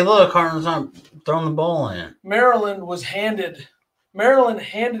 Hey, look, Harmon's not throwing the ball in. Maryland handed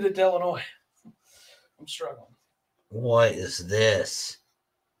it to Illinois. I'm struggling. What is this?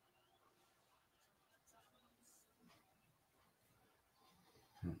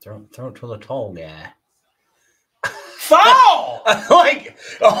 Throw it to the tall guy. Foul! Like,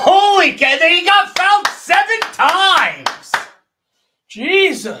 holy cow, he got fouled 7 times.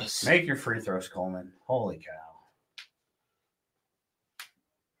 Jesus. Make your free throws, Coleman. Holy cow.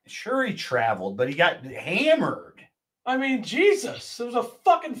 Sure, he traveled, but he got hammered. I mean, Jesus. There was a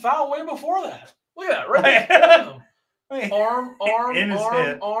fucking foul way before that. Look at that, right there. Arm,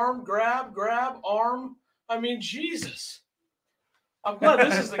 grab, arm. I mean, Jesus. I'm glad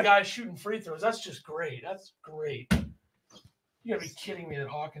this is the guy shooting free throws. That's just great. That's great. You gotta be kidding me that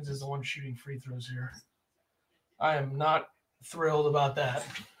Hawkins is the one shooting free throws here. I am not thrilled about that.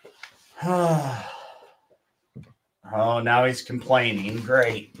 Oh, now he's complaining.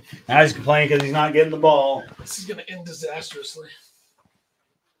 Great. Now he's complaining because he's not getting the ball. This is gonna end disastrously.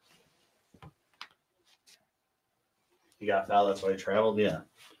 He got fouled. That's why he traveled. Yeah.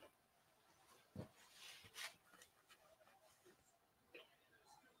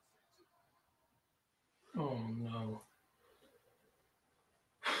 Oh no.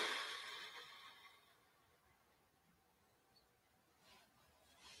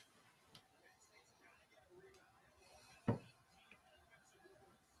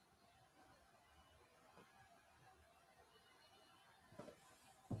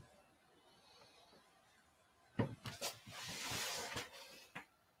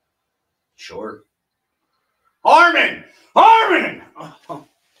 short. Harmon! Harmon! Oh.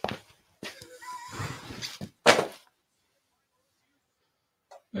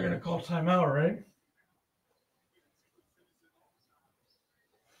 They're going to call timeout, right?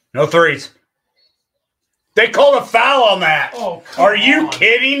 No threes. They called a foul on that. Oh, Are you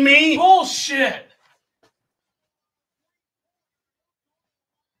kidding me? Bullshit.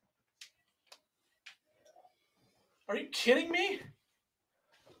 Are you kidding me?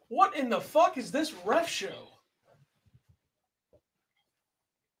 What in the fuck is this ref show?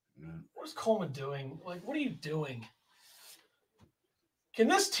 What is Coleman doing? Like, what are you doing? Can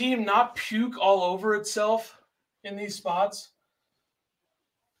this team not puke all over itself in these spots?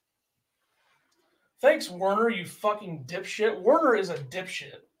 Thanks, Werner, you fucking dipshit. Werner is a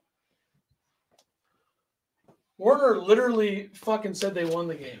dipshit. Werner literally fucking said they won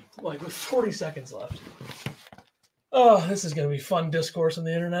the game, like with 40 seconds left. Oh, this is going to be fun discourse on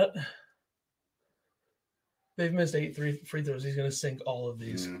the internet. They've missed 8 free throws. He's going to sink all of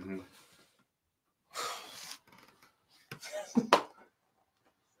these. Mm-hmm.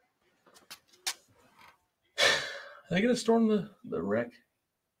 Are they going to storm the rec?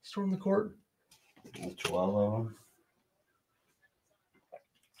 Storm the court? 12 of them.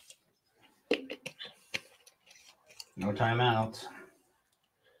 No timeouts.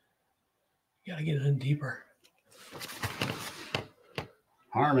 You got to get it in deeper.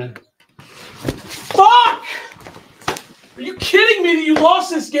 Harmon. Fuck! Are you kidding me that you lost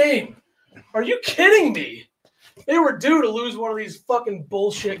this game? Are you kidding me? They were due to lose one of these fucking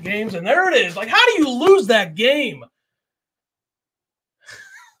bullshit games, and there it is. Like, how do you lose that game?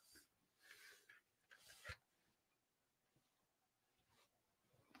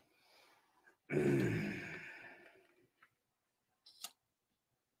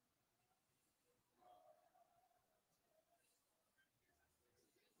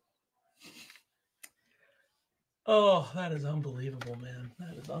 Oh, that is unbelievable, man.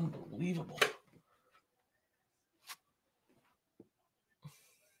 That is unbelievable.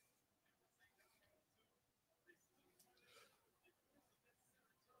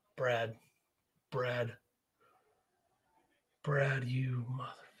 Brad, you motherfucker.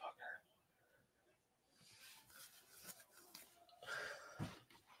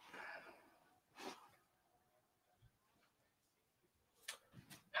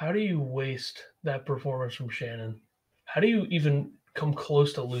 How do you waste that performance from Shannon? How do you even come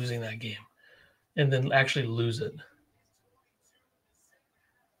close to losing that game and then actually lose it?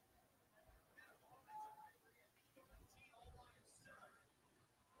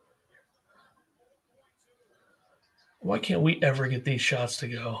 Why can't we ever get these shots to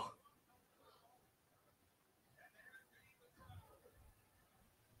go?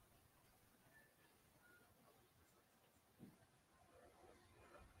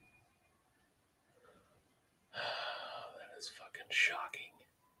 That is fucking shocking.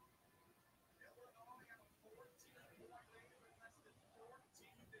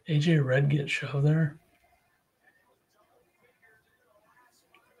 AJ Red get show there?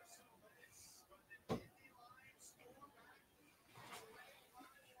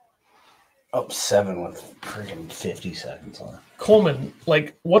 Up 7 with freaking 50 seconds left. Coleman,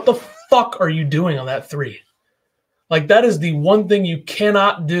 like, what the fuck are you doing on that 3? Like, that is the one thing you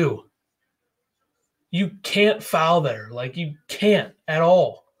cannot do. You can't foul there. Like, you can't at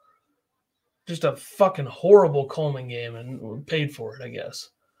all. Just a fucking horrible Coleman game, and we paid for it, I guess.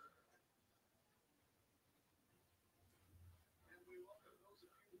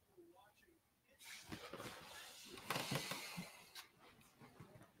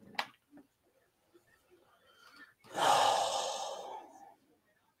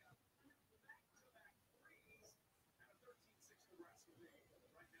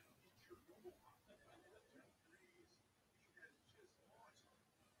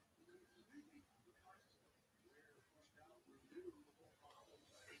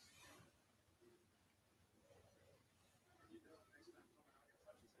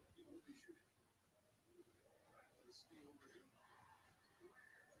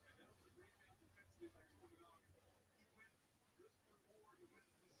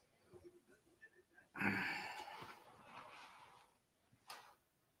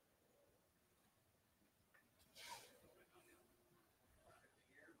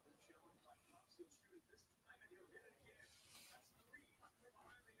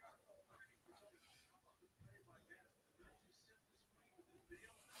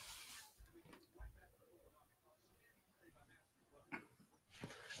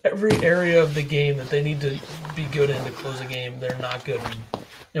 Every area of the game that they need to be good in to close a game, they're not good in.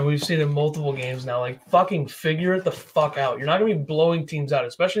 And we've seen it in multiple games now. Like, fucking figure it the fuck out. You're not going to be blowing teams out,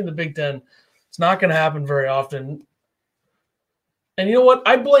 especially in the Big Ten. It's not going to happen very often. And you know what?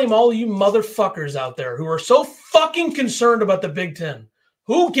 I blame all you motherfuckers out there who are so fucking concerned about the Big Ten.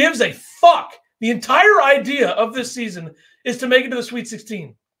 Who gives a fuck? The entire idea of this season is to make it to the Sweet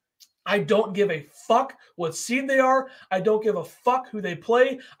 16. I don't give a fuck what seed they are. I don't give a fuck who they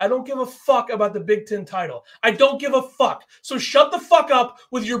play. I don't give a fuck about the Big Ten title. I don't give a fuck. So shut the fuck up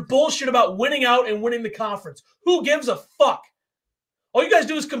with your bullshit about winning out and winning the conference. Who gives a fuck? All you guys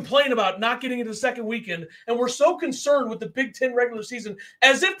do is complain about not getting into the second weekend, and we're so concerned with the Big Ten regular season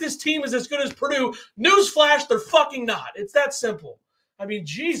as if this team is as good as Purdue. Newsflash, they're fucking not. It's that simple. I mean,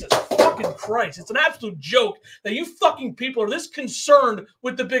 Jesus fucking Christ. It's an absolute joke that you fucking people are this concerned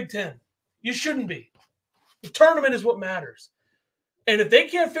with the Big Ten. You shouldn't be. The tournament is what matters. And if they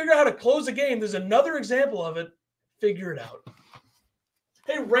can't figure out how to close the game, there's another example of it. Figure it out.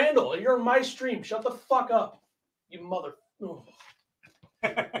 Hey, Randall, you're on my stream. Shut the fuck up. You mother... Oh.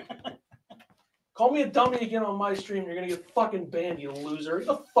 Call me a dummy again on my stream. You're going to get fucking banned, you loser. Get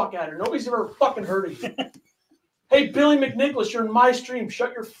the fuck out of here. Nobody's ever fucking heard of you. Hey, Billy McNicholas, you're in my stream.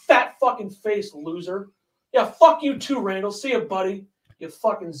 Shut your fat fucking face, loser. Yeah, fuck you too, Randall. See ya, buddy. You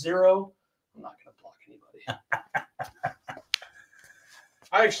fucking zero. I'm not going to block anybody.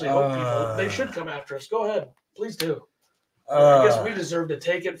 I actually hope people, they should come after us. Go ahead. Please do. I guess we deserve to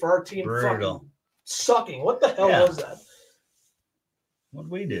take it for our team fucking sucking. What the hell was that?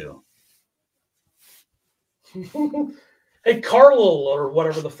 What'd we do? Hey, Carlo, or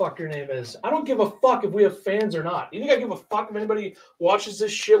whatever the fuck your name is. I don't give a fuck if we have fans or not. You think I give a fuck if anybody watches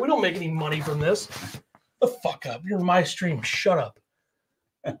this shit? We don't make any money from this. The fuck up. You're in my stream. Shut up.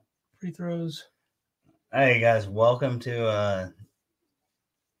 Free throws. Hey, guys. Welcome to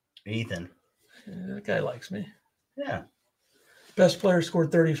Ethan. Yeah, that guy likes me. Yeah. Best player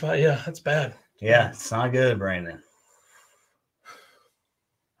scored 35. Yeah, that's bad. Yeah, it's not good, Brandon.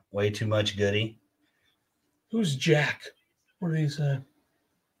 Way too much goody. Who's Jack? What did he say?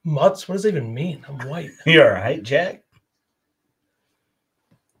 Mutts? What does that even mean? I'm white. You all right, Jack?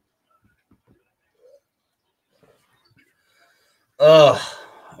 Ugh,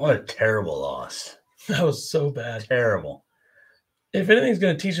 what a terrible loss. That was so bad. Terrible. If anything's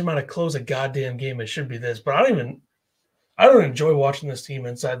going to teach him how to close a goddamn game, it should be this. But I don't enjoy watching this team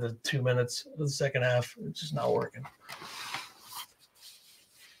inside the 2 minutes of the second half. It's just not working.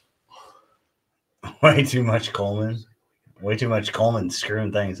 Way too much Coleman. Way too much Coleman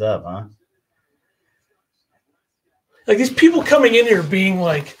screwing things up, huh? Like these people coming in here being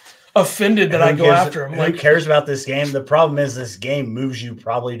like offended that I go after them. Who cares about this game? The problem is this game moves you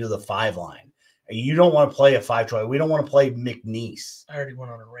probably to the 5 line. You don't want to play a 5-12. We don't want to play McNeese. I already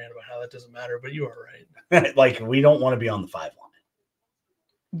went on a rant about how that doesn't matter, but you are right. Like, we don't want to be on the 5 line.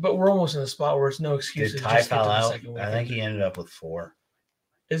 But we're almost in a spot where it's no excuse. Did Ty foul out? I think he ended up with 4.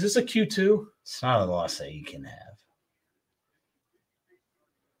 Is this a Q2? It's not a loss that you can have.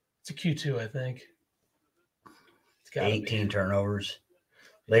 It's a Q2, I think. It's 18 turnovers.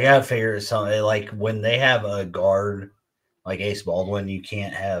 They got to figure something. Like, when they have a guard like Ace Baldwin, you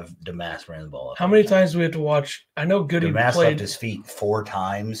can't have Damas bring the ball up. How many times do we have to watch? I know Goody Damas played left his feet 4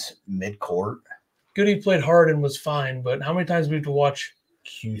 times mid-court. Goody played hard and was fine, but how many times do we have to watch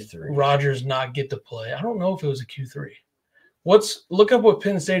Q3 Rogers not get to play? I don't know if it was a Q3. Look up what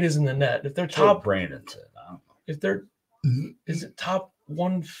Penn State is in the net. If they're top, Brandon said, I don't know. If they're, is it top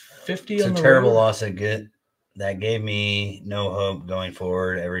 150? It's on a the terrible road? loss. That gave me no hope going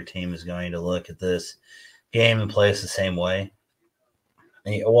forward. Every team is going to look at this game and play us the same way.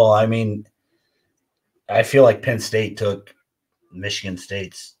 Well, I mean, I feel like Penn State took Michigan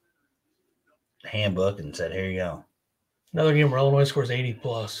State's handbook and said, "Here you go." Another game where Illinois scores 80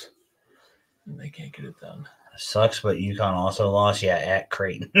 plus, and they can't get it done. Sucks, but UConn also lost. Yeah, at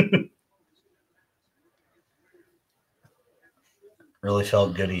Creighton. Really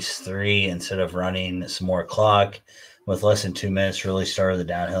felt Goody's 3 instead of running some more clock with less than 2 minutes. Really started the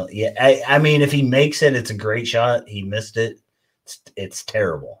downhill. Yeah, I mean, if he makes it, it's a great shot. He missed it. It's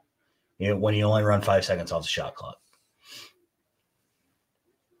terrible. When you only run 5 seconds off the shot clock.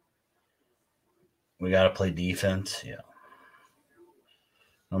 We got to play defense. Yeah.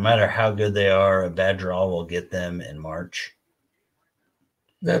 No matter how good they are, a bad draw will get them in March.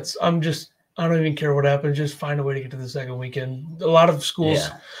 I don't even care what happens. Just find a way to get to the second weekend. A lot of schools,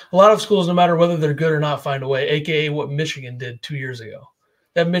 no matter whether they're good or not, find a way, aka what Michigan did 2 years ago.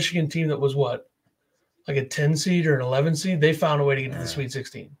 That Michigan team that was what? Like a 10 seed or an 11 seed? They found a way to get to the Sweet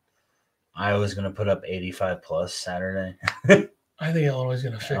 16. Iowa's going to put up 85 plus Saturday. I think Illinois is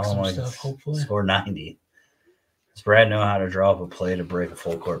going to fix some stuff, hopefully. Score 90. Does Brad know how to draw up a play to break a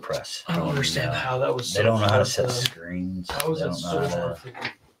full court press? I don't understand how that was. They don't know how to set screens. How was They that don't so know how hard to. for you?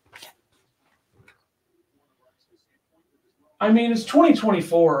 I mean, it's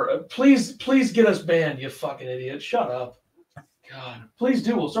 2024. Please get us banned, you fucking idiot. Shut up. God, please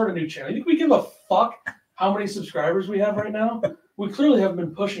do. We'll start a new channel. You think we give a fuck how many subscribers we have right now? We clearly haven't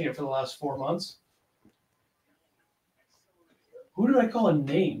been pushing it for the last 4 months. Who did I call a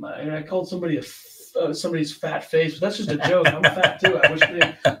name? I called somebody somebody's fat face, but that's just a joke. I'm fat too. I wish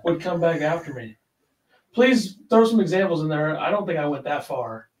they would come back after me. Please throw some examples in there. I don't think I went that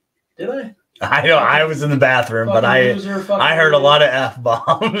far. Did I? I know I was in the bathroom, but I heard a lot of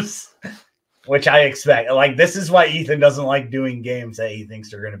F-bombs, which I expect. Like, this is why Ethan doesn't like doing games that he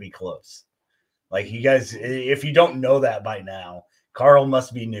thinks are going to be close. Like, you guys, if you don't know that by now, Carl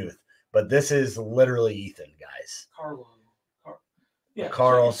must be Newth. But this is literally Ethan, guys. Yeah,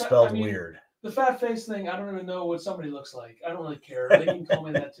 Carl spelled weird. The fat face thing, I don't even know what somebody looks like. I don't really care. They can call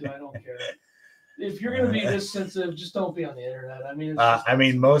me that too. I don't care. If you're going to be this sensitive, just don't be on the internet. I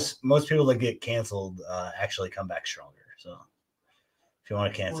mean, most people that get canceled actually come back stronger. So if you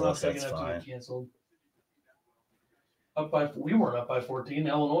want to cancel us, that's fine. We weren't up by 14.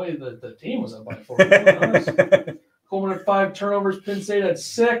 Illinois, the team was up by 14. Coleman had 5 turnovers. Penn State had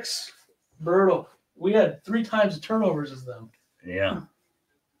 6. Brutal. We had 3 times the turnovers as them. Yeah.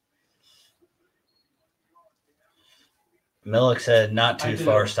 Millick said, not too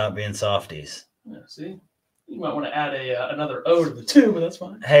far. Stop being softies. Yeah, see? You might want to add another O to the 2, but that's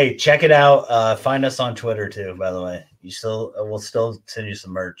fine. Hey, check it out. Find us on Twitter, too, by the way. We'll still send you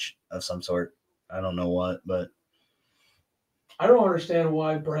some merch of some sort. I don't know what, but. I don't understand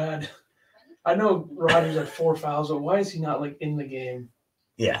why Brad. I know Rogers had 4 fouls, but why is he not, like, in the game?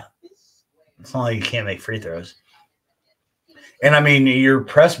 Yeah. It's not like you can't make free throws. And, I mean, your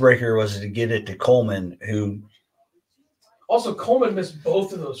press breaker was to get it to Coleman, who. Also, Coleman missed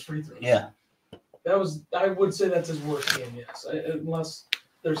both of those free throws. Yeah. I would say that's his worst game, yes. Unless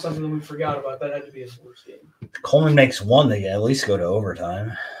there's something that we forgot about, that had to be his worst game. Coleman makes 1, they at least go to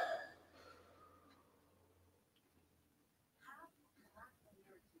overtime.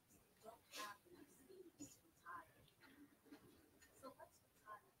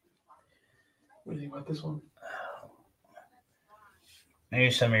 What do you think about this one? Maybe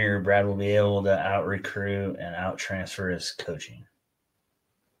some of your Brad will be able to out-recruit and out-transfer his coaching.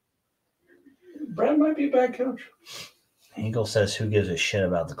 Brad might be a bad coach. Hinkle says, who gives a shit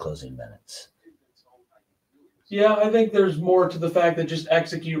about the closing minutes? Yeah, I think there's more to the fact that just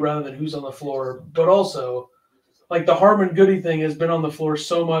execute rather than who's on the floor. But also, like the Harmon Goody thing has been on the floor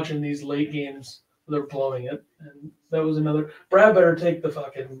so much in these late games, they're blowing it. And that was another. Brad better take the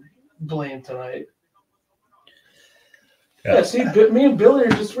fucking blame tonight. Yeah, see, me and Billy are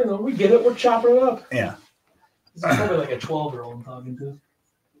just, we get it. We're chopping it up. Yeah. This is probably like a 12-year-old I'm talking to.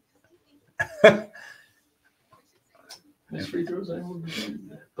 Miss free throws.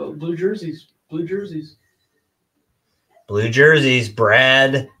 Blue jerseys. Blue jerseys,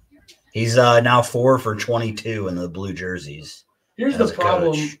 Brad. He's now 4 for 22 in the blue jerseys. Here's the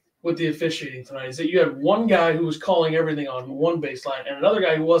problem with the officiating tonight is that you had one guy who was calling everything on one baseline and another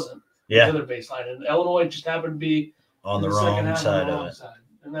guy who wasn't. Yeah. The other baseline. And Illinois just happened to be on the wrong side of it.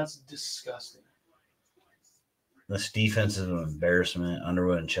 And that's disgusting. This defense is an embarrassment.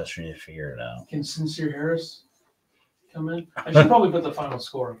 Underwood and Chester need to figure it out. Can Sincere Harris come in? I should probably put the final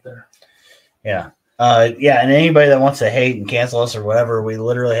score up there. Yeah. And anybody that wants to hate and cancel us or whatever, we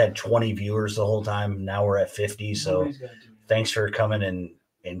literally had 20 viewers the whole time. Now we're at 50. So thanks for coming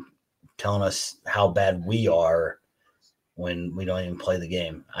and telling us how bad we are when we don't even play the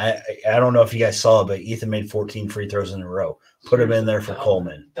game. I don't know if you guys saw it, but Ethan made 14 free throws in a row. Put him in there for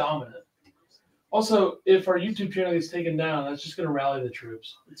Coleman. Dominant. Also, if our YouTube channel gets taken down, that's just going to rally the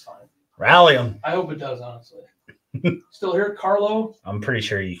troops. It's fine. Rally them. I hope it does, honestly. Still here, Carlo? I'm pretty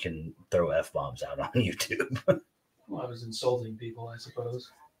sure you can throw F-bombs out on YouTube. Well, I was insulting people, I suppose.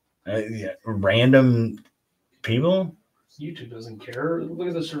 Yeah. Random people? YouTube doesn't care. Look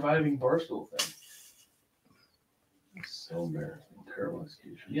at the surviving Barstool thing. It's so embarrassing. Terrible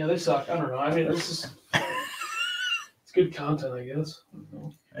execution. Yeah, they suck. I don't know. I mean, it's good content, I guess.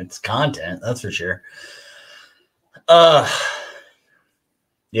 It's content, that's for sure.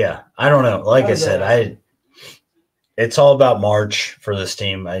 Yeah, I don't know. Like I said, it's all about March for this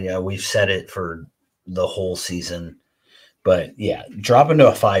team. We've said it for the whole season. But yeah, dropping to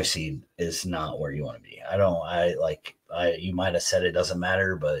a 5 seed is not where you want to be. You might have said it doesn't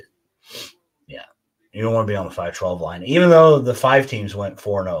matter, but yeah, you don't want to be on the 5-12 line, even though the 5 teams went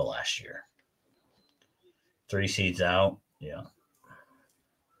 4-0 last year. 3 seeds out. Yeah.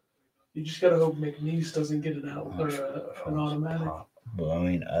 You just gotta hope McNeese doesn't get it out or an automatic.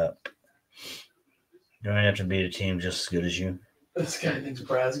 Blowing up. You don't have to beat a team just as good as you. This guy thinks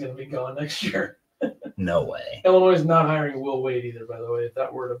Brad's gonna be gone next year. No way. Illinois is not hiring Will Wade either, by the way. If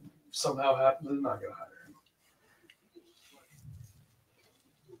that were to somehow happen, they're not gonna hire him.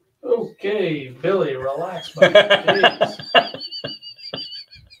 Okay, Billy, relax, buddy.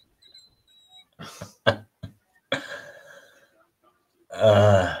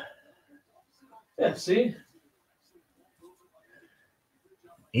 Yeah, see?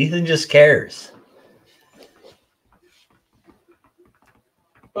 Ethan just cares.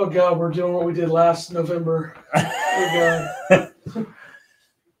 Oh God, we're doing what we did last November. Oh God.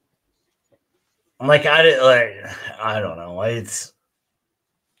 I don't know. It's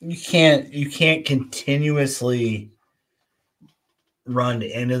you can't continuously run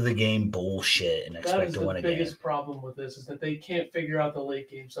the end of the game bullshit and expect to win a game. That is the biggest problem with this is that they can't figure out the late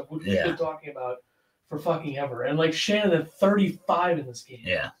game stuff, which we've been talking about for fucking ever. And like Shannon had 35 in this game.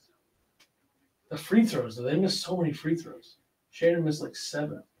 Yeah. The free throws, though, they missed so many free throws. Shannon missed like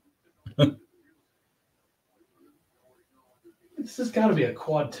 7. This has got to be a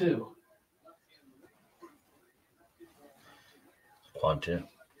quad 2. Quad 2.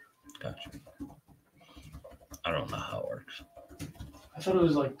 Gotcha. I don't know how it works. I thought it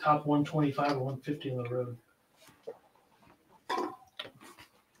was like top 125 or 150 on the road.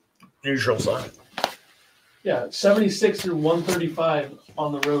 Neutral side. Yeah, 76 through 135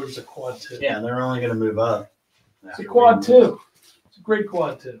 on the road is a quad 2. Yeah, and they're only going to move up. It's a quad 2. It's a great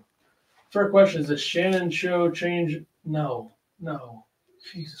quad 2. Fair question. Is the Shannon show change? No.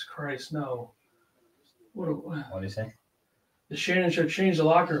 Jesus Christ, no. What do you say? The Shannon show changed the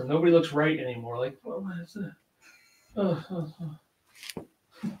locker room. Nobody looks right anymore. Like, what is that?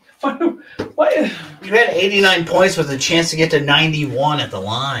 Why? You had 89 points with a chance to get to 91 at the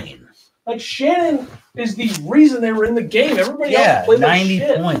line. Like, Shannon is the reason they were in the game. Everybody else played 90 like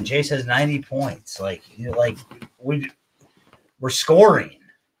shit. points. Jay says 90 points. We're scoring.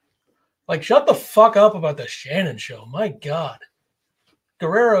 Like, shut the fuck up about the Shannon show. My God.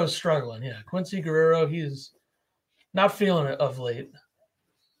 Guerrero's struggling. Yeah, Quincy Guerrero, he's not feeling it of late.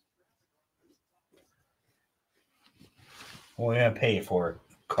 What are we going to pay you for,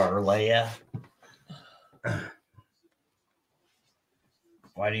 Carlea?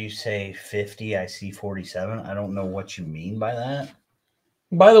 Why do you say 50? I see 47. I don't know what you mean by that.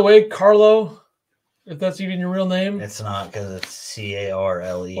 By the way, Carlo, if that's even your real name. It's not because it's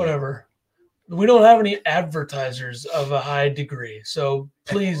Carle. Whatever. We don't have any advertisers of a high degree. So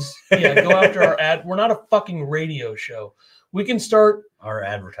please, go after our ad. We're not a fucking radio show. We can start. Our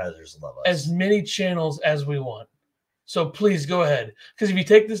advertisers love us. As many channels as we want. So please go ahead. Because if you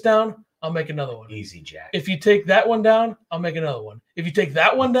take this down, I'll make another one. Easy, Jack. If you take that one down, I'll make another one. If you take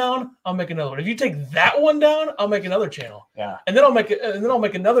that one down, I'll make another one. If you take that one down, I'll make another channel. Yeah. And then I'll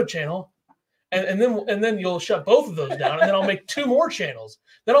make another channel. And then you'll shut both of those down. And then I'll make 2 more channels.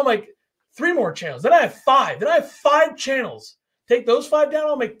 Then I'll make 3 more channels. Then I have 5. Then I have 5 channels. Take those 5 down,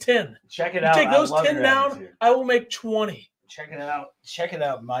 I'll make 10. Check it out. Take those 10 down, I will make 20. Check it out. Check it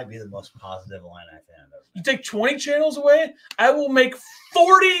out. Might be the most positive line I've found. You take 20 channels away, I will make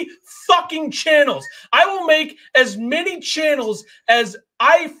 40 fucking channels. I will make as many channels as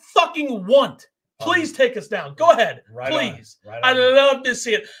I fucking want. Please take us down. Go ahead. Right please. On. Right I'd love to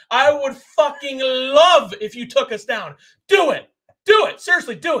see it. I would fucking love if you took us down. Do it. Do it.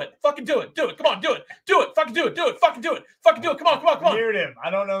 Seriously, do it. Fucking do it. Do it. Come on, do it. Do it. Fucking do it. Do it. Fucking do it. Fucking do it. Come on. Mute him. I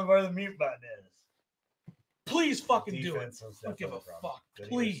don't know where the mute button is. Please fucking do it. Don't give a fuck.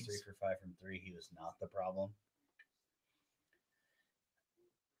 Please. 3 for 5 from 3. He was not the problem.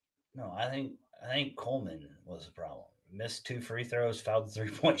 No, I think Coleman was the problem. Missed 2 free throws, fouled the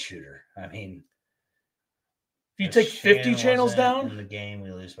 3-point shooter. I mean, if you take 50 channels down in the game,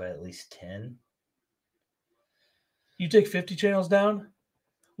 we lose by at least 10. You take 50 channels down.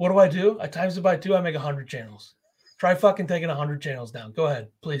 What do? I times it by 2. I make 100 channels. Try fucking taking 100 channels down. Go ahead.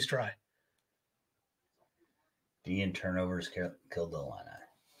 Please try. D and turnovers killed the Illini.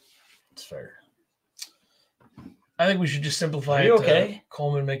 It's fair. I think we should just simplify it. Okay?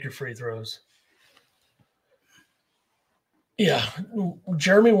 Coleman, make your free throws. Yeah.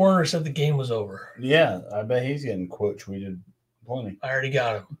 Jeremy Werner said the game was over. Yeah, I bet he's getting quote tweeted plenty. I already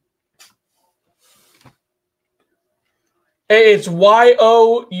got him. Hey, it's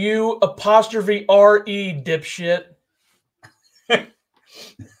YOU apostrophe RE, dipshit.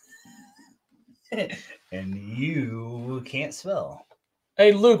 And you can't spell.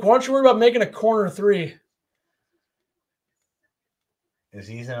 Hey, Luke, why don't you worry about making a corner 3? Is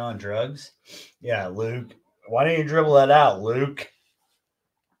Ethan on drugs? Yeah, Luke. Why don't you dribble that out, Luke?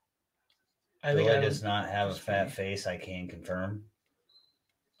 I think Billy does not have a fat face. I can confirm.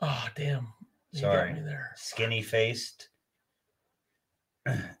 Oh, damn. You Sorry. got me there. Skinny faced.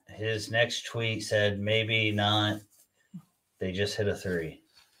 His next tweet said, maybe not. They just hit a 3.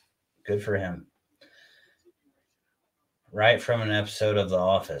 Good for him. Right from an episode of The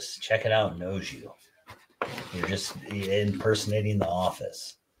Office. Check it out. Knows you. You're just impersonating The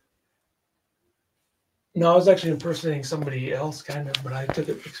Office. No, I was actually impersonating somebody else, kind of, but I took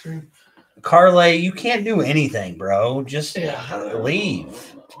it extreme. Carly, you can't do anything, bro. Just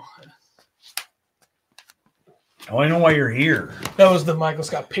leave. I want to know why you're here. That was the Michael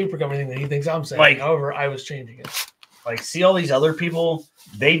Scott paper company thing that he thinks I'm saying. Like, however, I was changing it. Like, see all these other people?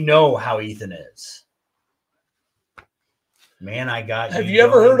 They know how Ethan is. Man, I got you. Have you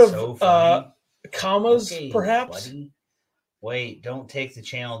ever heard so of commas, okay, perhaps? Buddy. Wait, don't take the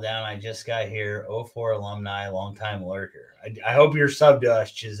channel down. I just got here. 04 alumni, longtime lurker. I hope you're subbed to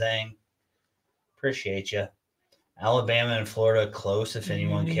us, Chizang. Appreciate you. Alabama and Florida close if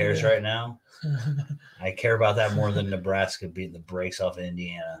anyone cares right now. I care about that more than Nebraska beating the brakes off of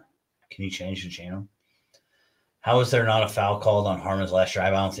Indiana. Can you change the channel? How is there not a foul called on Harmon's last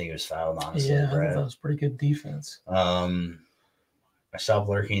drive? I don't think he was fouled, honestly. Yeah, Brad. that was pretty good defense. I stopped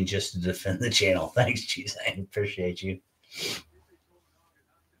lurking just to defend the channel. Thanks, Cheese. I appreciate you.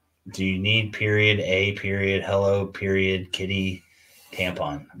 Do you need period, a period, hello, period, kitty,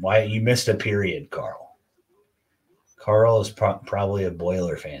 tampon? Why you missed a period, Carl? Carl is probably a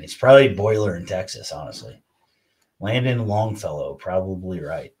Boiler fan. He's probably a Boiler in Texas, honestly. Landon Longfellow, probably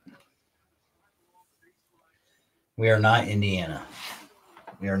right. We are not Indiana.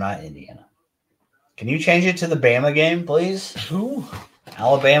 We are not Indiana. Can you change it to the Bama game, please? Who?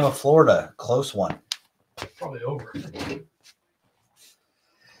 Alabama, Florida. Close one. Probably over.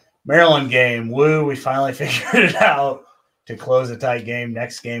 Maryland game. Woo, we finally figured it out to close a tight game.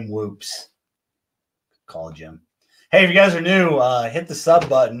 Next game, whoops. Call Jim. Hey, if you guys are new, hit the sub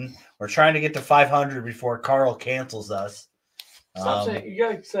button. We're trying to get to 500 before Carl cancels us. Stop saying you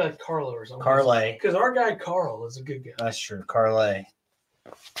gotta say Carlo or something. Carle. Because our guy Carl is a good guy. That's true. Carle.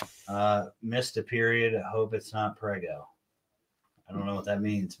 Missed a period. I hope it's not prego. I don't know what that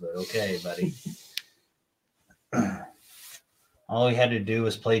means, but okay, buddy. All we had to do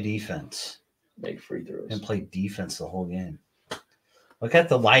was play defense. Make free throws. And play defense the whole game. Look at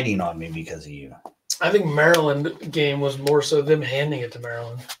the lighting on me because of you. I think Maryland game was more so them handing it to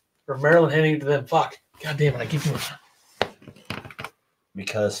Maryland. Or Maryland handing it to them. Fuck. God damn it. I keep doing that.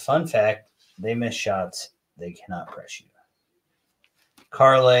 Because, fun fact, they miss shots. They cannot press you.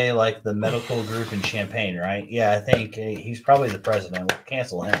 Carle, like the medical group in Champaign, right? Yeah, I think he's probably the president. We'll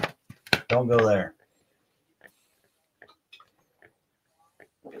cancel him. Don't go there.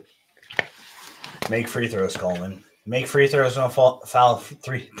 Make free throws, Coleman. Make free throws on foul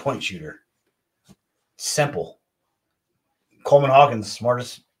three-point shooter. Simple. Coleman Hawkins,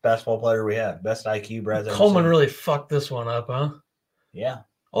 smartest basketball player we have. Best IQ Brad's ever Coleman seen. really fucked this one up, huh? Yeah.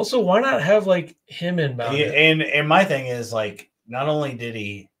 Also, why not have like him inbound? And my thing is, like, not only did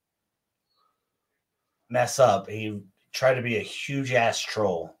he mess up, he tried to be a huge ass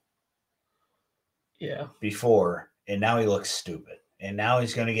troll. Yeah. Before, and now he looks stupid. And now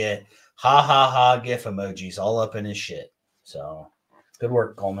he's gonna get ha ha ha gif emojis all up in his shit. So good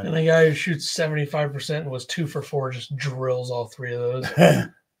work, Coleman. And the guy who shoots 75% and was 2 for 4 just drills all 3 of those.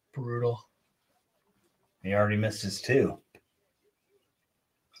 Brutal. He already missed his 2.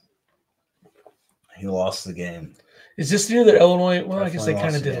 He lost the game. Is this the year that Illinois? Well, I guess they Definitely kind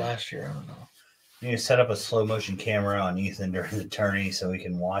of lost did the game. last year. I don't know. You need to set up a slow motion camera on Ethan during the tourney so we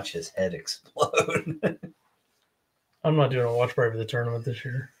can watch his head explode. I'm not doing a watch party for the tournament this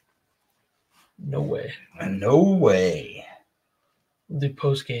year. No way. No way. We'll do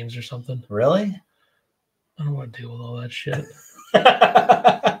post games or something. Really? I don't want to deal with all that shit.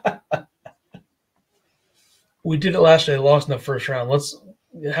 We did it last year. They lost in the first round. Let's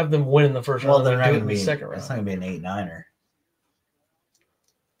have them win in the first round. Well, they're not do it going to in be the second round. It's not going to be an 8-9er.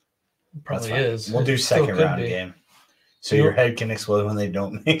 Probably is. We'll do It still second could round be. game. So You your know- head can explode when they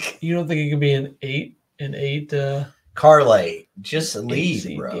don't make. You don't think it could be an 8 Carly, just 8 leave,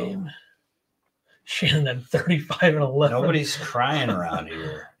 seed bro. game? Shannon had 35 and 11. Nobody's crying around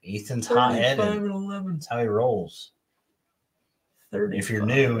here. Ethan's 35 hot-headed. and 11. That's how he rolls. 35 If you're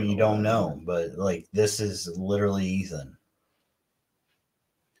new, and you don't 11. know. But, like, this is literally Ethan.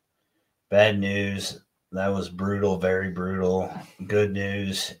 Bad news. That was brutal, very brutal. Good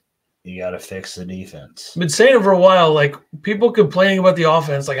news. You got to fix the defense. Been saying it for a while. Like, people complaining about the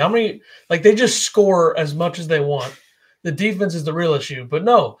offense. Like, how many? Like, they just score as much as they want. The defense is the real issue. But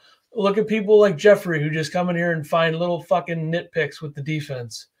no, look at people like Jeffrey who just come in here and find little fucking nitpicks with the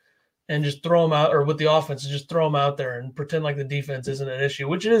defense. and just throw them out, or with the offense, and just throw them out there and pretend like the defense isn't an issue,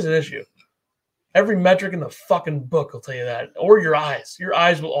 which it is an issue. Every metric in the fucking book will tell you that, or your eyes. Your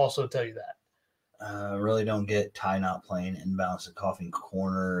eyes will also tell you that. Really don't get Ty not playing inbounds to Coughing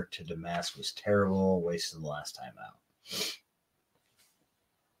corner to Damask was terrible. Wasted the last time out.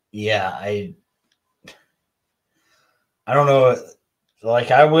 Yeah, I don't know.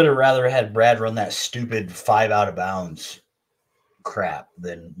 Like, I would have rather had Brad run that stupid 5 out of bounds crap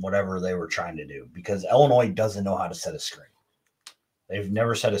than whatever they were trying to do, because Illinois doesn't know how to set a screen. They've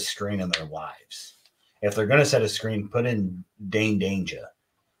never set a screen in their lives. If they're going to set a screen, put in Dane Danger.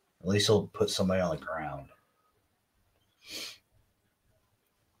 At least he'll put somebody on the ground.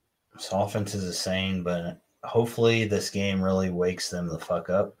 This offense is insane, but hopefully this game really wakes them the fuck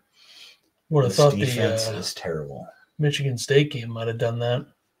up. Would have thought defense the is terrible. Michigan State game might have done that.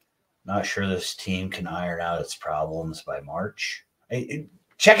 Not sure this team can iron out its problems by March.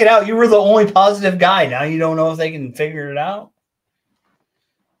 Check it out. You were the only positive guy. Now you don't know if they can figure it out.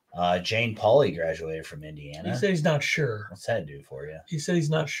 Jane Pauley graduated from Indiana. He said he's not sure. What's that do for you? He said he's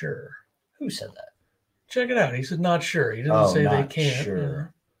not sure. Who said that? Check it out. He said not sure. He didn't say they can't.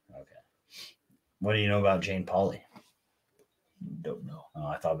 Sure. Okay. What do you know about Jane Pauley? Don't know. Oh,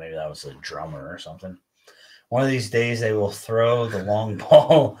 I thought maybe that was a drummer or something. One of these days they will throw the long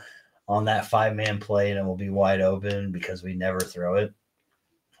ball on that 5-man play and it will be wide open because we never throw it.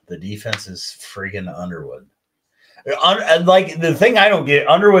 The defense is freaking Underwood. Like, the thing I don't get,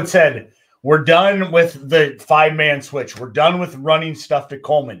 Underwood said, we're done with the 5-man switch. We're done with running stuff to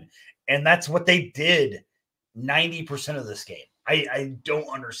Coleman. And that's what they did 90% of this game. I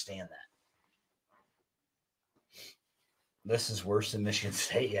don't understand that. This is worse than Michigan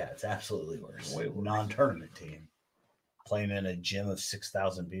State. Yeah, it's absolutely worse. Non-tournament team playing in a gym of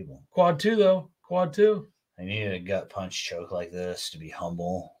 6,000 people. Quad 2, though. Quad 2. I needed a gut punch choke like this to be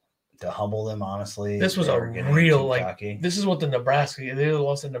humble. To humble them, honestly. This was a real, like, this is what the Nebraska, they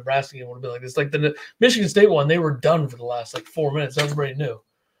lost the Nebraska game would have been like this. Like the Michigan State one, they were done for the last, like, 4 minutes. Everybody knew.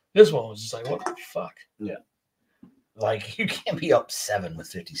 This one was just like, what the fuck? Yeah. Like, you can't be up 7 with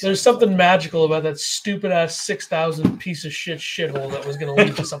 50 seconds. There's something magical about that stupid-ass 6,000 piece of shit shithole that was going to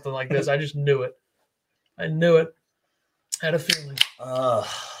lead to something like this. I just knew it. I knew it. I had a feeling.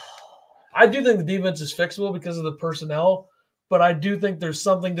 I do think the defense is fixable because of the personnel, but I do think there's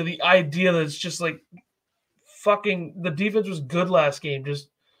something to the idea that it's just like fucking the defense was good last game. Just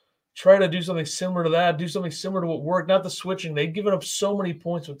try to do something similar to that. Do something similar to what worked. Not the switching. They've given up so many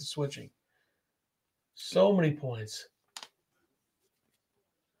points with the switching. So many points.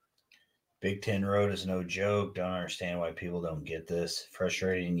 Big Ten Road is no joke. Don't understand why people don't get this.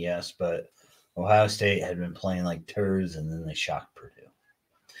 Frustrating, yes, but Ohio State had been playing like turds, and then they shocked Purdue.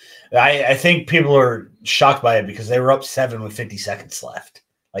 I think people are shocked by it because they were up 7 with 50 seconds left.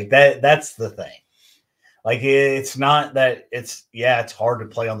 Like that's the thing. Like, it's not that it's hard to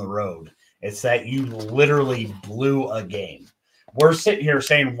play on the road. It's that you literally blew a game. We're sitting here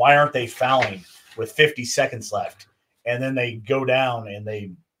saying, why aren't they fouling with 50 seconds left? And then they go down and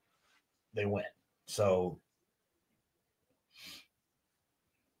they win. So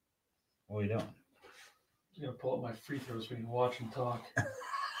what are you doing? I'm going to pull up my free throws so we can watch and talk.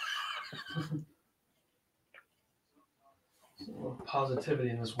 Positivity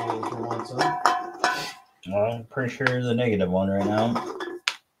in this world for once, huh? Well, I'm pretty sure you're the negative one right now.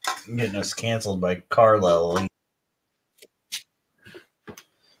 I'm getting us canceled by Carlisle. I'm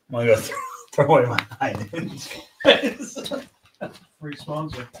going to go throw away my items. Free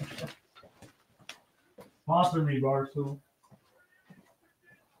sponsor. Sponsor me, Barstool.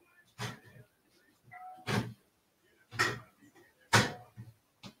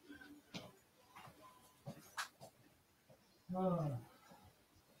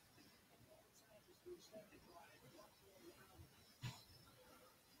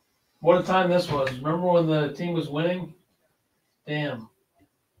 What a time this was. Remember when the team was winning? Damn.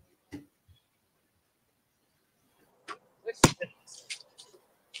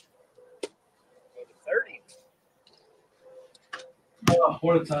 Oh,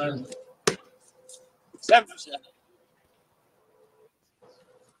 what a time. 7%.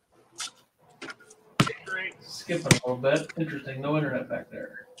 Skipping a little bit. Interesting. No internet back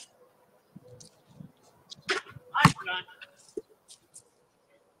there. I forgot.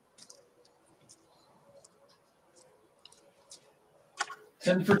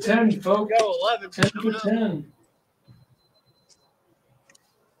 $10 for 10, folks. Go 11. 10 for 10.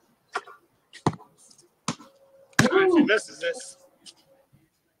 If he misses this.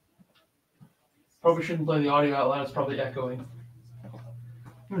 Probably shouldn't play the audio out loud. It's probably echoing.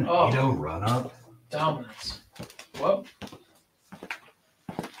 You don't run up. Dominance. Well,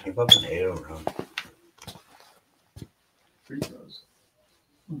 Give up an 8-0 run. Free throws.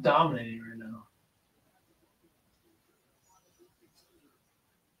 I'm dominating right now.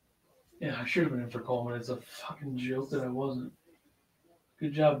 Yeah, I should have been in for Coleman. It's a fucking joke that I wasn't.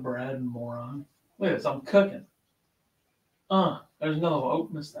 Good job, Brad, moron. Look at this. I'm cooking. There's another one. Oh,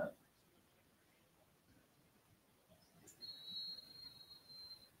 missed that.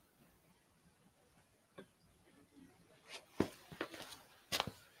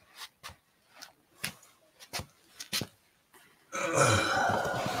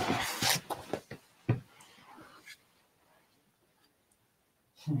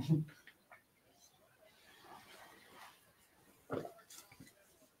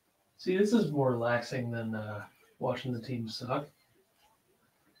 See, this is more relaxing than watching the team suck.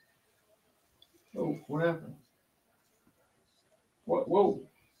 Oh, what happened? What? Whoa.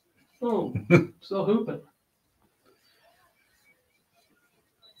 Oh, still hooping.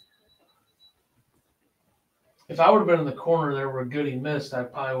 If I would have been in the corner there where Goody missed, I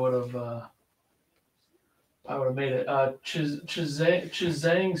probably would have made it.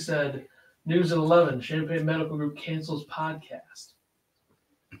 Chizang said, news at 11, Champaign Medical Group cancels podcast.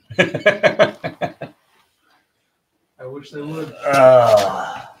 I wish they would.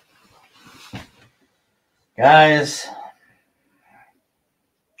 Guys,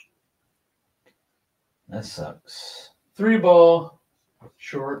 that sucks. 3 ball,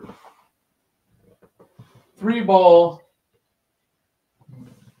 short. 3 ball,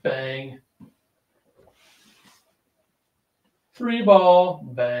 bang. 3 ball,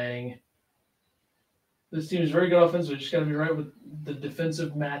 bang. This team is very good offensively. Just got to be right with the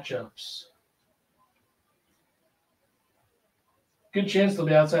defensive matchups. Good chance they'll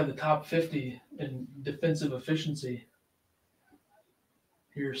be outside the top 50 in defensive efficiency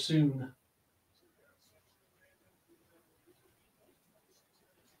here soon.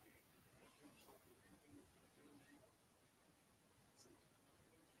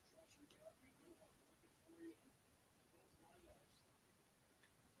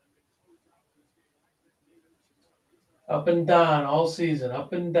 Up and down all season,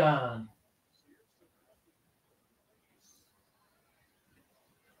 up and down.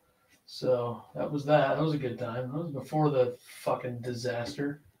 So that was that. That was a good time. That was before the fucking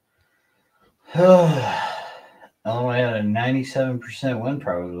disaster. Illinois had a 97% win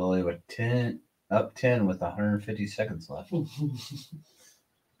probability with 10 with 150 seconds left.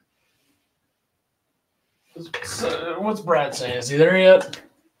 So, what's Brad saying? Is he there yet?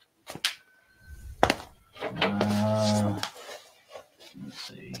 Let's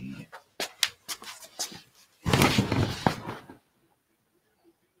see.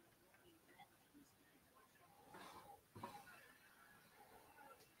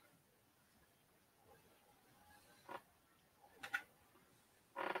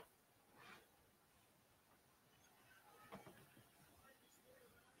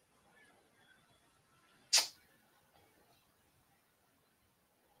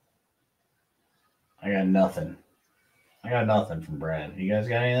 I got nothing. I got nothing from Brad. You guys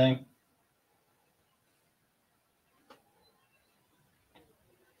got anything?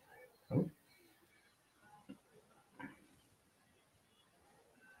 Oh.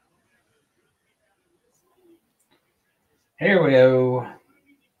 Here we go.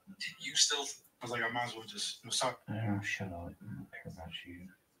 You still? I was like, I might as well just suck. Oh, shut up. I don't care about you.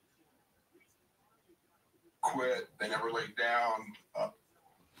 Quit. They never laid down.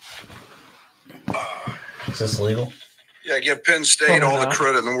 Is this legal? Yeah, give Penn State all the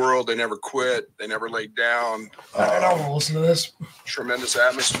credit in the world. They never quit. They never laid down. I don't want to listen to this. Tremendous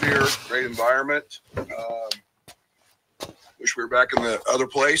atmosphere, great environment. Wish we were back in the other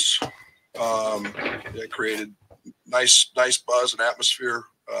place. They created nice buzz and atmosphere.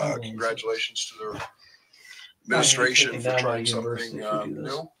 Congratulations to their administration for trying something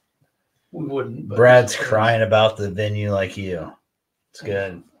new. We wouldn't. But Brad's crying about the venue like you. It's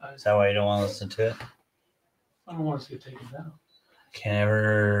good. Is that why you don't want to listen to it? I don't want us to get taken down. Can't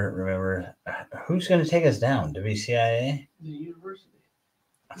ever remember who's going to take us down. WCIA? The university.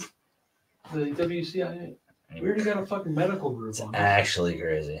 The WCIA. We already got a fucking medical group on. Actually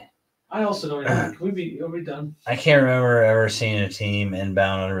crazy. I also don't know. Are we done? I can't remember ever seeing a team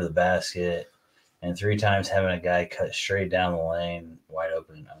inbound under the basket and 3 times having a guy cut straight down the lane, wide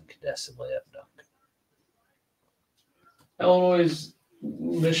open and uncontested layup dunk. Illinois'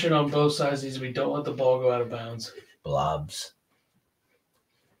 mission on both sides needs to be don't let the ball go out of bounds. Blobs.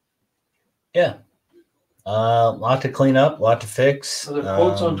 Yeah. Lot to clean up, lot to fix. Are there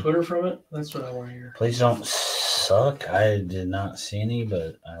quotes on Twitter from it? That's what I want to hear. Please don't suck. I did not see any,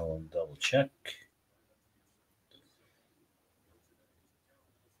 but I will double check.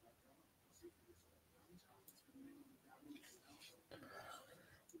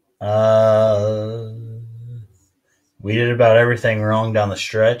 We did about everything wrong down the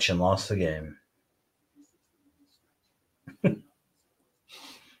stretch and lost the game.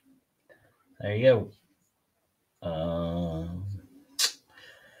 There you go.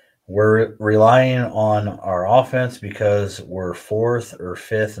 We're relying on our offense because we're 4th or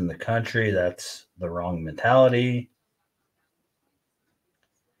 5th in the country. That's the wrong mentality.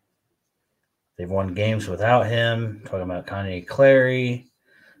 They've won games without him. Talking about Kanye Clary.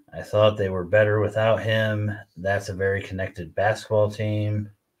 I thought they were better without him. That's a very connected basketball team.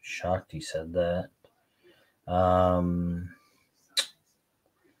 Shocked he said that.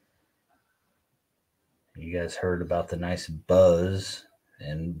 You guys heard about the nice buzz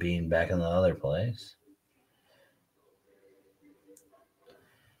and being back in the other place.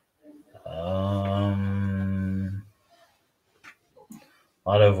 A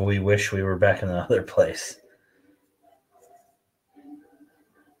lot of we wish we were back in the other place.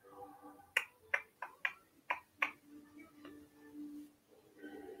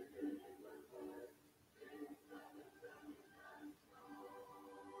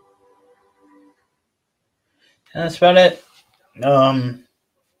 And that's about it.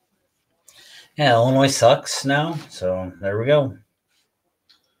 Yeah, Illinois sucks now, so there we go.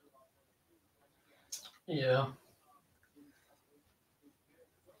 Yeah.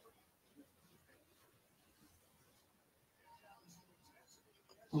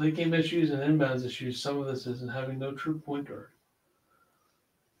 Late game issues and inbounds issues. Some of this is having no true point guard.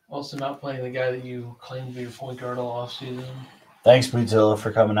 Also not playing the guy that you claim to be your point guard all offseason. Thanks, Bootzilla,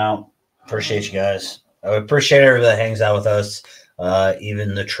 for coming out. Appreciate you guys. I appreciate everybody that hangs out with us,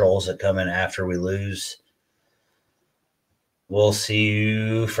 even the trolls that come in after we lose. We'll see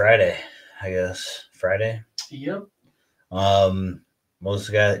you Friday, I guess. Friday? Yep. Most of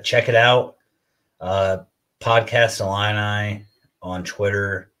the guys, check it out. Podcast Illini on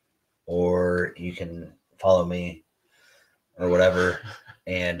Twitter, or you can follow me or whatever,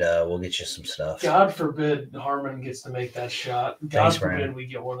 and we'll get you some stuff. God forbid Harmon gets to make that shot. God Thanks, forbid Brandon. we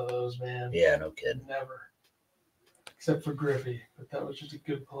get one of those, man. Yeah, no kidding. Never. Except for Griffey. But that was just a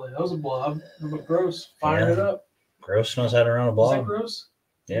good play. That was a blob. But Gross fired it up. Gross knows how to run a Was that blob. Gross?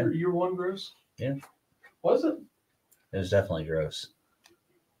 Yeah. You're one Gross? Yeah. Was it? It was definitely gross.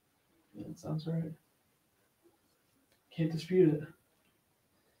 Yeah, that sounds right. Can't dispute it.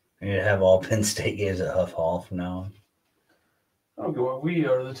 You're going to have all Penn State games at Huff Hall from now on. I don't go on. We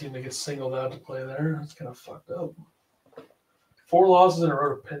are the team that gets singled out to play there. That's kind of fucked up. 4 losses in a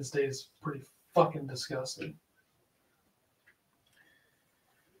row to Penn State is pretty fucking disgusting.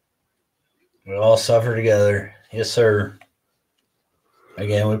 We all suffer together. Yes, sir.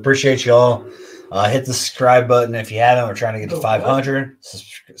 Again, we appreciate you all. Hit the subscribe button if you haven't. We're trying to get to 500.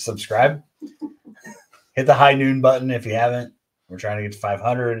 Subscribe. Hit the high noon button if you haven't. We're trying to get to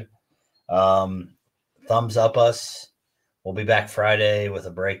 500. Thumbs up us. We'll be back Friday with a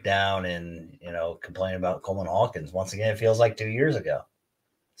breakdown and, complaining about Coleman Hawkins. Once again, it feels like 2 years ago.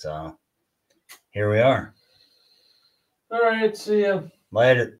 So, here we are. All right, see ya. Later.